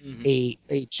wanted a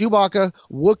Chewbacca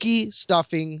Wookiee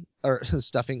stocking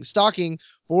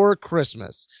for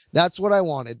Christmas. That's what I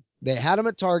wanted. They had them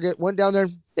at Target, went down there.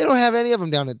 They don't have any of them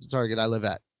down at the Target I live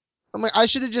at. I'm like, I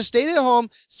should have just stayed at home,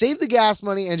 saved the gas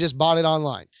money, and just bought it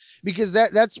online. Because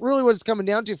that's really what it's coming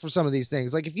down to for some of these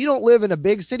things. Like, if you don't live in a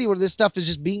big city where this stuff is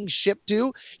just being shipped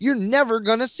to, you're never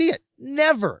going to see it.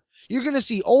 Never. You're going to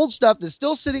see old stuff that's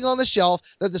still sitting on the shelf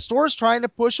that the store is trying to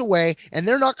push away, and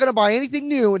they're not going to buy anything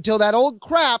new until that old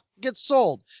crap gets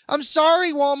sold. I'm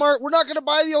sorry, Walmart. We're not going to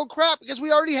buy the old crap because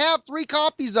we already have 3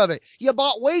 copies of it. You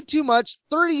bought way too much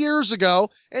 30 years ago,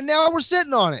 and now we're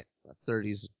sitting on it.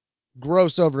 30's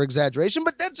gross over exaggeration,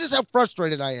 but that's just how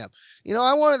frustrated I am.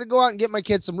 I wanted to go out and get my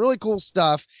kids some really cool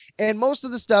stuff, and most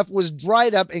of the stuff was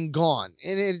dried up and gone.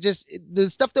 And the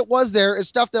stuff that was there is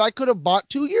stuff that I could have bought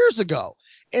 2 years ago.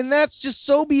 And that's just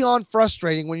so beyond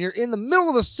frustrating when you're in the middle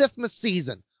of the Sithmas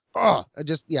season.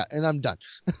 And I'm done.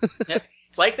 Yeah,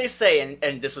 it's like they say,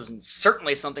 and this isn't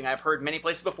certainly something I've heard many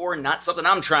places before, not something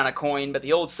I'm trying to coin, but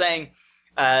the old saying,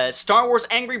 Star Wars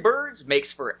Angry Birds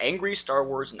makes for angry Star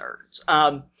Wars nerds.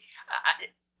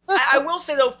 I will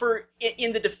say, though,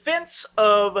 in the defense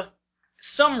of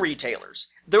some retailers,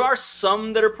 there are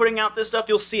some that are putting out this stuff.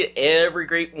 You'll see it every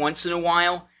great once in a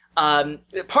while.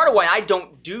 Part of why I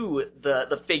don't do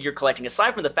the figure collecting,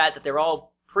 aside from the fact that they're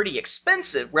all pretty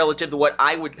expensive relative to what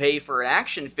I would pay for an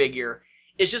action figure,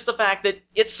 is just the fact that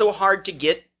it's so hard to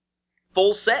get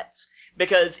full sets.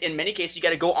 Because in many cases, you got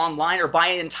to go online or buy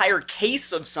an entire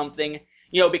case of something,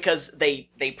 because they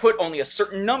put only a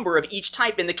certain number of each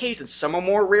type in the case, and some are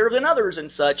more rare than others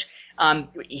and such.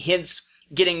 Hence,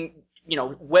 getting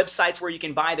websites where you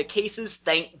can buy the cases,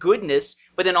 thank goodness,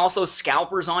 but then also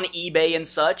scalpers on eBay and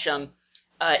such.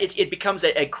 It becomes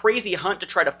a crazy hunt to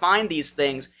try to find these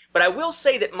things. But I will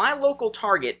say that my local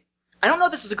Target, I don't know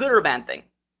if this is a good or a bad thing.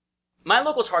 My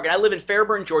local Target, I live in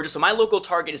Fairburn, Georgia, so my local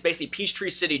Target is basically Peachtree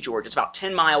City, Georgia. It's about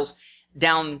 10 miles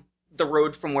down the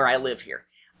road from where I live here.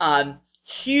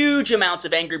 huge amounts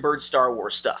of Angry Birds Star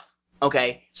Wars stuff.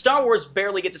 Okay, Star Wars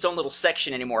barely gets its own little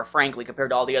section anymore, frankly, compared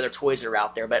to all the other toys that are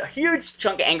out there, but a huge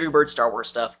chunk of Angry Birds Star Wars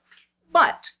stuff.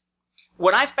 But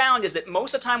what I found is that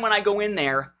most of the time when I go in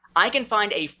there, I can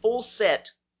find a full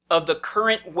set of the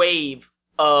current wave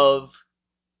of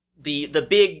the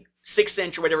big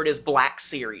 6-inch or whatever it is Black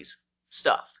Series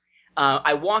stuff.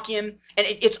 I walk in, and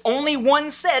it's only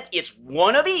one set. It's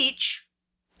one of each,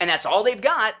 and that's all they've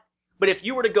got. But if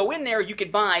you were to go in there, you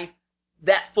could buy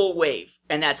that full wave,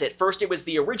 and that's it. First it was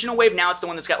the original wave, now it's the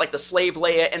one that's got like the Slave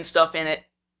Leia and stuff in it.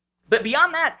 But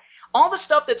beyond that, all the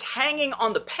stuff that's hanging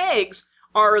on the pegs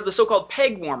are the so-called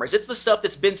peg warmers. It's the stuff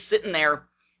that's been sitting there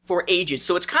for ages.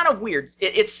 So it's kind of weird.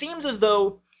 It seems as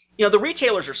though, the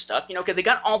retailers are stuck, because they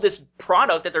got all this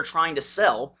product that they're trying to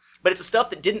sell, but it's the stuff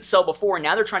that didn't sell before, and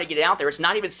now they're trying to get it out there. It's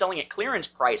not even selling at clearance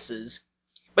prices.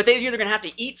 But they're either going to have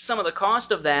to eat some of the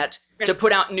cost of that to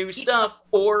put out new stuff,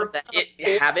 or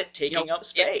have it taking up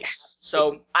space.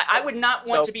 So I would not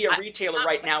want to be a retailer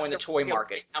right now in the toy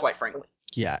market, quite frankly.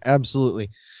 Yeah,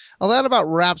 absolutely. Well, that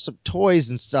about wraps up toys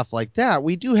and stuff like that.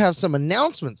 We do have some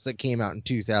announcements that came out in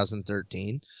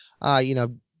 2013.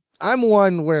 I'm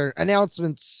one where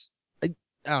announcements, I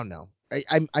don't know.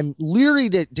 I'm leery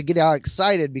to get out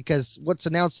excited because what's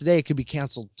announced today could be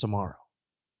canceled tomorrow.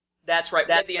 That's right.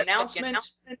 The announcement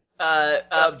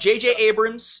of J.J.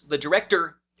 Abrams, the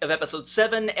director of Episode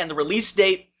 7, and the release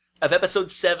date of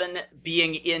Episode 7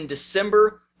 being in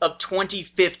December of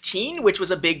 2015, which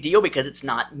was a big deal because it's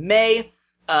not May,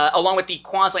 along with the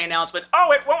quasi-announcement,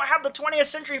 it won't have the 20th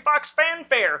Century Fox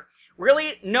fanfare.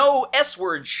 Really? No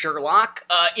S-word, Sherlock.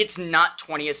 It's not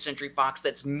 20th Century Fox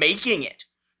that's making it.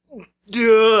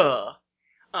 Duh.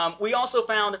 We also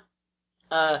found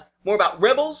more about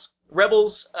Rebels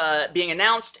being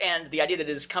announced, and the idea that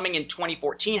it is coming in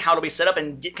 2014, how it'll be set up,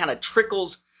 and get kind of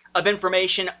trickles of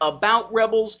information about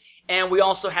Rebels. And we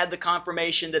also had the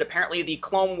confirmation that apparently the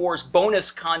Clone Wars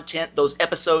bonus content, those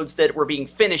episodes that were being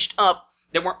finished up,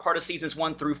 that weren't part of seasons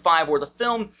 1 through 5 or the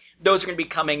film, those are going to be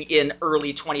coming in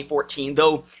early 2014,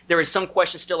 though there is some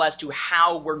question still as to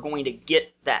how we're going to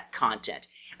get that content.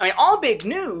 I mean, all big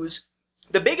news,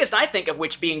 the biggest I think of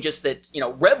which being just that,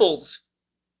 Rebels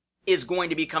is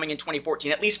going to be coming in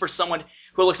 2014, at least for someone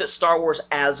who looks at Star Wars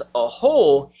as a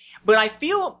whole. But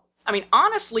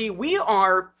honestly, we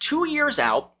are 2 years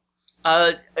out,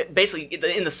 basically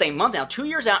in the same month now, 2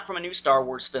 years out from a new Star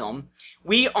Wars film.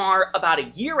 We are about a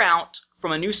year out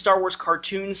from a new Star Wars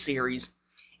cartoon series.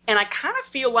 And I kind of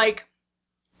feel like,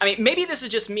 maybe this is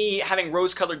just me having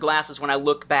rose-colored glasses when I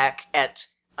look back at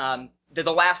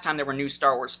the last time there were new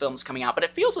Star Wars films coming out, but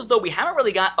it feels as though we haven't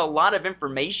really got a lot of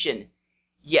information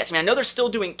yet. I know they're still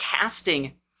doing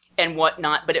casting and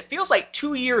whatnot, but it feels like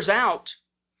 2 years out.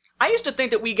 I used to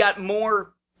think that we got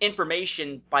more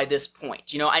information by this point.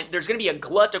 There's going to be a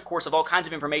glut, of course, of all kinds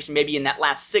of information maybe in that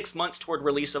last 6 months toward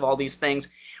release of all these things,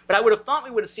 but I would have thought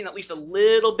we would have seen at least a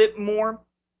little bit more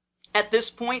at this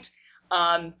point.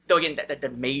 Though again,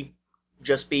 that may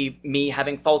just be me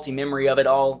having faulty memory of it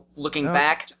all looking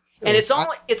back. And it's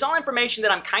all information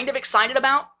that I'm kind of excited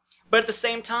about, but at the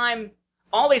same time,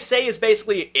 all they say is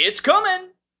basically, it's coming.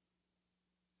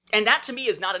 And that to me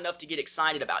is not enough to get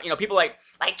excited about. People like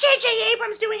J.J.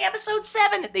 Abrams doing Episode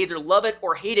 7. They either love it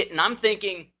or hate it. And I'm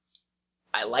thinking,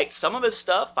 I liked some of his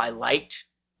stuff. I liked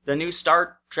the new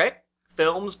Star Trek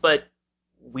films, but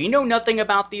we know nothing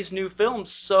about these new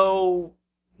films. So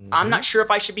I'm not sure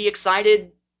if I should be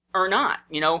excited or not.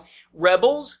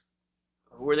 Rebels,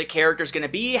 who are the characters going to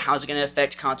be? How's it going to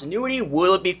affect continuity?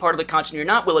 Will it be part of the continuity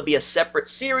or not? Will it be a separate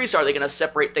series? Are they going to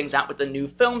separate things out with the new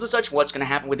films and such? What's going to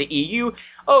happen with the EU?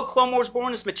 Oh, Clone Wars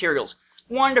bonus materials.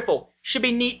 Wonderful. Should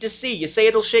be neat to see. You say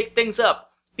it'll shake things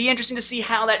up. Be interesting to see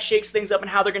how that shakes things up and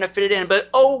how they're going to fit it in. But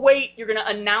oh wait, you're going to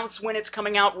announce when it's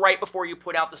coming out right before you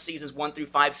put out the seasons 1 through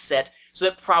 5 set, so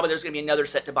that probably there's going to be another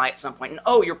set to buy at some point.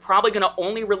 And you're probably going to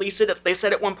only release it, if they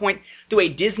said at one point, through a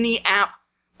Disney app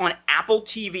on Apple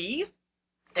TV.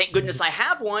 Thank goodness I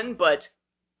have one, but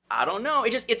I don't know.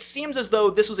 It seems as though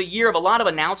this was a year of a lot of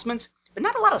announcements, but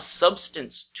not a lot of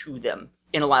substance to them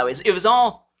in a lot of ways. It was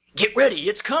all, get ready,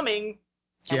 it's coming,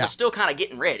 and we're still kind of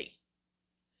getting ready.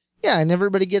 Yeah, and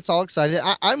everybody gets all excited.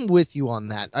 I'm with you on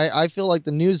that. I feel like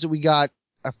the news that we got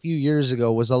a few years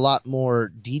ago was a lot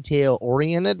more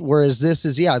detail-oriented, whereas this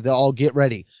is, they'll all get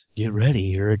ready. Get ready,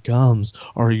 here it comes.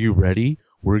 Are you ready?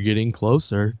 We're getting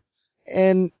closer.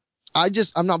 And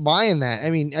I'm not buying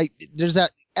that. There's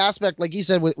that aspect, like you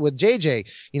said, with JJ,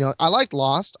 I liked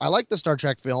Lost. I like the Star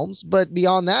Trek films, but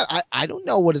beyond that, I don't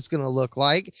know what it's going to look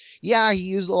like. Yeah, he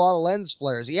used a lot of lens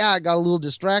flares. Yeah, it got a little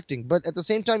distracting, but at the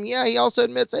same time, he also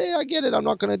admits, hey, I get it. I'm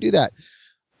not going to do that.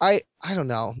 I don't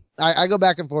know. I go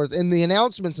back and forth in the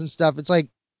announcements and stuff. It's like,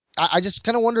 I just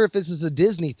kind of wonder if this is a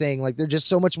Disney thing. Like they're just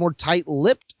so much more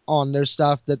tight-lipped on their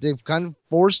stuff that they've kind of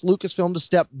forced Lucasfilm to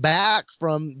step back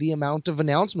from the amount of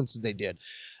announcements that they did.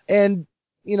 And,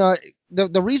 you know,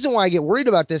 the reason why I get worried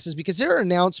about this is because there are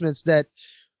announcements that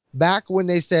back when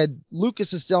they said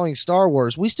Lucas is selling Star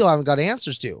Wars, we still haven't got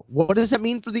answers to. What does that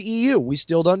mean for the EU? We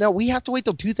still don't know. We have to wait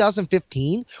till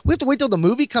 2015. We have to wait till the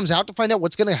movie comes out to find out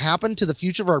what's going to happen to the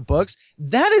future of our books.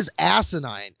 That is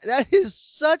asinine. That is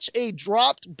such a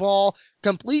dropped ball,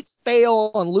 complete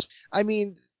fail on. I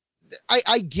mean,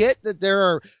 I get that there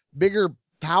are bigger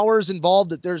powers involved,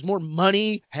 that there's more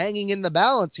money hanging in the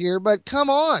balance here, but come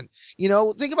on,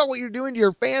 think about what you're doing to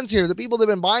your fans here, the people that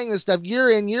have been buying this stuff year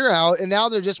in, year out, and now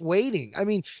they're just waiting. I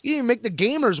mean, you didn't make the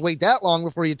gamers wait that long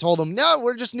before you told them, no,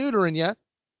 we're just neutering you.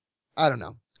 I don't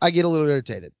know. I get a little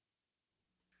irritated.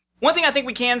 One thing I think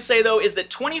we can say, though, is that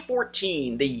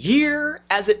 2014, the year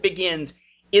as it begins,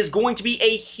 is going to be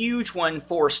a huge one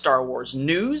for Star Wars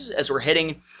news as we're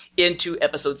heading into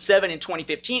Episode 7 in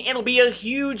 2015. It'll be a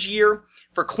huge year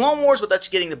for Clone Wars, with us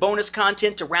getting the bonus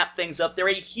content to wrap things up. They're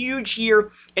a huge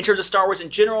year in terms of Star Wars in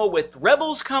general, with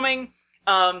Rebels coming.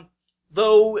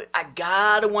 Though I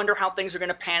gotta wonder how things are going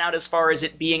to pan out as far as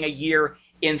it being a year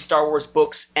in Star Wars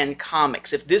books and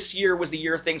comics. If this year was the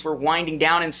year things were winding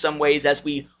down in some ways as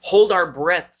we hold our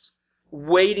breaths,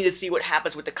 waiting to see what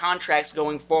happens with the contracts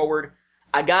going forward,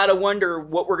 I gotta wonder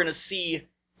what we're going to see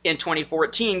in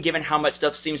 2014, given how much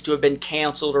stuff seems to have been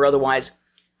canceled or otherwise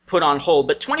put on hold.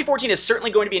 But 2014 is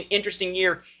certainly going to be an interesting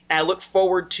year, and I look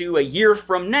forward to a year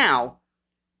from now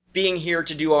being here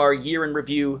to do our year in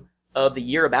review of the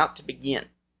year about to begin.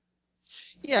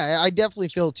 Yeah, I definitely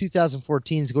feel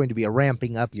 2014 is going to be a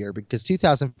ramping up year, because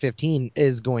 2015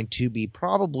 is going to be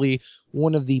probably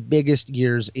one of the biggest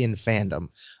years in fandom.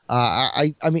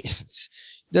 I mean,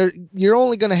 you're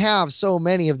only going to have so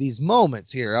many of these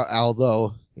moments here,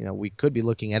 although, we could be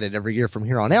looking at it every year from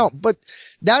here on out. But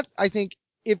that, I think,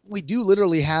 if we do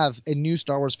literally have a new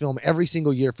Star Wars film every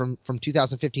single year from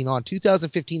 2015 on,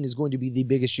 2015 is going to be the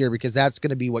biggest year, because that's going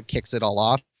to be what kicks it all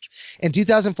off. And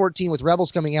 2014 with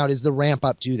Rebels coming out is the ramp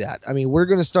up to that. I mean, we're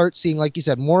going to start seeing, like you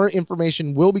said, more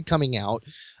information will be coming out.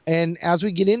 And as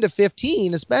we get into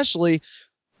 15, especially,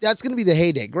 that's going to be the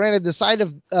heyday. Granted, the side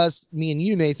of us, me and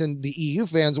you, Nathan, the EU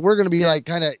fans, we're going to be like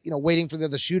kind of, waiting for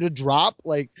the shoe to drop.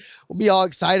 Like, we'll be all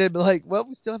excited, but like, well,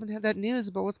 we still haven't had that news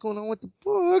about what's going on with the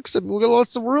books. And we've got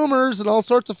lots of rumors and all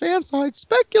sorts of fan sites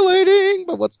speculating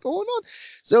about what's going on.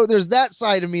 So there's that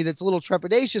side of me that's a little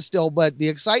trepidatious still, but the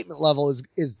excitement level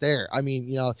is there. I mean,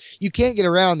 you can't get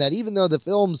around that. Even though the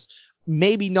films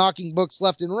may be knocking books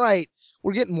left and right,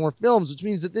 we're getting more films, which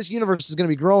means that this universe is going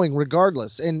to be growing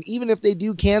regardless. And even if they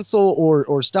do cancel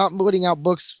or stop putting out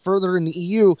books further in the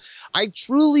EU, I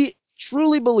truly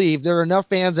believe there are enough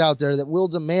fans out there that will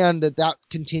demand that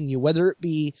continue, whether it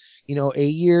be, a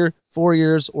year, 4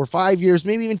 years, or 5 years,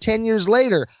 maybe even 10 years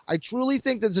later. I truly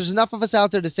think that there's enough of us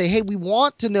out there to say, hey, we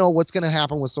want to know what's going to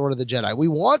happen with Sword of the Jedi. We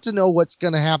want to know what's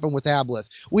going to happen with Aboleth.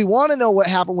 We want to know what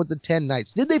happened with the 10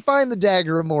 Knights. Did they find the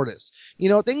Dagger of Mortis?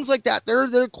 Things like that. There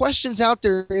are questions out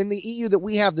there in the EU that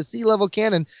we have, the sea-level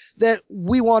canon, that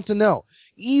we want to know.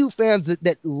 EU fans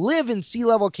that live in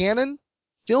sea-level canon,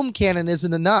 film canon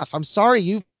isn't enough. I'm sorry,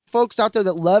 you folks out there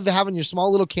that love having your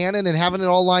small little canon and having it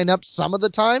all line up some of the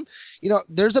time,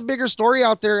 there's a bigger story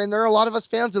out there, and there are a lot of us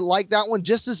fans that like that one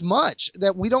just as much,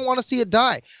 that we don't want to see it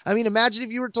die. I mean, imagine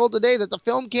if you were told today that the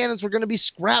film canons were going to be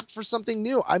scrapped for something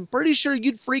new. I'm pretty sure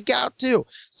you'd freak out too.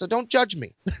 So don't judge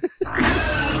me.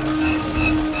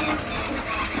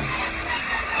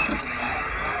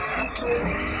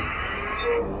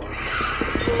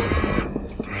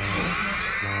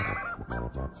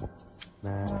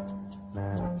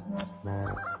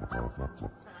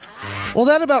 Well,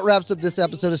 that about wraps up this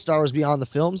episode of Star Wars Beyond the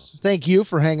Films. Thank you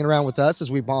for hanging around with us as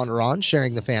we ponder on,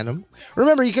 sharing the fandom.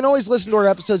 Remember, you can always listen to our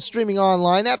episodes streaming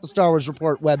online at the Star Wars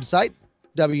Report website,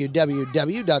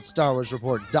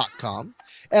 www.starwarsreport.com.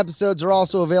 Episodes are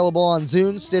also available on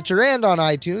Zune, Stitcher, and on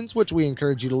iTunes, which we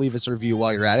encourage you to leave us a review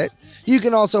while you're at it. You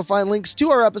can also find links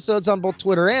to our episodes on both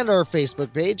Twitter and our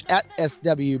Facebook page at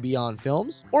SW Beyond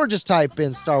Films, or just type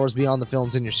in Star Wars Beyond the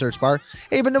Films in your search bar.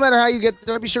 Hey, but no matter how you get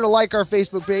there, be sure to like our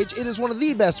Facebook page. It is one of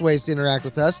the best ways to interact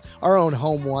with us, our own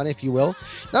home one, if you will.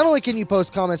 Not only can you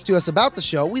post comments to us about the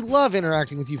show, we love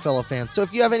interacting with you fellow fans. So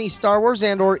if you have any Star Wars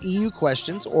and or EU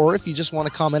questions, or if you just want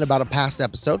to comment about a past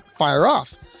episode, fire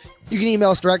off. You can email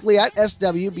us directly at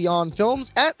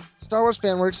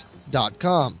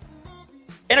swbeyondfilms@starwarsfanworks.com.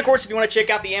 And of course, if you want to check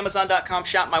out the Amazon.com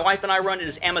shop my wife and I run, it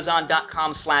is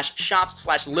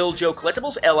Amazon.com/shops/LilJoe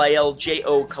Collectibles,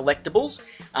 LILJO Collectibles.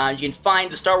 You can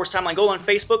find the Star Wars Timeline Gold on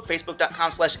Facebook,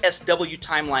 Facebook.com/SW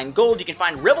Timeline Gold. You can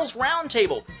find Rebels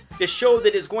Roundtable, the show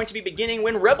that is going to be beginning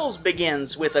when Rebels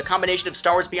begins, with a combination of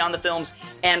Star Wars Beyond the Films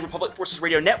and Republic Forces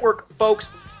Radio Network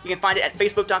folks. You can find it at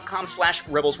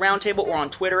Facebook.com/Rebels Roundtable or on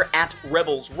Twitter at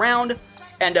Rebels Round.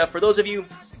 And for those of you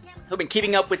who've been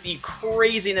keeping up with the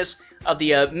craziness of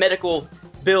the medical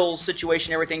bill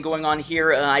situation, everything going on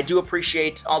here, I do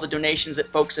appreciate all the donations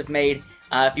that folks have made.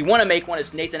 If you want to make one,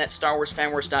 it's Nathan at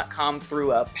StarWarsFanWars.com through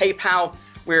PayPal.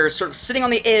 We're sort of sitting on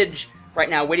the edge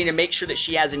right now, waiting to make sure that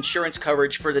she has insurance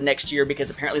coverage for the next year, because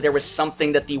apparently there was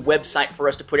something that the website for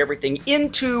us to put everything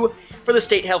into for the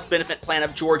State Health Benefit Plan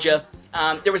of Georgia,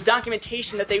 there was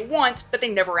documentation that they want, but they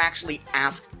never actually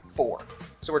asked for.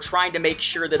 So we're trying to make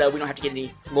sure that we don't have to get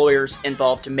any lawyers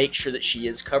involved to make sure that she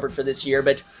is covered for this year.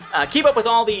 But keep up with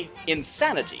all the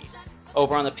insanity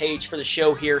over on the page for the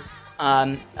show here.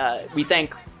 We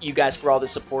thank you guys for all the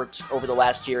support over the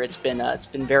last year. It's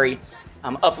been very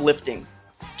uplifting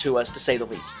to us, to say the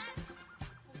least.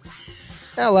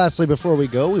 Now, lastly, before we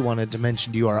go, we wanted to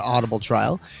mention to you our Audible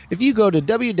trial. If you go to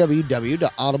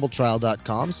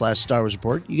www.audibletrial.com/Star Wars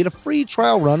Report, you get a free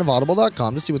trial run of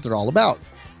audible.com to see what they're all about.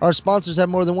 Our sponsors have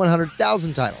more than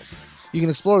 100,000 titles. You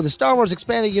can explore the Star Wars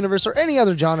expanded universe or any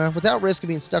other genre without risk of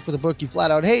being stuck with a book you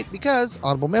flat out hate, because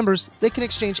Audible members, they can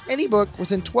exchange any book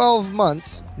within 12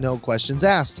 months, no questions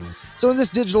asked. So in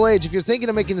this digital age, if you're thinking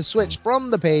of making the switch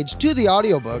from the page to the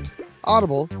audiobook,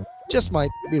 Audible just might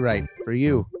be right for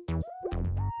you.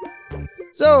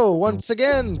 So, once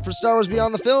again, for Star Wars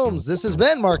Beyond the Films, this has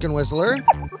been Mark and Whistler.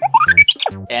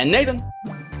 And Nathan.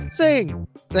 Saying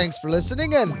thanks for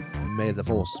listening, and may the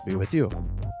Force be with you.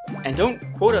 And don't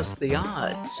quote us the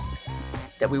odds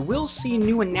that we will see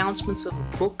new announcements of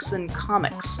books and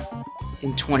comics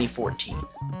in 2014,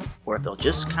 or if they'll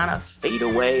just kind of fade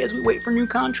away as we wait for new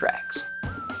contracts.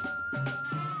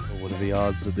 Or what are the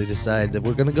odds that they decide that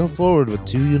we're going to go forward with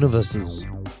 2 universes?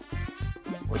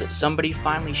 Or that somebody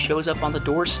finally shows up on the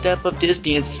doorstep of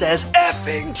Disney and says,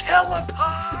 "Effing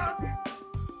telepods!"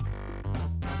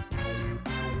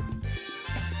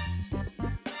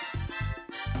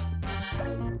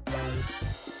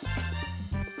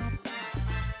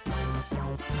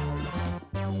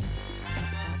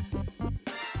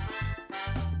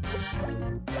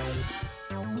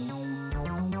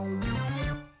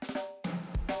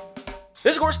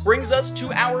 This, of course, brings us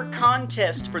to our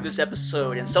contest for this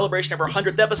episode. In celebration of our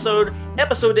 100th episode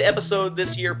to episode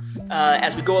this year,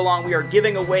 as we go along, we are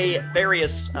giving away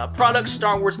various products,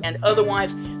 Star Wars and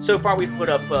otherwise. So far, we've put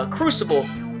up Crucible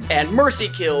and Mercy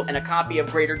Kill and a copy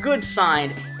of Greater Good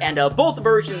signed, and both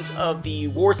versions of the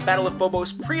Wars Battle of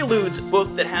Phobos Preludes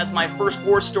book that has my first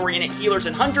war story in it, Healers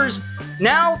and Hunters.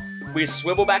 Now, we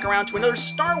swivel back around to another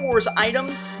Star Wars item.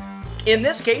 In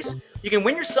this case, you can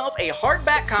win yourself a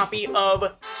hardback copy of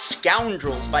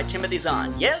Scoundrels by Timothy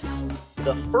Zahn. Yes,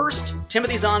 the first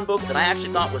Timothy Zahn book that I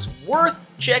actually thought was worth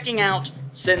checking out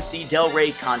since the Del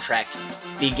Rey contract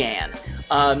began.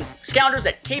 Scoundrels,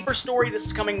 that caper story, this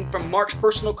is coming from Mark's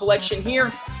personal collection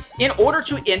here. In order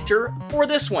to enter for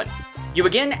this one, you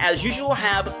again, as usual,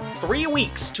 have 3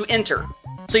 weeks to enter.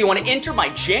 So you want to enter by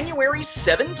January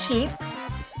 17th.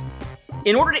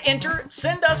 In order to enter,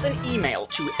 send us an email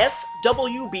to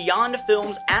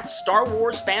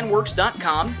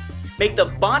swbeyondfilms@starwarsfanworks.com. Make the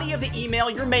body of the email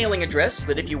your mailing address so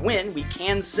that if you win, we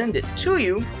can send it to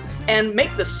you. And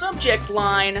make the subject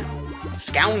line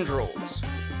Scoundrels.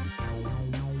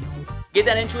 Get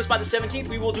that into us by the 17th.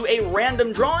 We will do a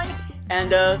random drawing,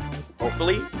 and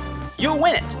hopefully you'll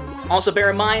win it. Also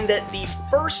bear in mind that the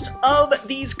first of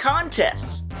these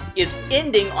contests is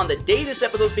ending on the day this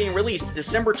episode is being released,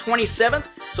 December 27th.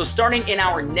 So starting in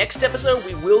our next episode,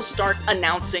 we will start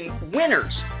announcing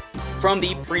winners from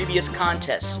the previous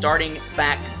contest, starting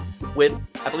back with,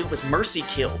 I believe it was Mercy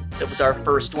Kill. That was our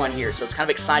first one here. So it's kind of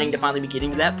exciting to finally be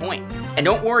getting to that point. And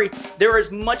don't worry, there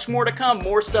is much more to come.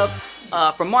 More stuff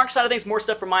from Mark's side of things, more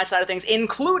stuff from my side of things,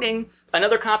 including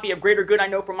another copy of Greater Good I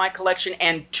know from my collection,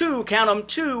 and 2, count them,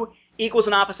 2 Equals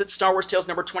and Opposites Star Wars Tales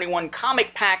number 21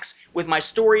 comic packs with my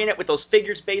story in it, with those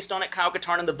figures based on it, Kyle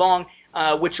Katarn and the Vong,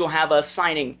 which will have a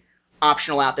signing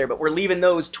optional out there. But we're leaving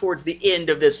those towards the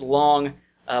end of this long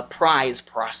prize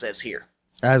process here.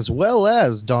 As well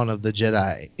as Dawn of the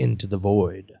Jedi, Into the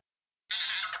Void.